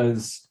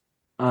because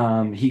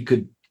he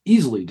could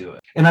easily do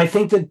it." And I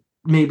think that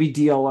maybe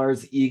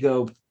DLR's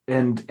ego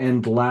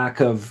and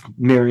lack of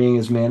marrying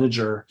his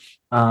manager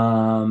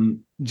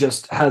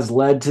just has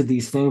led to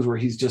these things where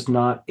he's just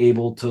not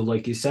able to,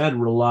 like you said,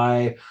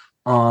 rely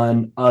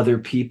on other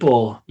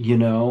people,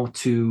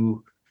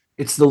 to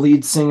it's the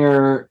lead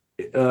singer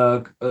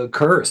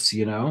curse,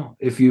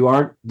 if you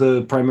aren't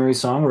the primary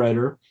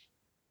songwriter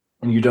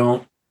and you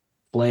don't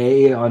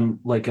play on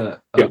like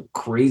a Yeah.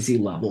 crazy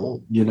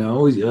level,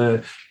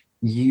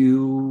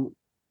 you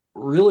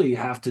really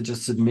have to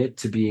just submit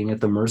to being at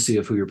the mercy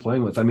of who you're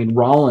playing with. I mean,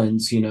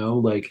 Rollins,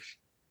 like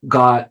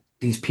got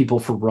these people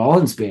for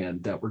Rollins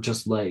band that were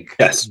just like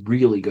Yes.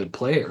 really good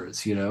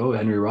players,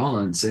 Henry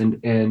Rollins.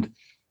 In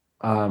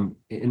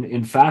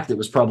fact, it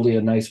was probably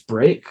a nice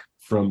break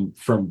from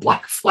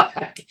Black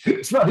Flag.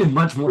 It's probably a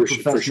much more For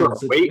professional sure.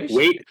 situation.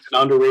 Wait, it's an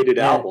underrated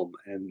And album,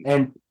 and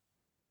and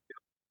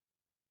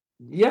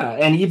yeah,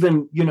 and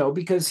even,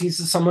 because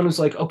he's someone who's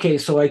like, okay,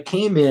 so I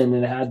came in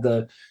and had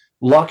the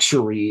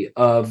luxury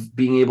of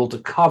being able to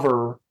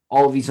cover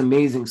all of these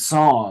amazing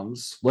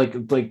songs, like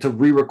to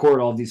re-record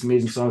all of these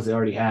amazing songs they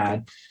already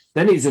had.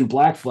 Then he's in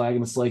Black Flag,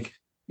 and it's like,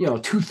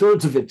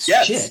 2/3 of it's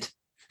yes, shit.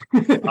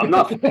 I'm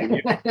not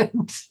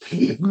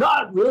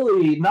Not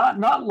really,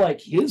 not like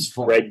his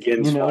fault, Greg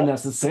Ginn's fault.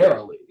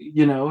 necessarily.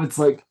 It's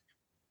like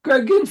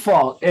Greg Ginn's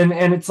fault. And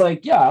it's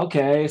like, yeah,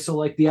 okay. So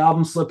like the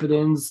album Slip It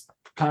In's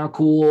kind of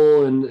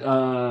cool, and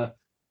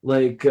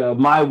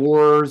My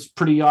War's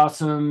pretty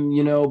awesome,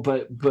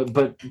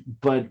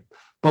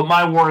 but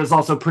My War is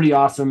also pretty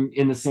awesome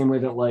in the same way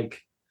that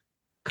like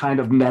kind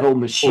of Metal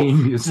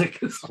Machine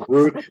music is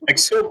awesome. Like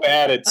so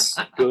bad it's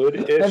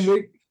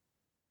good-ish.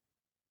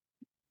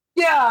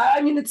 Yeah,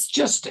 I mean it's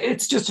just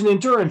an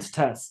endurance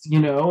test,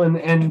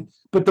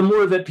 but the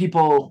more that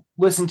people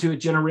listen to it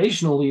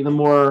generationally, the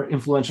more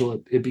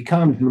influential it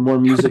becomes, and the more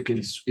music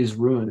is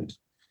ruined.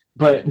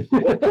 But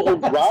well,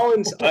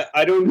 Rollins,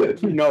 I don't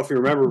know if you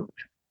remember.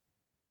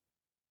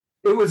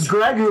 It was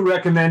Greg who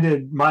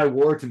recommended My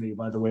War to me,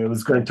 by the way. It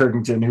was Greg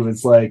Turkington who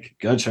was like,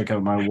 go check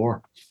out My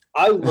War.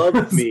 I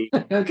love me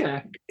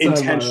okay.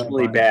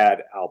 intentionally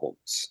bad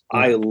albums. Yeah.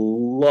 I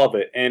love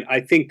it. And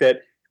I think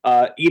that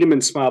Eat 'Em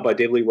and Smile by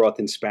David Lee Roth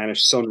in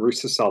Spanish,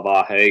 Sonrisa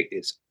Salvaje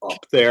is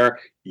up there.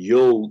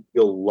 You'll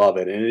love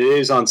it. And it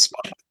is on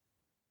Spotify.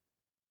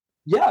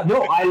 Yeah,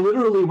 no, I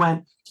literally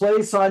went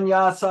play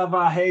Sonia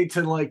Salvaje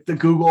to like the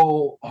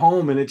Google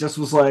Home, and it just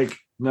was like,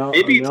 no,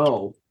 maybe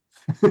no.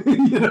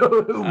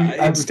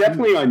 It's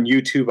definitely on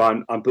YouTube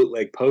on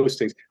bootleg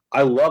postings.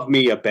 I love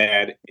me a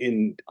bad,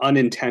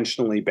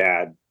 unintentionally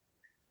bad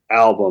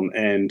album,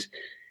 and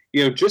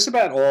just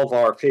about all of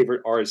our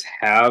favorite artists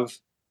have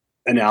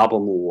an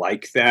album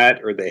like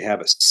that, or they have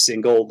a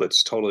single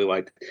that's totally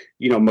like,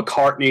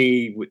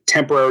 McCartney with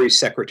Temporary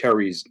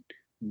Secretaries,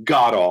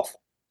 god awful.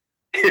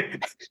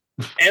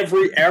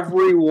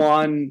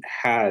 Everyone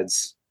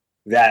has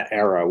that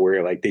era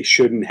where like they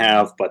shouldn't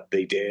have, but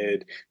they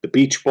did. The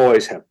Beach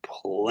Boys have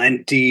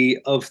plenty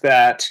of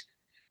that.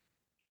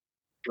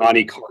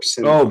 Johnny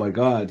Carson. Oh my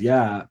God,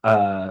 yeah.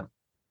 But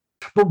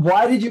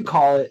why did you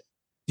call it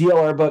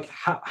DLR book?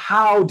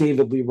 How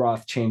David Lee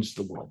Roth changed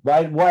the world?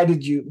 Why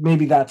did you?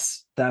 Maybe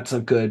that's a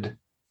good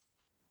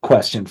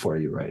question for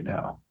you right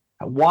now.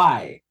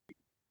 Why?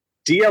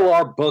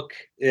 DLR book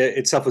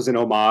itself was an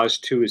homage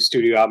to his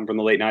studio album from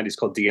the late 90s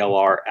called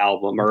DLR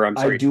album, or I'm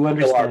sorry, I do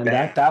understand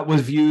that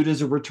was viewed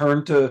as a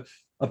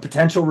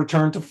potential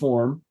return to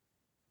form.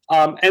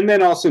 And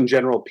then also in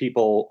general,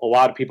 a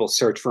lot of people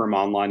search for him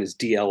online as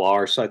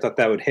DLR. So I thought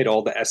that would hit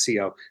all the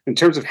SEO. In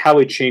terms of how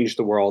he changed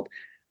the world,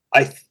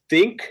 I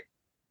think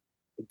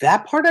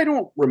that part I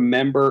don't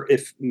remember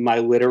if my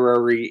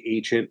literary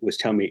agent was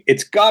telling me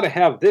it's got to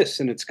have this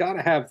and it's got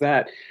to have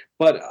that.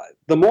 But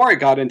the more I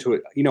got into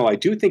it, I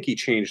do think he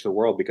changed the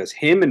world because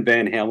him and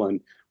Van Halen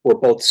were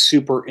both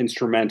super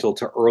instrumental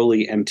to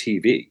early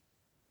MTV.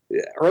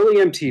 Early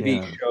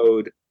MTV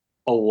showed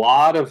a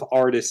lot of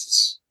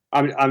artists.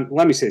 Let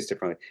me say this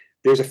differently.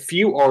 There's a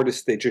few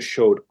artists that just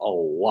showed a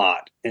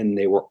lot, and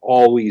they were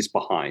always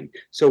behind.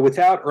 So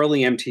without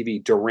early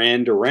MTV,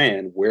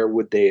 Duran, where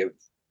would they have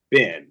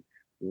been?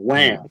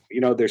 Wham!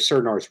 Yeah. There's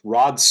certain artists.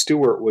 Rod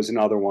Stewart was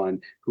another one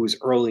who was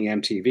early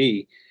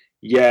MTV.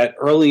 Yet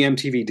early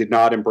MTV did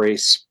not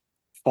embrace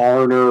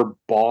Foreigner,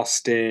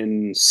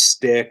 Boston,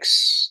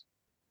 Styx,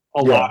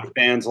 a lot of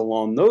bands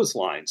along those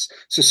lines.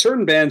 So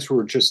certain bands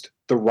were just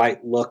the right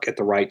look at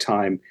the right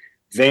time.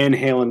 Van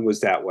Halen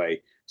was that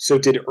way. So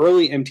did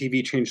early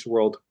MTV change the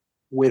world?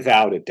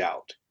 Without a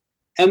doubt.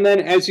 And then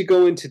as you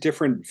go into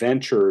different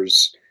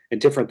ventures and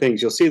different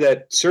things, you'll see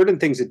that certain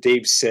things that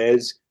Dave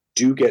says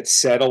do get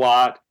said a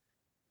lot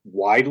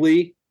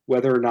widely,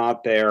 whether or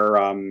not they're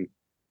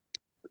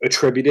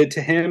attributed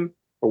to him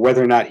or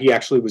whether or not he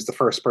actually was the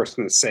first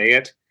person to say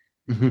it.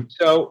 Mm-hmm.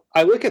 So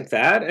I look at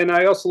that, and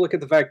I also look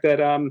at the fact that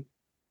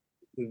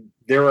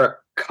they're a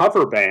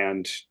cover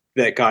band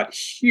that got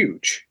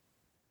huge.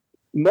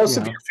 Most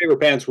of your favorite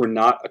bands were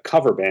not a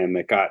cover band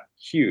that got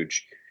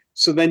huge.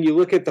 So then you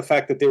look at the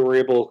fact that they were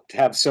able to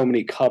have so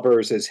many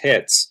covers as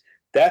hits.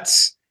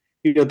 That's,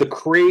 the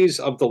craze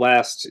of the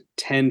last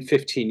 10,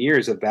 15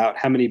 years about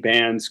how many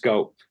bands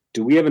go,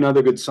 do we have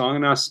another good song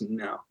in us?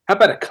 No. How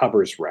about a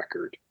covers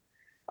record?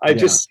 I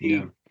just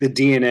see the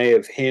DNA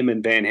of him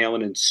and Van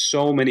Halen in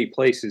so many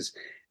places,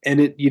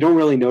 and you don't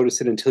really notice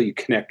it until you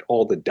connect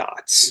all the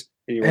dots.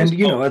 And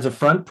as a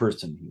front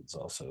person, he's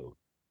also...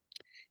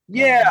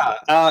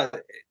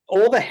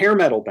 all the hair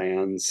metal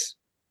bands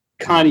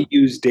kind of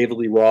use David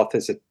Lee Roth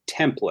as a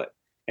template.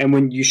 And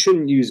when you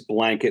shouldn't use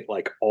blanket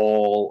like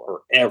all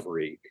or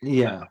every.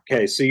 Yeah.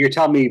 Okay, so you're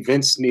telling me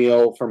Vince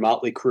Neil from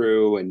Motley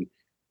Crue and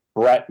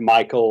Bret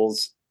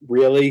Michaels,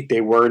 really? They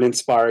weren't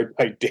inspired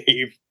by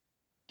Dave?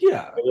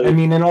 Yeah. Really? I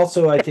mean, and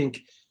also I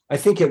think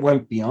it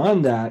went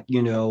beyond that,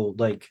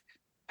 like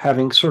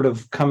having sort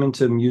of come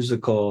into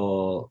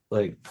musical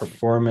like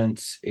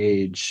performance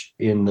age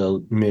in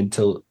the mid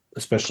to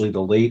especially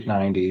the late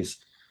 90s,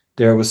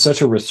 there was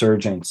such a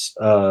resurgence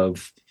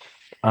of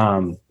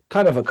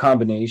kind of a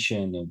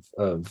combination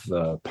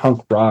of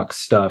punk rock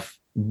stuff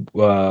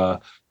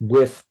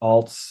with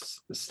alt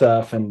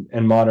stuff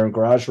and modern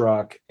garage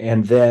rock,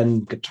 and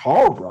then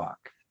guitar rock.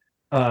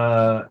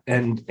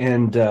 And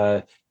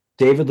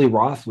David Lee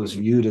Roth was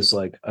viewed as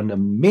like an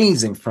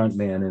amazing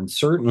frontman, and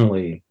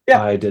certainly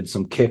I did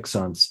some kicks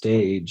on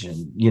stage,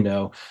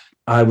 and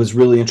I was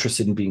really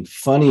interested in being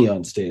funny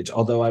on stage.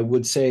 Although I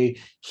would say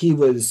he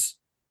was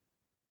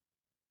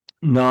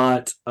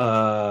not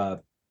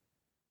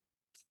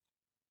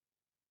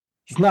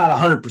he's not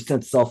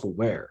 100%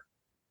 self-aware.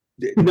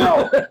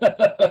 No,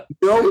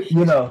 he's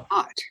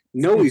not.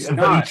 No, he's but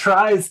not. He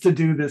tries to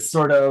do this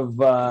sort of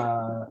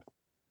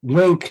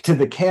wink to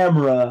the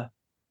camera.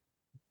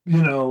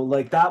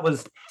 Like that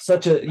was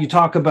such a. You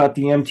talk about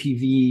the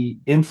MTV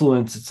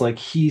influence. It's like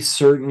he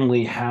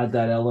certainly had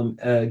that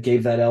element,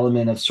 gave that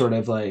element of sort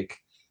of like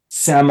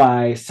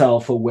semi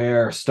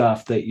self-aware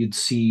stuff that you'd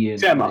see in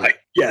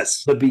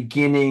yes, the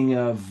beginning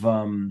of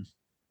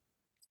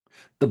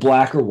the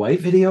Black or White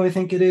video, I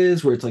think it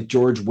is, where it's like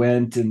George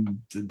Wendt and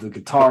the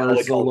guitar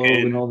solo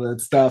and all that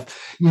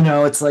stuff.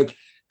 It's like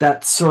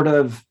that sort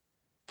of,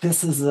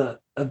 this is a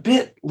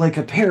bit like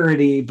a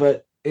parody,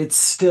 but it's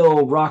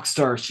still rock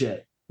star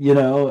shit,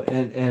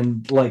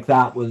 and like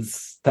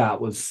that's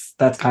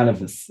kind of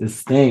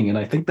his thing. And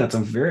I think that's a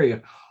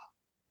very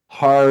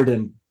hard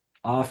and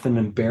often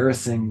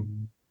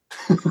embarrassing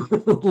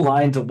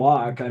line to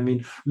walk. I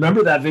mean,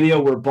 remember that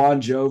video where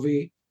Bon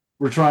Jovi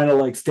were trying to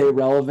like stay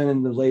relevant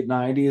in the late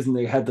 90s, and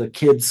they had the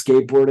kids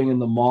skateboarding in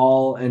the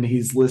mall, and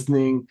he's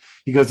listening,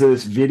 he goes to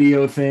this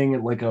video thing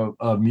at like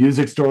a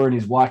music store, and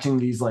he's watching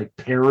these like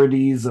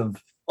parodies of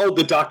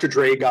the Dr.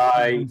 Dre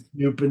guy,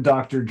 Snoop and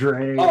Dr.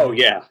 Dre. Oh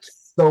yeah,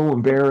 so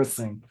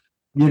embarrassing.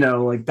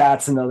 Like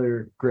that's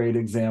another great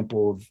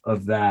example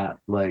of that.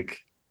 Like,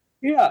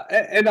 yeah,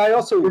 and I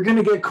also, we're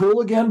gonna get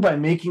cool again by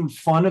making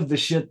fun of the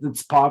shit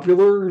that's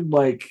popular,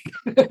 like.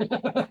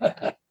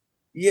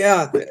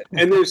 Yeah,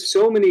 and there's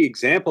so many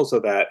examples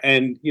of that,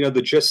 and the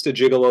Just a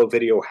Gigolo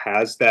video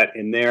has that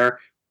in there,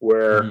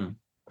 where,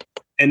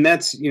 and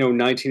that's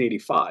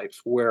 1985,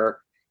 where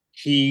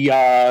he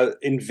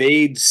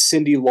invades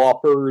Cyndi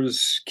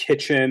Lauper's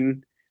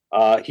kitchen.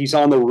 He's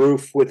on the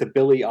roof with a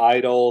Billy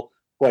Idol,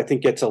 who I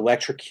think gets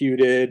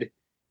electrocuted.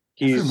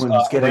 Everyone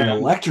was getting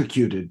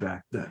electrocuted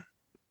back then.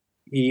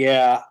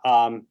 Yeah,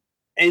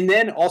 and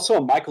then also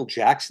a Michael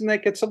Jackson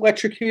that gets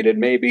electrocuted,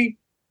 maybe.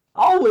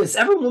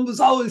 Everyone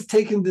was always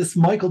taking this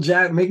Michael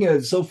Jackson, making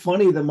it so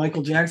funny that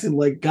Michael Jackson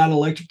like got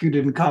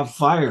electrocuted and caught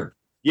fire.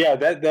 Yeah,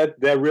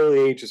 that really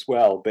ages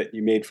well. That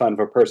you made fun of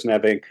a person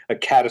having a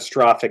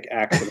catastrophic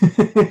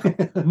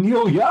accident.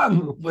 Neil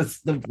Young was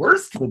the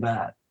worst for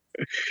that.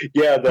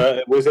 Yeah,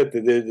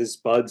 this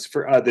buds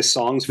for this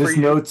songs for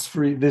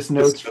you. This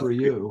notes for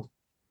you.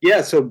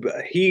 Yeah, so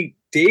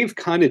Dave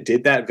kind of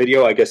did that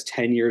video, I guess,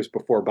 10 years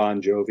before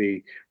Bon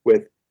Jovi.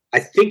 I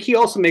think he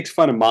also makes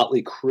fun of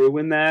Motley Crue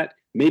in that.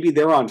 Maybe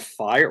they're on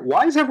fire.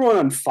 Why is everyone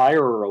on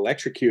fire or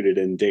electrocuted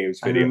in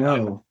Dave's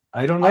video?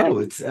 I don't know.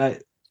 It's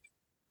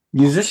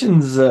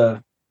musicians.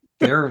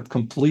 They're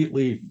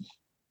completely.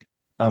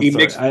 He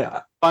makes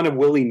fun of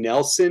Willie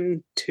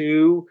Nelson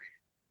too.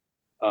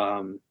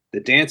 The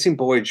Dancing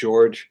Boy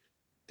George.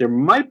 There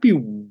might be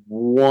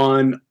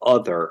one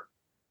other.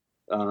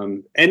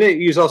 And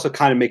he's also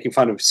kind of making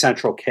fun of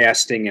central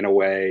casting in a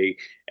way,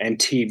 and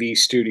TV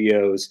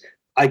studios.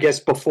 I guess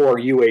before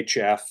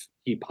UHF,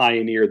 he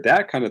pioneered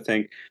that kind of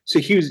thing. So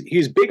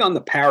he's big on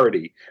the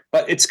parody,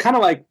 but it's kind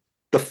of like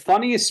the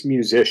funniest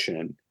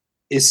musician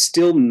is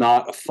still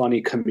not a funny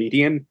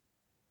comedian.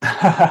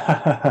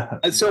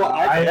 So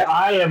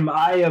I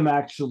am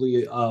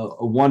actually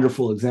a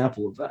wonderful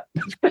example of that.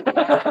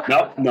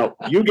 No,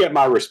 you get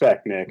my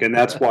respect, Nick, and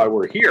that's why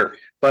we're here.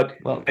 But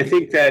I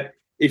think that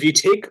if you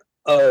take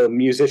a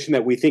musician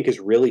that we think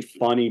is really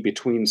funny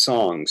between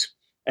songs,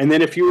 and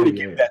then if you were to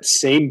give that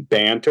same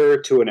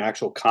banter to an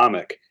actual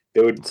comic,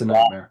 it's a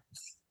nightmare.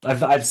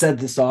 I've said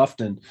this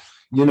often.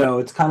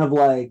 It's kind of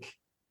like,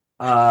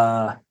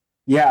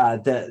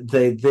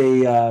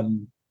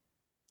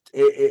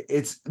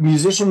 it's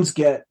musicians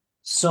get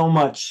so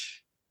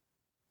much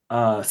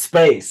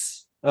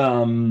space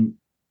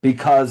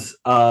because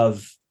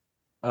of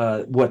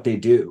what they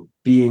do,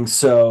 being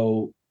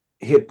so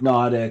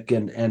hypnotic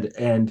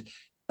and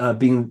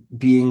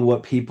being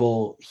what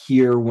people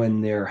hear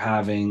when they're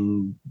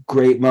having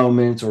great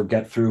moments or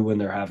get through when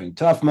they're having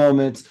tough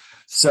moments.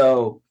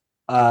 So,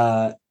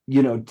 Ted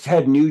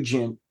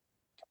Nugent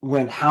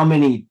went how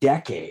many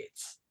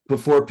decades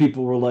before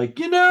people were like,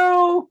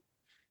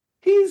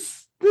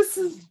 this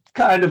is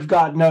kind of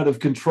gotten out of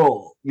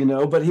control,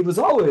 but he was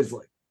always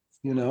like,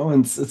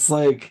 and it's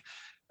like,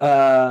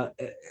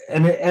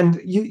 and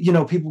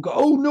people go,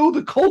 oh no,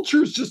 the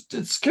culture's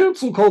it's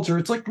cancel culture.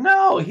 It's like,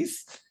 no,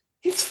 he's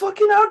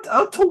fucking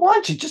out to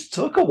lunch. It just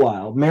took a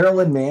while.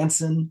 Marilyn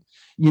Manson,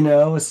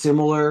 a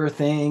similar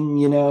thing,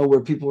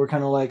 where people were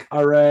kind of like,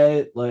 all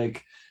right,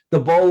 like the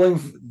bowling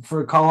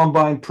for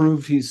Columbine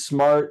proved he's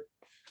smart,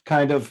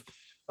 kind of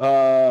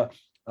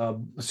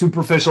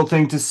superficial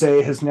thing to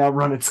say has now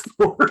run its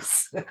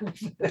course.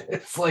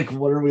 It's like,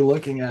 what are we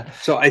looking at?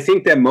 So I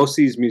think that most of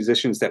these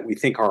musicians that we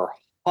think are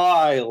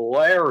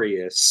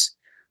hilarious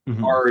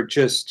are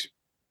just,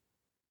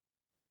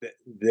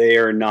 they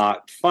are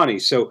not funny.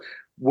 So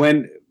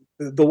when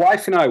the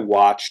wife and I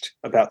watched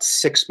about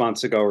 6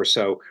 months ago or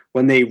so,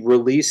 when they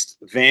released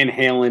Van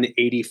Halen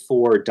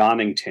 84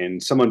 Donington,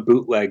 someone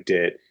bootlegged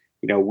it.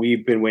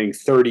 We've been waiting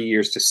 30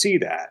 years to see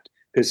that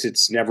because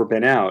it's never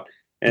been out.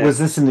 And was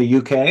this in the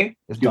UK?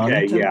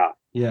 UK, yeah.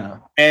 Yeah.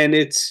 And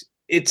it's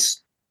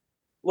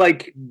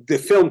like the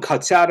film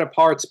cuts out of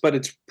parts, but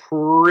it's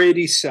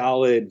pretty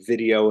solid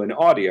video and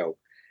audio.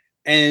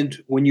 And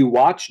when you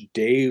watch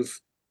Dave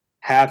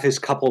have his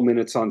couple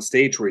minutes on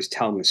stage where he's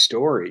telling the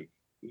story,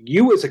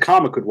 you as a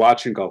comic would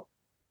watch and go,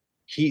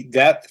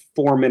 that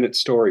 4-minute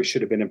story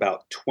should have been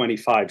about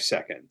 25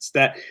 seconds.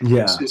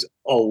 This is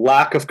a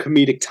lack of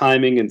comedic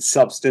timing and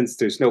substance.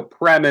 There's no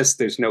premise.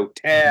 There's no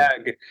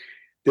tag.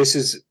 This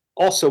is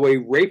also a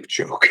rape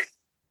joke.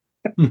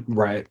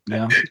 Right.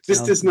 Yeah.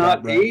 This does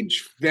not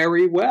age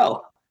very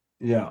well.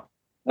 Yeah.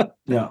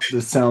 Yeah.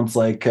 This sounds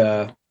like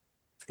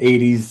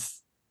 80s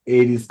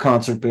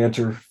concert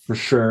banter for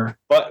sure.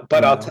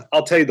 But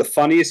I'll tell you, the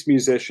funniest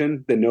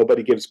musician that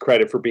nobody gives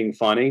credit for being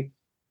funny,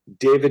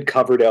 David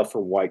Coverdale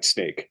from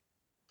Whitesnake.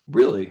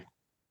 Really?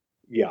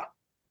 Yeah.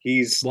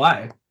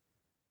 Why?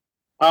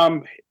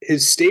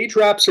 His stage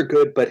raps are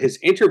good, but his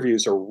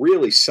interviews are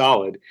really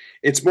solid.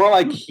 It's more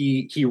like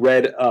he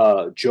read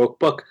a joke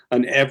book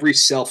on every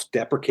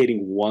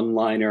self-deprecating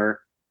one-liner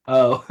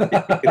he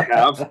could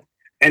have,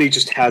 and he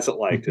just has it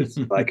like this,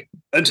 like,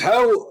 and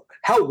how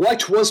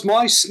white was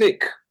my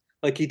snake?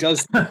 Like he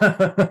does.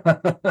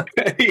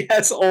 He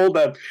has all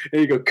them,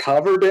 and you go,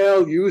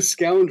 Coverdale, you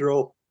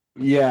scoundrel.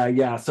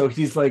 Yeah. So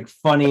he's like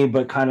funny,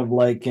 but kind of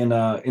like in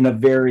a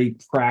very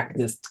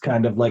practiced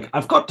kind of like,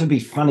 I've got to be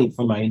funny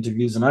for my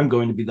interviews, and I'm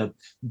going to be the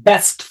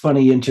best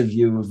funny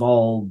interview of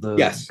all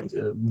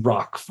the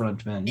rock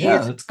frontmen. Yeah,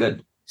 that's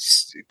good.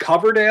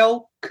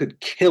 Coverdale could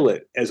kill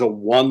it as a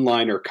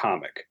one-liner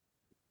comic.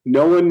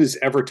 No one has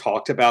ever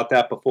talked about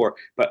that before,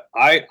 but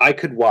I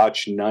could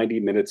watch 90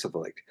 minutes of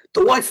like,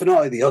 the wife and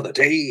I the other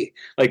day,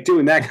 like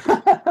doing that.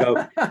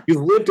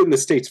 You've lived in the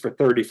States for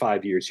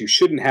 35 years. You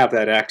shouldn't have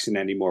that accent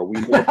anymore. We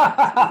want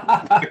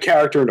a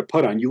character to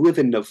put on. You live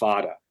in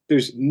Nevada.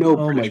 There's no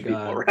British people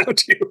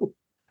around you.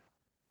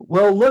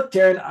 Well, look,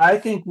 Darren, I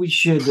think we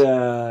should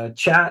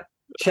chat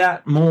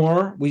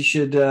more. We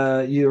should.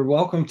 You're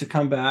welcome to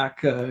come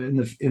back in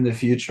the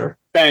future.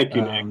 Thank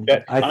you,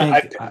 Nick.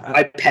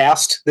 I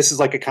passed. This is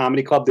like a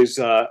comedy club. There's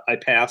I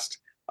passed.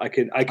 I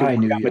can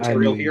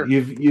material here.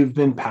 You've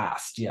been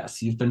passed.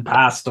 Yes, you've been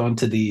passed on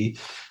to the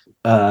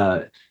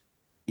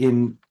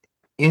in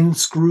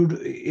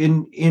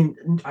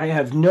I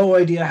have no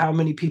idea how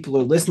many people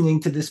are listening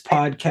to this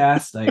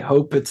podcast. I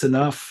hope it's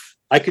enough.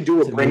 I could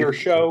do a bringer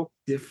show.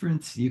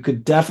 Difference. You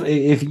could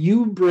definitely, if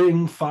you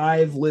bring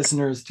 5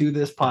 listeners to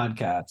this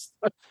podcast,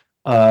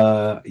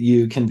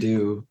 you can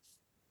do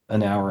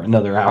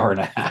another hour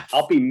and a half.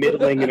 I'll be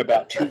middling in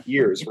about 2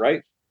 years,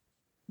 right?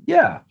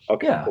 Yeah.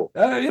 Okay. Yeah. Cool.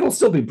 It'll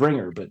still be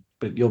bringer, but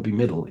you'll be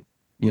middling,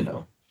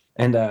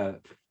 And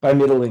by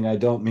middling, I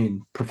don't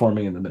mean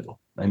performing in the middle.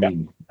 I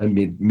mean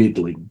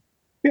middling.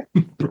 Yeah,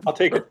 I'll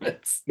take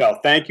it. No,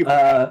 thank you.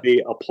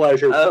 Be a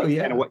pleasure.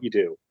 And what you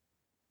do.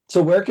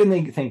 So where can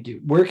they thank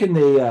you? Where can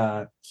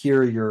they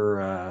hear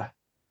your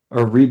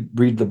or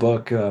read the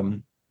book?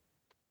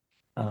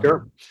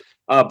 Sure.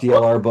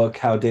 DLR book,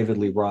 How David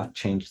Lee Roth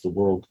Changed the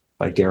World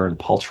by Darren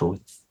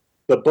Paltrowitz.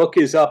 The book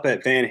is up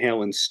at Van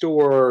Halen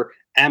store,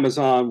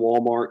 Amazon,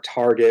 Walmart,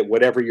 Target,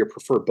 whatever your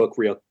preferred book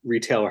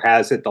retailer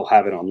has it, they'll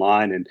have it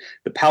online. And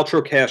the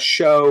Paltrowcast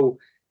show,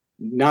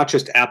 not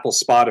just Apple,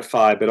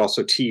 Spotify, but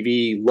also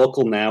TV,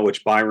 local now,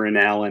 which Byron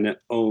Allen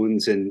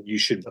owns, and you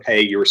should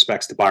pay your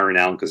respects to Byron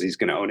Allen because he's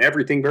going to own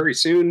everything very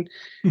soon.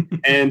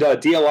 And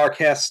DLR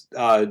Cast,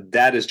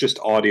 that is just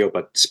audio,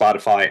 but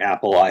Spotify,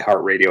 Apple,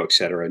 iHeartRadio,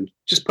 etc. And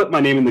just put my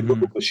name in the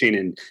Google machine,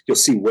 and you'll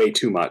see way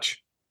too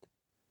much.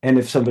 And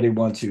if somebody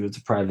wants you as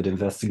a private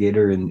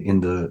investigator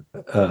in the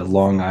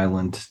Long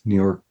Island, New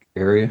York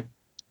area?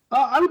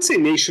 I would say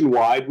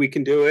nationwide we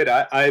can do it.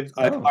 I've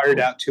hired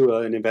out to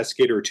an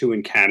investigator or two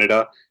in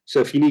Canada. So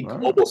if you need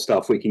global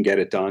stuff, we can get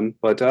it done.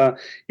 But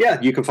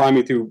you can find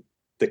me through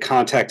the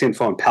contact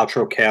info on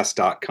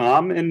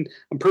paltrowcast.com, and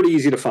I'm pretty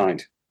easy to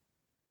find.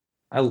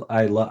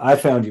 I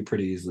found you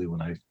pretty easily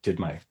when I did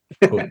my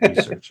quote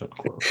research.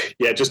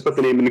 Yeah, just put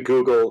the name in the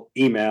Google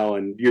email,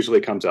 and usually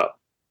it comes up.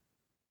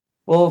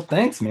 Well,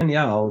 thanks, man.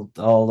 Yeah,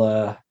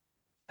 I'll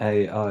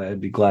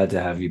I'd be glad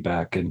to have you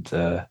back, and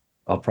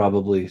I'll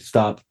probably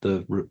stop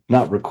the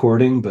not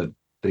recording, but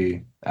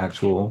the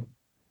actual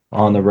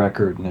on the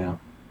record now.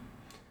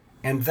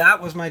 And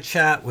that was my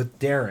chat with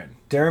Darren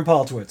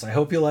Paltrowitz. I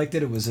hope you liked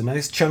it. It was a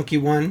nice chunky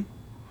one.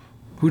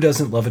 Who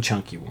doesn't love a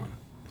chunky one?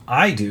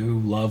 I do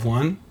love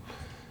one.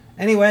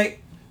 Anyway,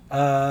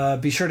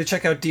 be sure to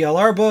check out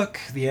DLR book.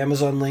 The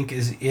Amazon link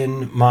is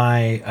in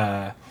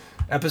my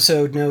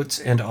episode notes,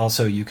 and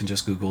also you can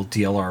just Google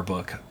DLR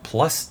book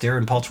plus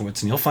Darren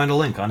Paltrowitz, and you'll find a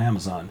link on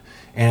Amazon.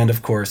 And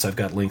of course, I've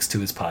got links to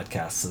his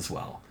podcasts as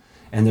well.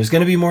 And there's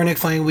going to be more Nick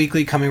Fleming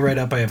Weekly coming right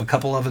up. I have a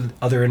couple of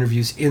other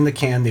interviews in the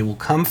can. They will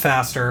come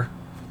faster.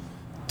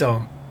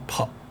 Don't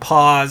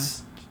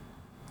pause.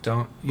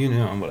 Don't, you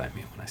know what I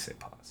mean when I say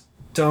pause.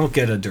 Don't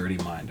get a dirty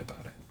mind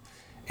about it.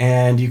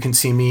 And you can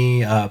see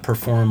me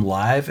perform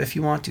live if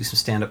you want. Do some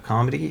stand-up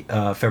comedy.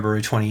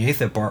 February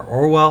 28th at Bar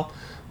Orwell.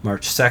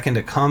 March 2nd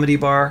at Comedy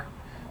Bar.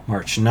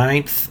 March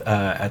 9th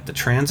at the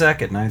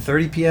Transac at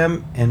 9:30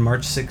 p.m. and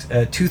March 6th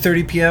at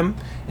 2:30 p.m.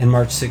 and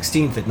March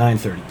 16th at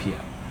 9:30 p.m.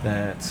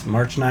 That's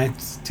March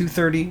 9th,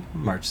 2:30,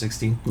 March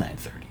 16th,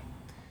 9:30.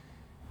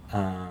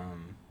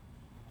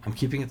 I'm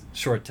keeping it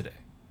short today.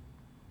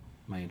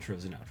 My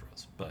intros and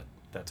outros, but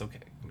that's okay.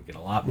 We'll get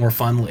a lot more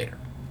fun later.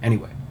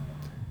 Anyway,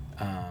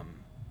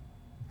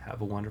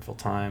 have a wonderful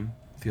time.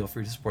 Feel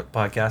free to support the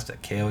podcast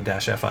at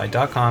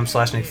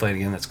ko-fi.com/Nick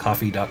Flanagan. That's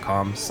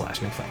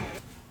coffee.com/Nick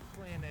Flanagan.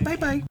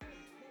 Bye-bye.